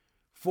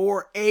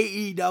for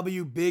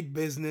AEW Big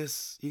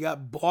Business. You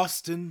got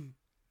Boston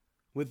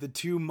with the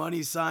 2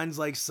 money signs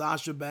like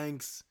Sasha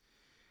Banks.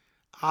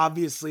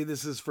 Obviously,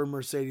 this is for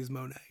Mercedes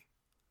Moné.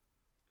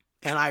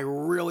 And I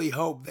really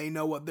hope they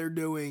know what they're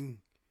doing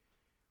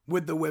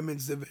with the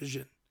women's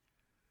division.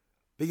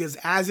 Because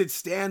as it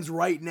stands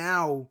right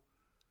now,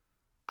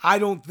 I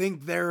don't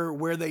think they're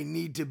where they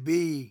need to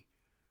be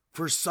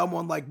for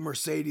someone like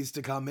Mercedes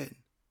to come in.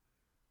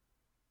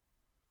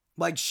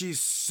 Like, she's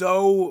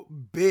so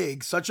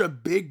big, such a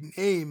big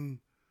name,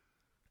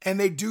 and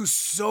they do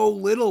so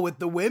little with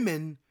the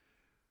women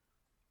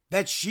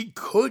that she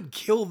could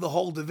kill the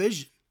whole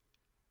division.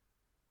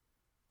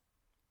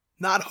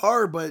 Not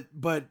her, but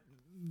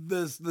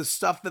the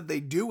stuff that they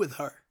do with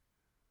her.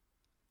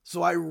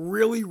 So I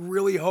really,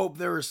 really hope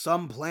there are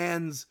some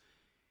plans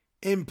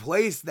in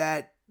place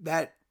that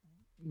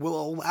will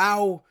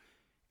allow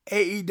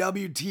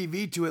AEW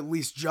TV to at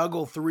least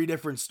juggle 3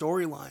 different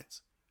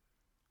storylines.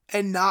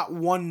 And not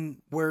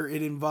one where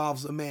it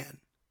involves a man.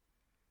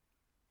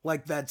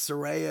 Like that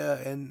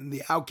Saraya and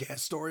the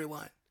Outcast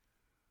storyline.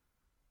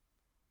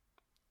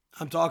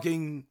 I'm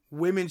talking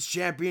Women's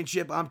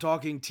Championship. I'm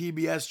talking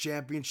TBS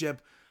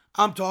Championship.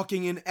 I'm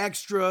talking an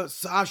extra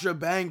Sasha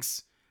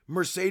Banks,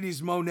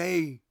 Mercedes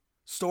Moné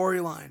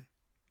storyline.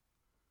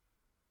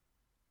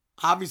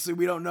 Obviously,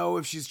 we don't know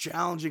if she's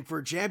challenging for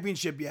a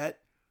championship yet.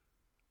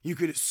 You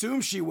could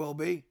assume she will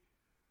be.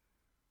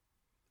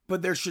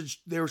 But there should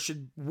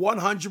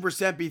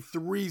 100% be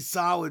 3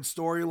 solid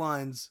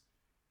storylines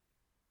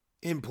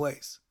in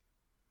place.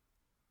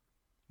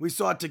 We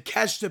saw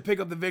Takeshita pick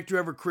up the victory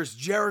over Chris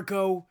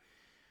Jericho.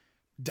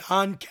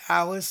 Don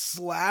Callis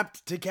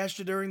slapped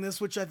Takeshita during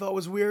this, which I thought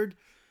was weird.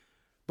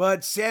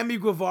 But Sammy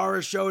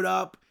Guevara showed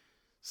up,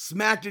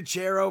 smacked a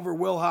chair over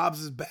Will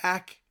Hobbs'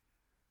 back.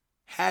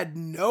 Had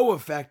no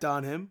effect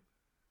on him.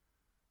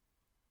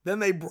 Then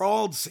they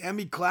brawled.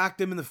 Sammy clacked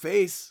him in the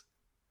face.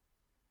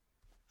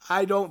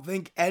 I don't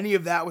think any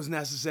of that was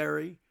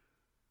necessary.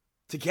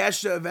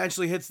 Takeshita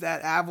eventually hits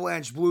that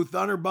Avalanche Blue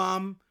Thunder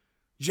Bomb.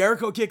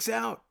 Jericho kicks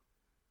out.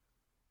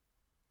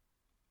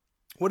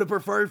 Would have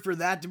preferred for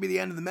that to be the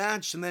end of the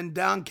match. And then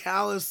Don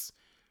Callis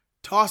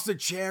tossed a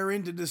chair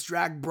in to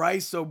distract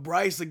Bryce. So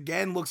Bryce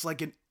again looks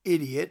like an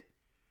idiot.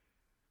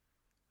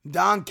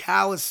 Don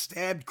Callis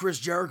stabbed Chris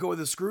Jericho with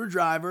a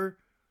screwdriver.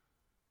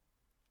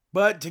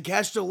 But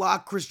Takeshita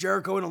locked Chris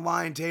Jericho in a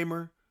lion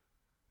tamer.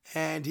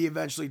 And he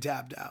eventually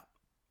tapped out.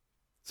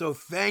 So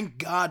thank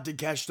God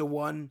Takeshita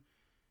won.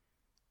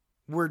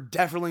 We're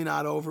definitely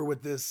not over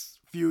with this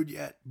feud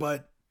yet.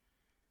 But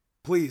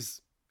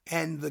please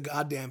end the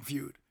goddamn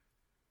feud.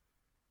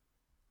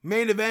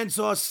 Main event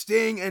saw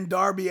Sting and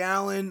Darby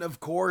Allin,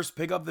 of course,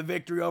 pick up the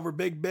victory over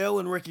Big Bill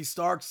and Ricky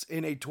Starks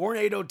in a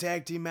tornado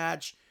tag team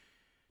match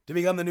to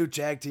become the new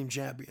tag team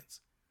champions.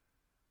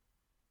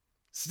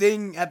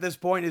 Sting at this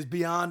point is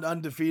beyond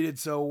undefeated,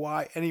 so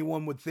why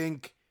anyone would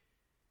think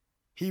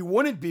he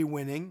wouldn't be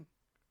winning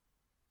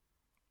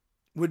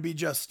would be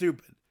just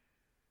stupid.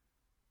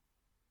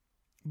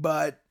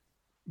 But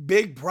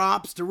big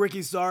props to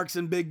Ricky Starks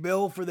and Big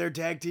Bill for their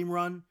tag team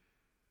run.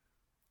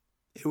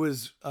 It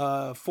was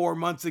 4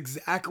 months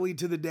exactly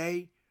to the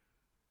day.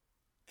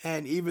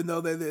 And even though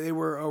they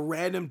were a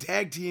random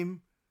tag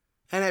team,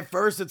 and at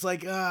first it's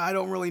like, I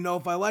don't really know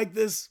if I like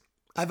this,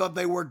 I thought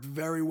they worked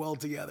very well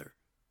together.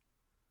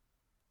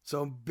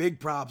 So big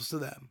props to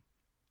them.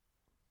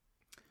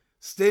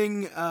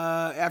 Sting,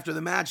 after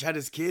the match, had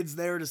his kids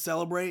there to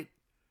celebrate.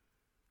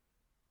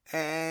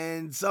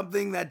 And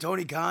something that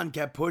Tony Khan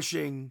kept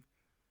pushing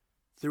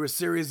through a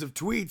series of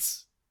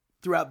tweets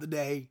throughout the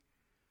day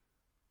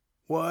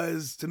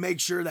was to make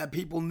sure that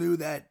people knew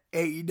that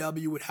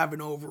AEW would have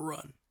an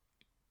overrun.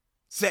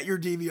 Set your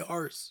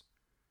DVRs.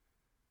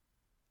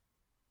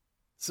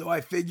 So I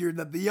figured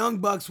that the Young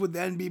Bucks would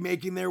then be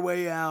making their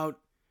way out.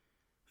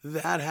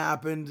 That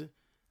happened.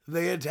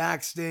 They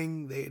attacked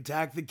Sting. They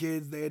attacked the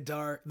kids. They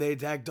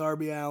attacked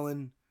Darby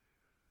Allin.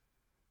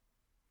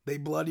 They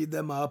bloodied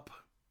them up.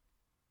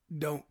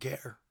 Don't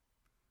care.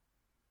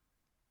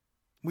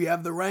 We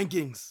have the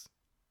rankings.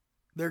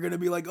 They're going to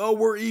be like, oh,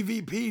 we're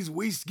EVPs.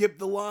 We skipped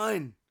the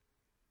line.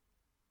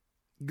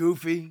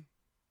 Goofy.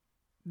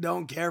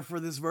 Don't care for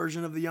this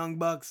version of the Young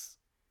Bucks.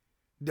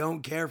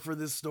 Don't care for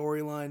this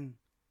storyline.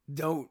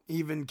 Don't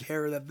even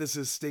care that this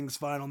is Sting's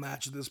final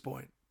match at this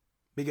point.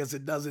 Because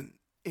it doesn't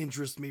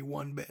interest me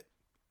one bit.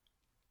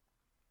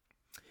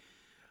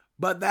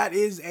 But that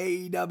is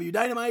AEW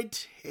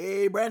Dynamite.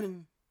 Hey,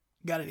 Brandon.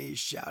 Got any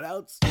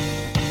shout-outs?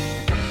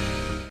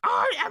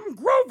 I am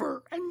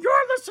Grover, and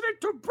you're listening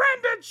to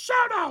Brandon's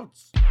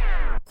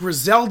Shoutouts.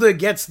 Griselda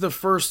gets the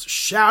first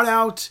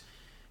shout-out.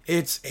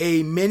 It's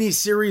a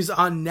mini-series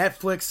on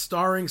Netflix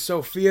starring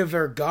Sofia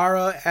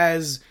Vergara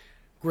as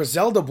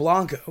Griselda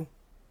Blanco.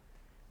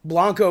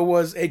 Blanco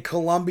was a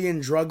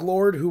Colombian drug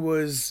lord who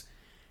was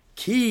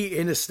key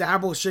in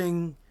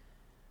establishing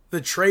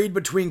the trade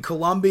between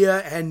Colombia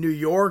and New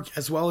York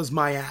as well as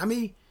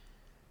Miami.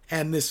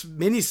 And this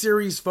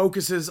miniseries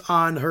focuses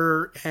on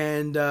her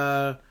and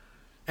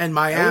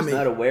Miami. I was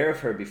not aware of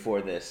her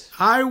before this.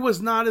 I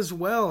was not as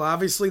well.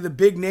 Obviously, the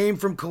big name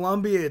from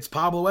Colombia, it's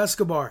Pablo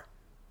Escobar.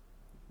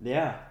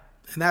 Yeah.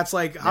 And that's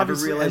like, Never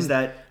obviously, realized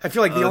that. I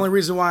feel like the only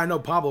reason why I know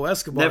Pablo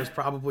Escobar is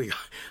probably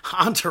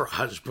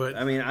Entourage. But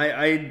I mean,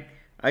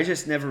 I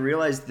just never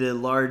realized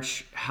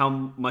how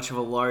much of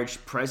a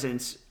large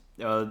presence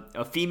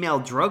a female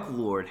drug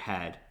lord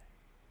had.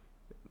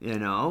 You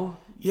know?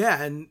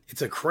 Yeah, and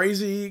it's a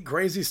crazy,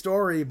 crazy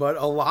story, but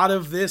a lot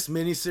of this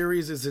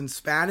miniseries is in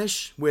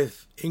Spanish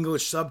with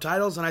English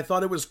subtitles, and I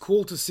thought it was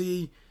cool to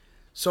see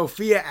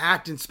Sophia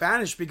act in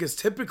Spanish because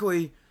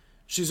typically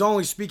she's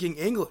only speaking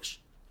English.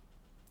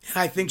 And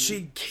I think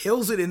she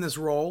kills it in this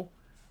role.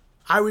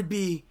 I would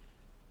be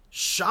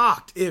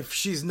shocked if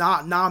she's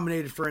not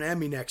nominated for an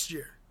Emmy next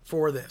year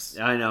for this.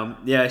 I know.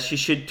 Yeah, she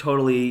should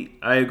totally.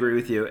 I agree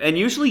with you. And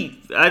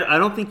usually, I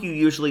don't think you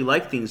usually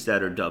like things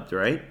that are dubbed,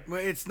 right?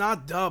 Well, it's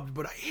not dubbed,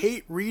 but I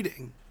hate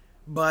reading.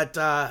 But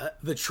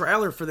the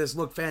trailer for this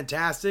looked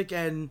fantastic,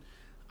 and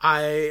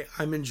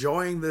I'm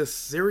enjoying this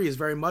series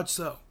very much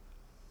so.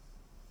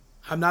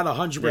 I'm not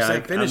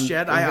 100% finished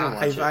yet.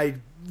 I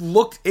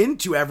looked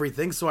into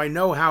everything, so I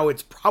know how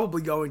it's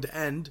probably going to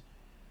end.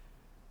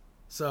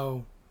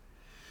 So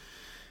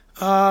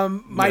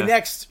My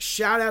next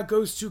shout out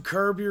goes to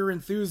Curb Your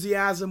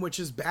Enthusiasm, which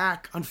is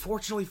back,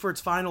 unfortunately, for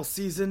its final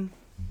season,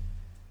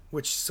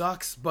 which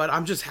sucks, but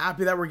I'm just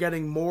happy that we're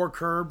getting more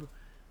Curb,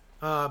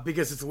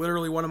 because it's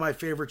literally one of my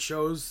favorite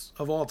shows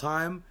of all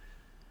time.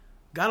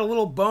 Got a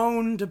little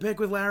bone to pick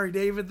with Larry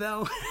David,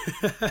 though,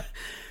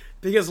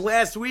 because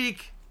last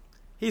week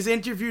he's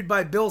interviewed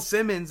by Bill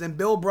Simmons, and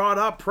Bill brought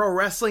up pro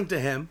wrestling to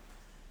him,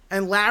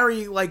 and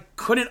Larry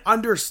couldn't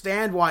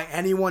understand why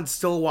anyone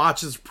still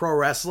watches pro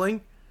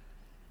wrestling,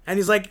 and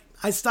he's like,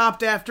 I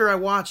stopped after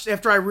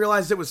I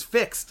realized it was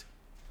fixed,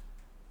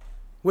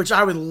 which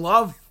I would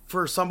love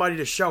for somebody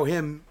to show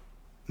him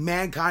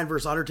Mankind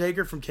versus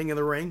Undertaker from King of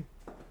the Ring,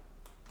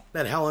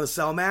 that Hell in a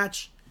Cell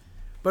match,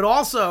 but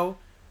also.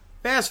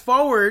 Fast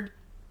forward,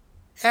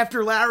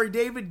 after Larry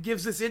David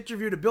gives this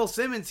interview to Bill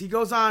Simmons, he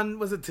goes on,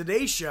 was it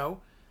Today's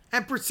Show,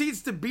 and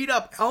proceeds to beat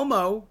up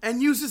Elmo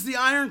and uses the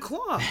Iron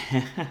Claw.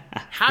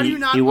 How do you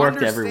not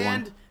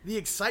understand the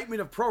excitement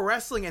of pro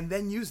wrestling and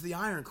then use the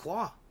Iron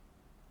Claw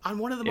on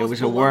one of the most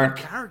beloved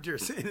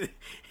characters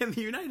in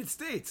the United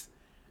States?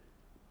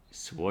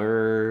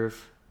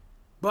 Swerve.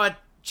 But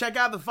check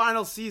out the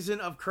final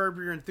season of Curb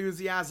Your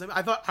Enthusiasm.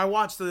 I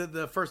watched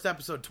the first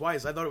episode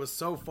twice. I thought it was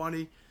so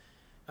funny.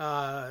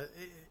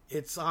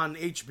 It's on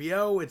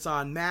HBO. It's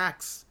on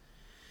Max.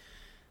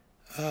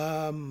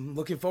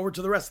 Looking forward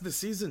to the rest of the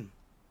season.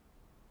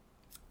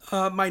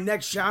 My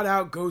next shout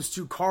out goes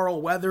to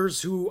Carl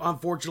Weathers, who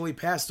unfortunately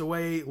passed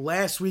away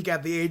last week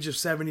at the age of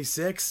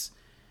 76.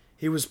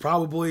 He was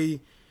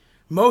probably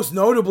most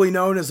notably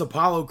known as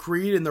Apollo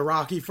Creed in the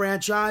Rocky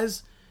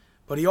franchise,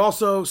 but he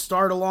also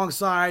starred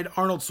alongside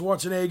Arnold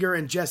Schwarzenegger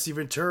and Jesse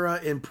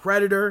Ventura in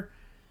Predator.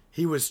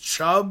 He was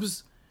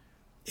Chubbs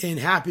in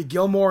Happy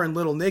Gilmore and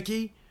Little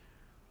Nicky.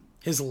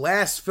 His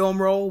last film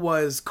role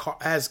was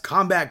as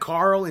Combat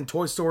Carl in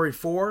Toy Story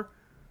 4.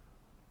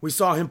 We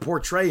saw him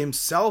portray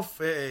himself,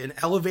 an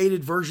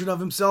elevated version of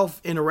himself,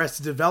 in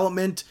Arrested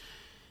Development.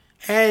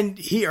 And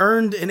he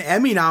earned an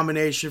Emmy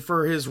nomination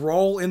for his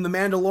role in The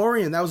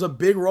Mandalorian. That was a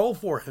big role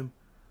for him.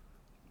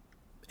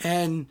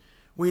 And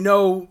we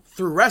know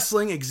through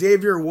wrestling,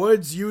 Xavier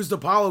Woods used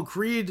Apollo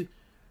Creed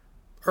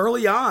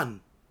early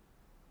on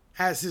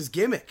as his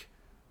gimmick.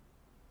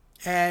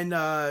 And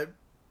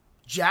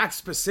Jack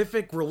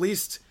Specific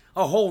released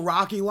a whole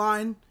Rocky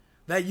line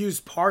that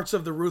used parts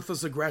of the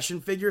Ruthless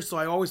Aggression figure, so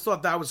I always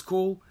thought that was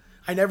cool.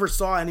 I never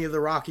saw any of the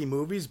Rocky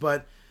movies,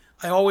 but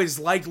I always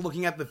liked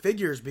looking at the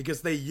figures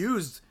because they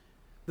used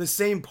the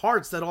same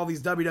parts that all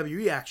these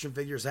WWE action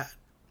figures had.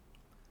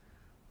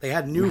 They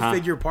had new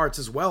figure parts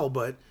as well,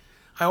 but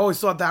I always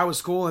thought that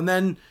was cool. And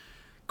then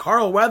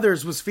Carl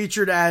Weathers was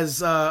featured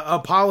as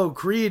Apollo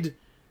Creed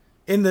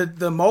in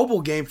the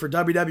mobile game for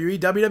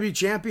WWE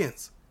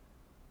Champions,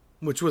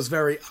 which was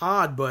very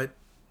odd, but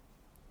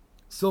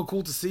still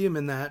cool to see him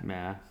in that.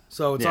 Yeah.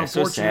 So it's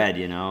unfortunate. So sad,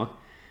 you know.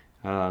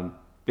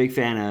 Big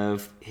fan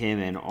of him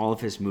and all of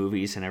his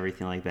movies and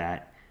everything like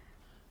that.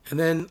 And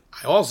then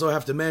I also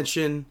have to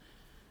mention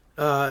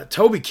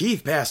Toby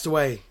Keith passed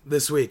away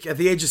this week at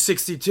the age of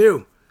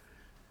 62.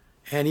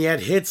 And he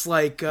had hits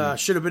like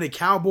Should Have Been a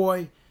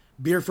Cowboy,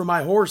 Beer for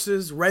My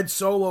Horses, Red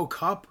Solo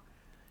Cup,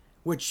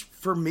 which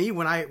for me,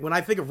 when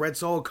I think of Red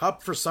Solo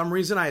Cup, for some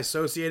reason I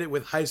associate it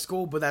with high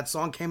school, but that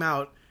song came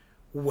out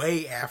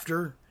way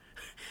after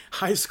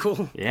high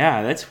school.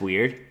 Yeah, that's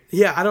weird.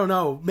 Yeah, I don't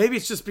know. Maybe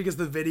it's just because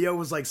the video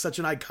was like such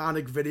an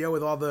iconic video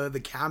with all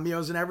the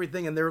cameos and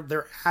everything, and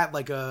they're at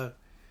like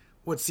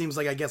what seems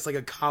like, I guess, like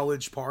a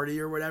college party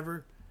or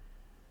whatever,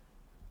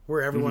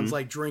 where everyone's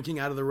like drinking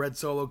out of the Red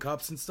Solo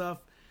Cups and stuff.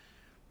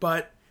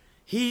 But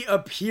he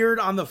appeared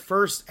on the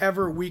first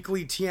ever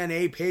weekly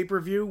TNA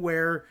pay-per-view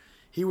where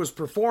he was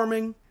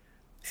performing,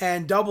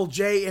 and Double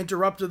J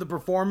interrupted the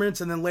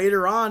performance, and then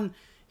later on,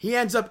 he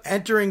ends up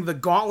entering the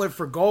Gauntlet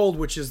for Gold,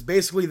 which is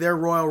basically their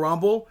Royal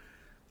Rumble,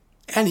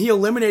 and he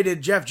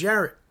eliminated Jeff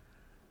Jarrett.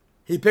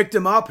 He picked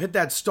him up, hit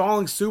that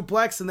stalling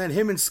suplex, and then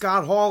him and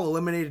Scott Hall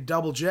eliminated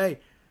Double J.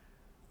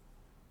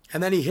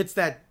 And then he hits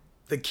the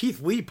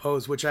Keith Lee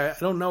pose, which I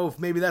don't know if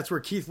maybe that's where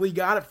Keith Lee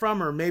got it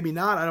from, or maybe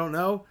not, I don't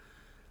know.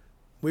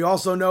 We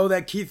also know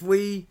that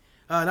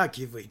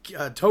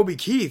Toby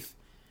Keith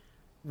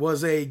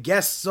was a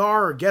guest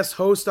star or guest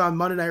host on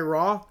Monday Night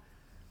Raw,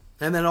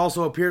 and then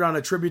also appeared on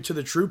A Tribute to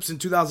the Troops in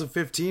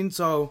 2015.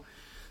 So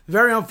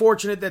very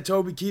unfortunate that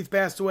Toby Keith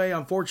passed away.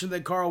 Unfortunate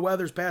that Carl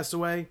Weathers passed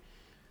away.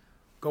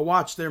 Go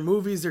watch their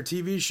movies, their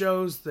TV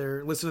shows,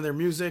 listen to their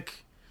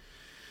music.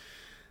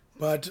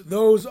 But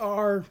those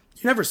are...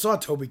 You never saw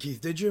Toby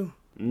Keith, did you?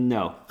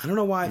 No. I don't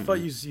know why I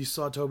thought you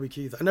saw Toby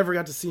Keith. I never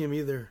got to see him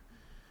either.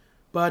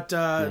 But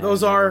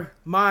those are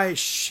my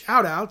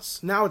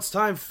shout-outs. Now it's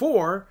time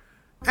for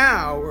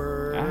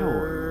our...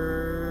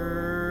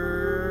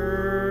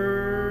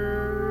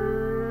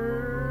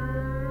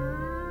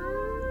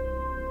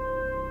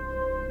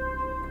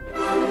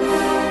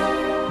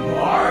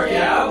 Mark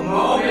Out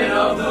Moment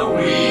of the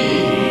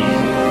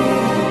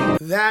Week.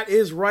 That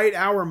is right,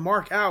 our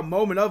Mark Out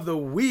Moment of the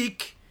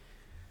Week.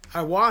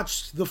 I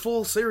watched the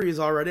full series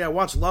already. I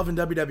watched Love and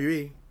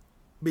WWE.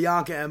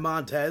 Bianca and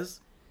Montez.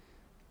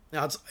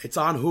 Now it's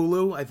on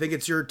Hulu. I think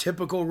it's your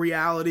typical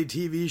reality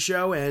TV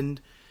show, and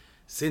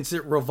since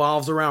it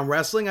revolves around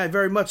wrestling, I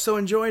very much so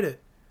enjoyed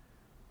it.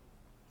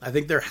 I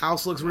think their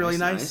house looks really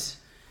nice.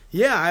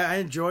 Yeah, I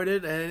enjoyed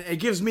it, and it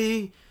gives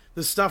me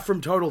the stuff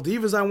from Total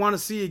Divas I want to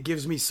see. It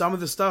gives me some of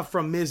the stuff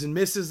from Ms. and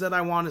Mrs. that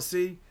I want to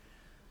see.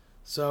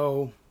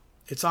 So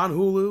it's on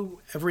Hulu.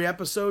 Every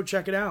episode,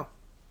 check it out.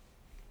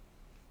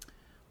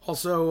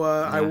 Also,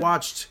 I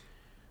watched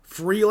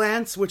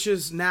Freelance, which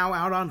is now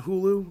out on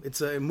Hulu. It's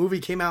a movie,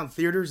 came out in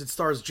theaters. It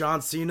stars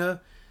John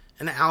Cena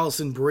and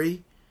Allison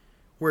Brie,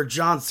 where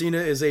John Cena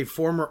is a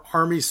former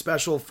Army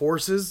Special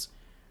Forces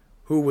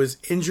who was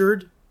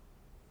injured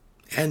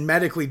and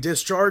medically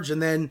discharged,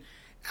 and then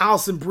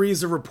Allison Brie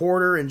is a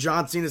reporter, and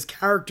John Cena's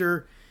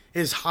character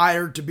is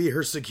hired to be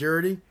her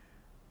security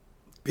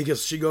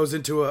because she goes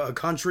into a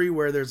country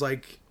where there's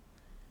like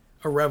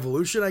a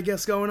revolution, I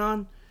guess, going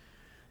on,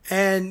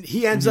 and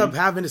he ends up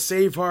having to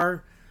save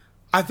her.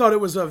 I thought it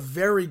was a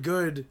very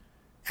good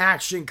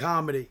action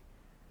comedy.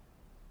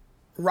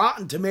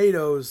 Rotten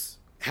Tomatoes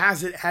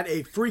has it at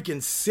a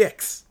freaking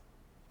 6,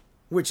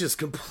 which is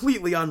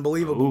completely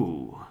unbelievable.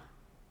 Ooh.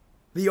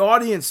 The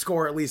audience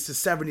score at least is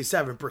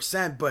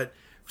 77%, but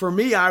for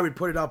me, I would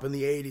put it up in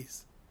the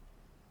 80s.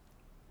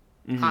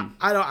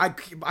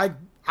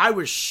 I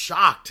was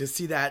shocked to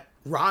see that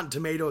Rotten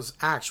Tomatoes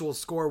actual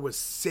score was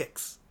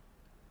 6.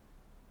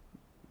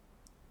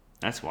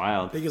 That's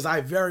wild. Because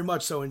I very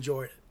much so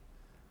enjoyed it.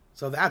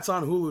 So that's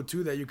on Hulu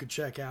too that you could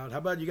check out. How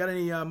about, you got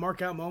any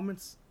mark out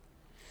moments?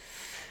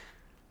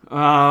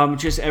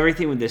 Just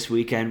everything with this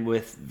weekend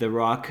with The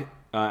Rock.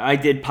 I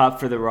did pop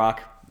for The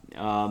Rock.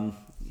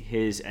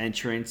 His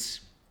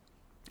entrance,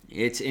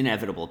 it's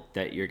inevitable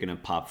that you're going to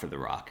pop for The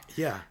Rock.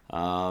 Yeah.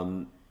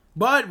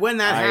 But when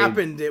that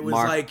happened, it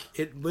was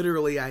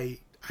literally, I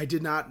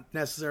did not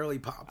necessarily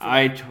pop for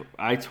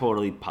I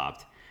totally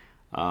popped.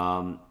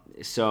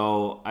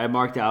 So I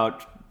marked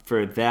out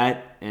for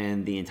that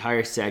and the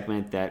entire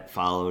segment that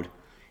followed.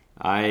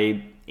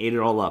 I ate it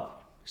all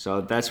up.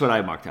 So that's what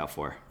I marked out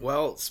for.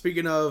 Well,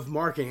 speaking of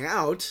marking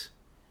out,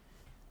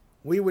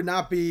 we would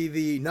not be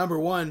the number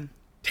one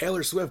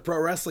Taylor Swift Pro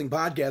Wrestling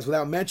podcast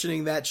without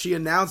mentioning that she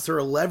announced her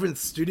 11th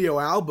studio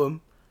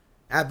album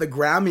at the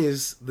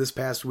Grammys this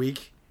past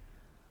week,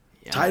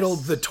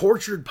 titled The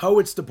Tortured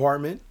Poets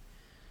Department.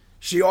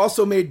 She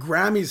also made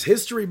Grammys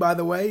history, by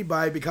the way,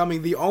 by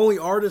becoming the only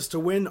artist to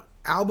win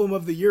Album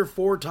of the Year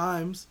 4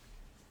 times.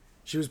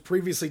 She was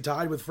previously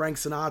tied with Frank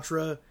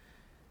Sinatra,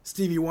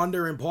 Stevie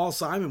Wonder, and Paul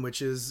Simon,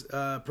 which is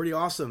pretty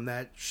awesome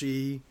that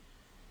she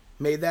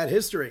made that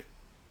history.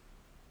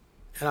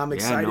 And I'm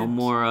excited. Yeah, no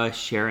more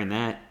sharing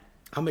that.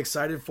 I'm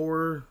excited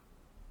for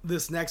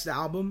this next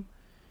album.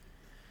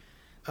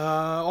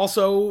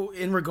 Also,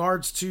 in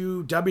regards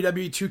to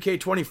WWE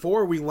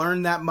 2K24, we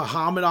learned that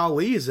Muhammad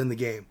Ali is in the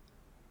game.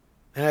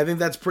 And I think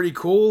that's pretty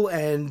cool.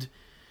 And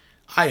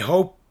I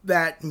hope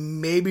that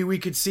maybe we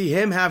could see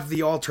him have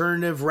the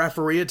alternative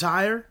referee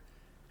attire.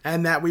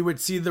 And that we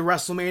would see the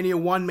WrestleMania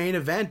 1 main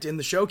event in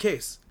the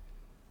showcase.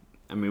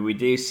 I mean, we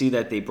did see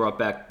that they brought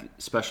back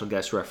special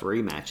guest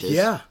referee matches.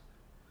 Yeah.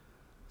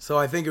 So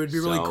I think it would be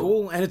really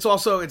cool. And it's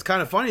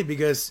kind of funny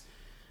because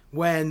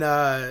when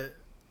a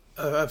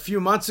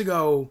few months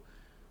ago,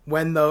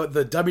 when the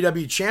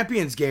WWE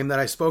Champions game that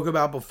I spoke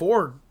about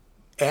before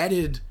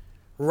added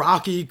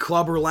Rocky,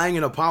 Clubber Lang,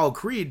 and Apollo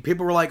Creed,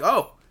 people were like,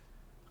 oh,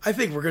 I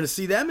think we're going to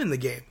see them in the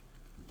game.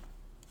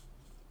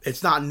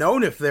 It's not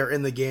known if they're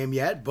in the game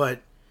yet,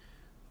 but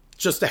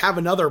just to have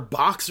another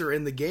boxer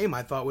in the game,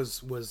 I thought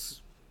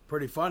was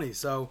pretty funny.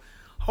 So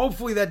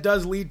hopefully that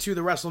does lead to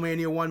the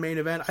WrestleMania 1 main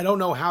event. I don't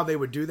know how they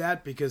would do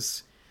that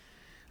because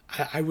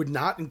I would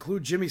not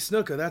include Jimmy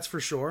Snuka, that's for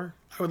sure.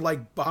 I would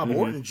like Bob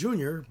Orton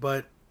Jr.,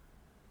 but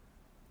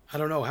I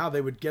don't know how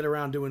they would get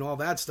around doing all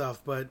that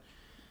stuff. But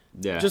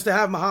just to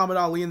have Muhammad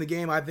Ali in the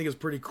game, I think is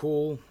pretty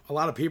cool.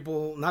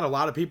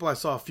 I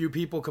saw a few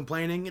people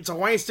complaining, it's a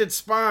wasted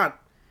spot.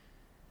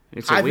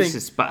 It's a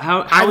wasted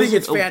spot. I think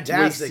it's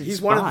fantastic. He's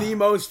one of the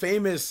most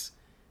famous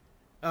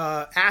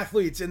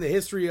athletes in the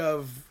history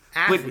of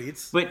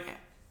athletes.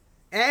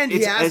 And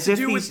he has to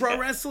do with pro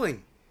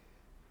wrestling.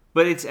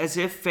 But it's as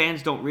if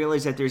fans don't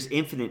realize that there's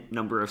infinite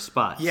number of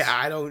spots. Yeah,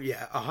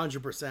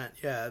 100%.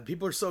 Yeah,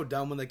 people are so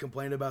dumb when they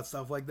complain about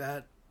stuff like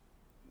that.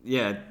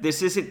 Yeah,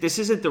 this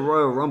isn't the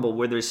Royal Rumble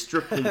where there's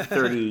strictly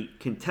 30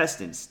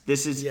 contestants.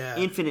 This is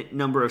infinite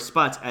number of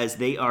spots as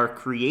they are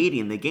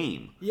creating the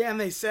game. Yeah, and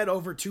they said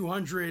over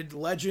 200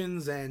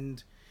 legends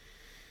and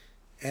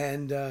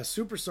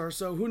superstars.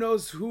 So who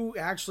knows who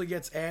actually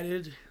gets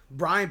added?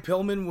 Brian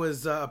Pillman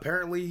was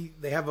apparently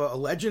they have a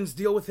Legends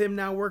deal with him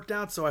now worked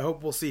out. So I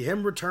hope we'll see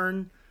him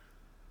return.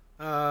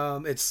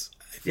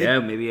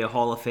 Maybe a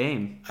Hall of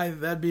Fame.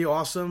 That'd be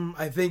awesome.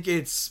 I think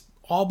it's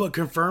all but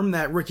confirmed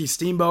that Ricky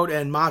Steamboat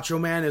and Macho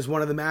Man is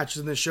one of the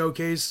matches in the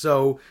showcase.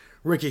 So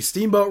Ricky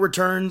Steamboat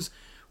returns.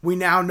 We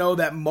now know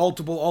that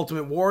multiple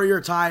Ultimate Warrior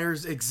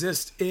attires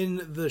exist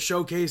in the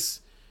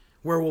showcase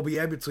where we'll be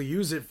able to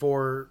use it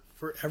for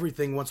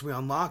everything once we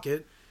unlock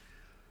it.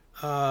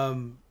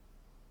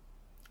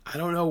 I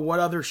don't know what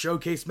other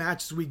showcase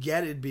matches we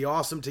get. It'd be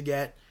awesome to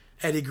get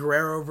Eddie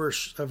Guerrero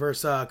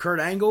versus Kurt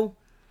Angle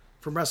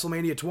from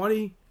WrestleMania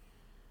 20.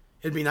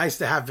 It'd be nice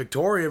to have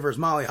Victoria versus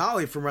Molly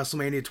Holly from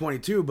WrestleMania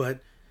 22, but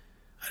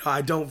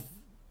I don't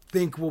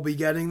think we'll be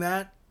getting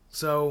that.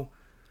 So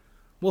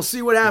we'll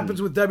see what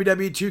happens with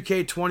WWE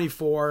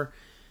 2K24.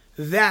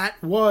 That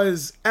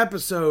was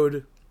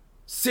episode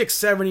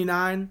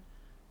 679.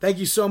 Thank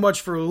you so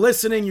much for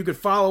listening. You can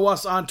follow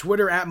us on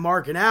Twitter at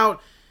Markin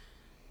Out,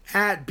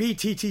 at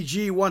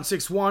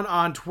BTTG161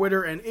 on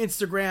Twitter and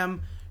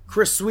Instagram,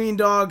 Chris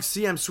Sweendog,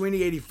 CM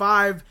Sweeney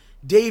 85,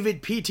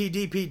 David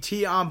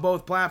PTDPT on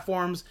both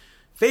platforms,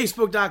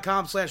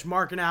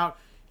 Facebook.com/MarkinOut,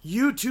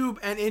 YouTube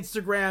and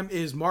Instagram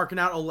is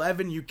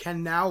MarkinOut11. You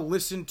can now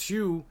listen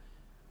to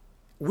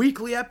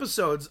weekly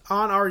episodes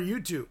on our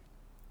YouTube,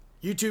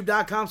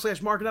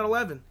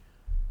 YouTube.com/MarkinOut11.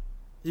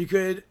 You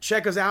could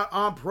check us out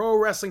on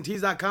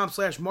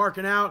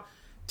ProWrestlingTees.com/MarkinOut,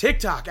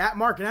 TikTok at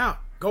MarkinOut.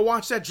 Go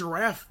watch that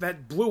giraffe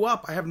that blew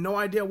up. I have no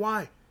idea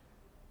why.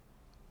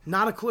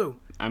 Not a clue.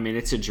 I mean,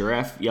 it's a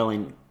giraffe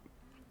yelling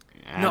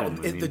Adam.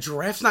 The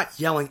giraffe's not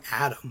yelling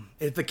Adam.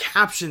 The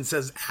caption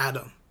says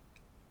Adam.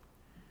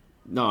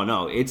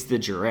 No, it's the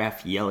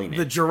giraffe yelling it.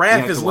 The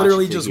giraffe is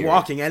literally just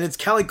walking, and it's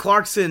Kelly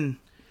Clarkson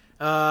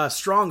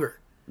Stronger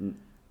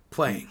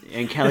playing.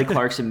 And Kelly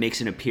Clarkson makes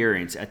an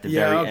appearance at the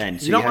very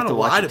end, so you have to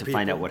watch it to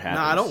find out what happens.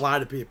 No, I don't lie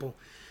to people.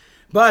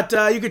 But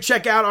you can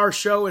check out our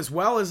show as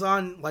well as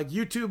on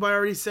YouTube, I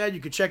already said.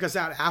 You can check us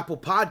out Apple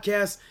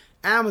Podcasts,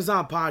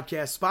 Amazon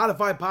Podcasts,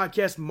 Spotify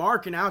Podcasts,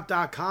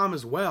 markinout.com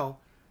as well.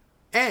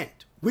 And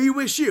we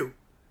wish you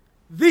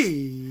best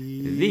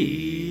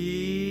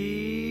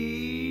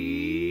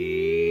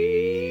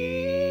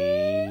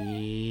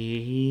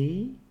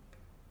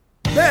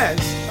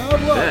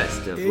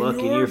of luck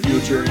in your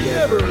future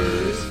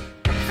endeavors.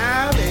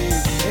 Have a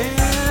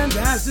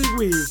fantastic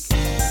week.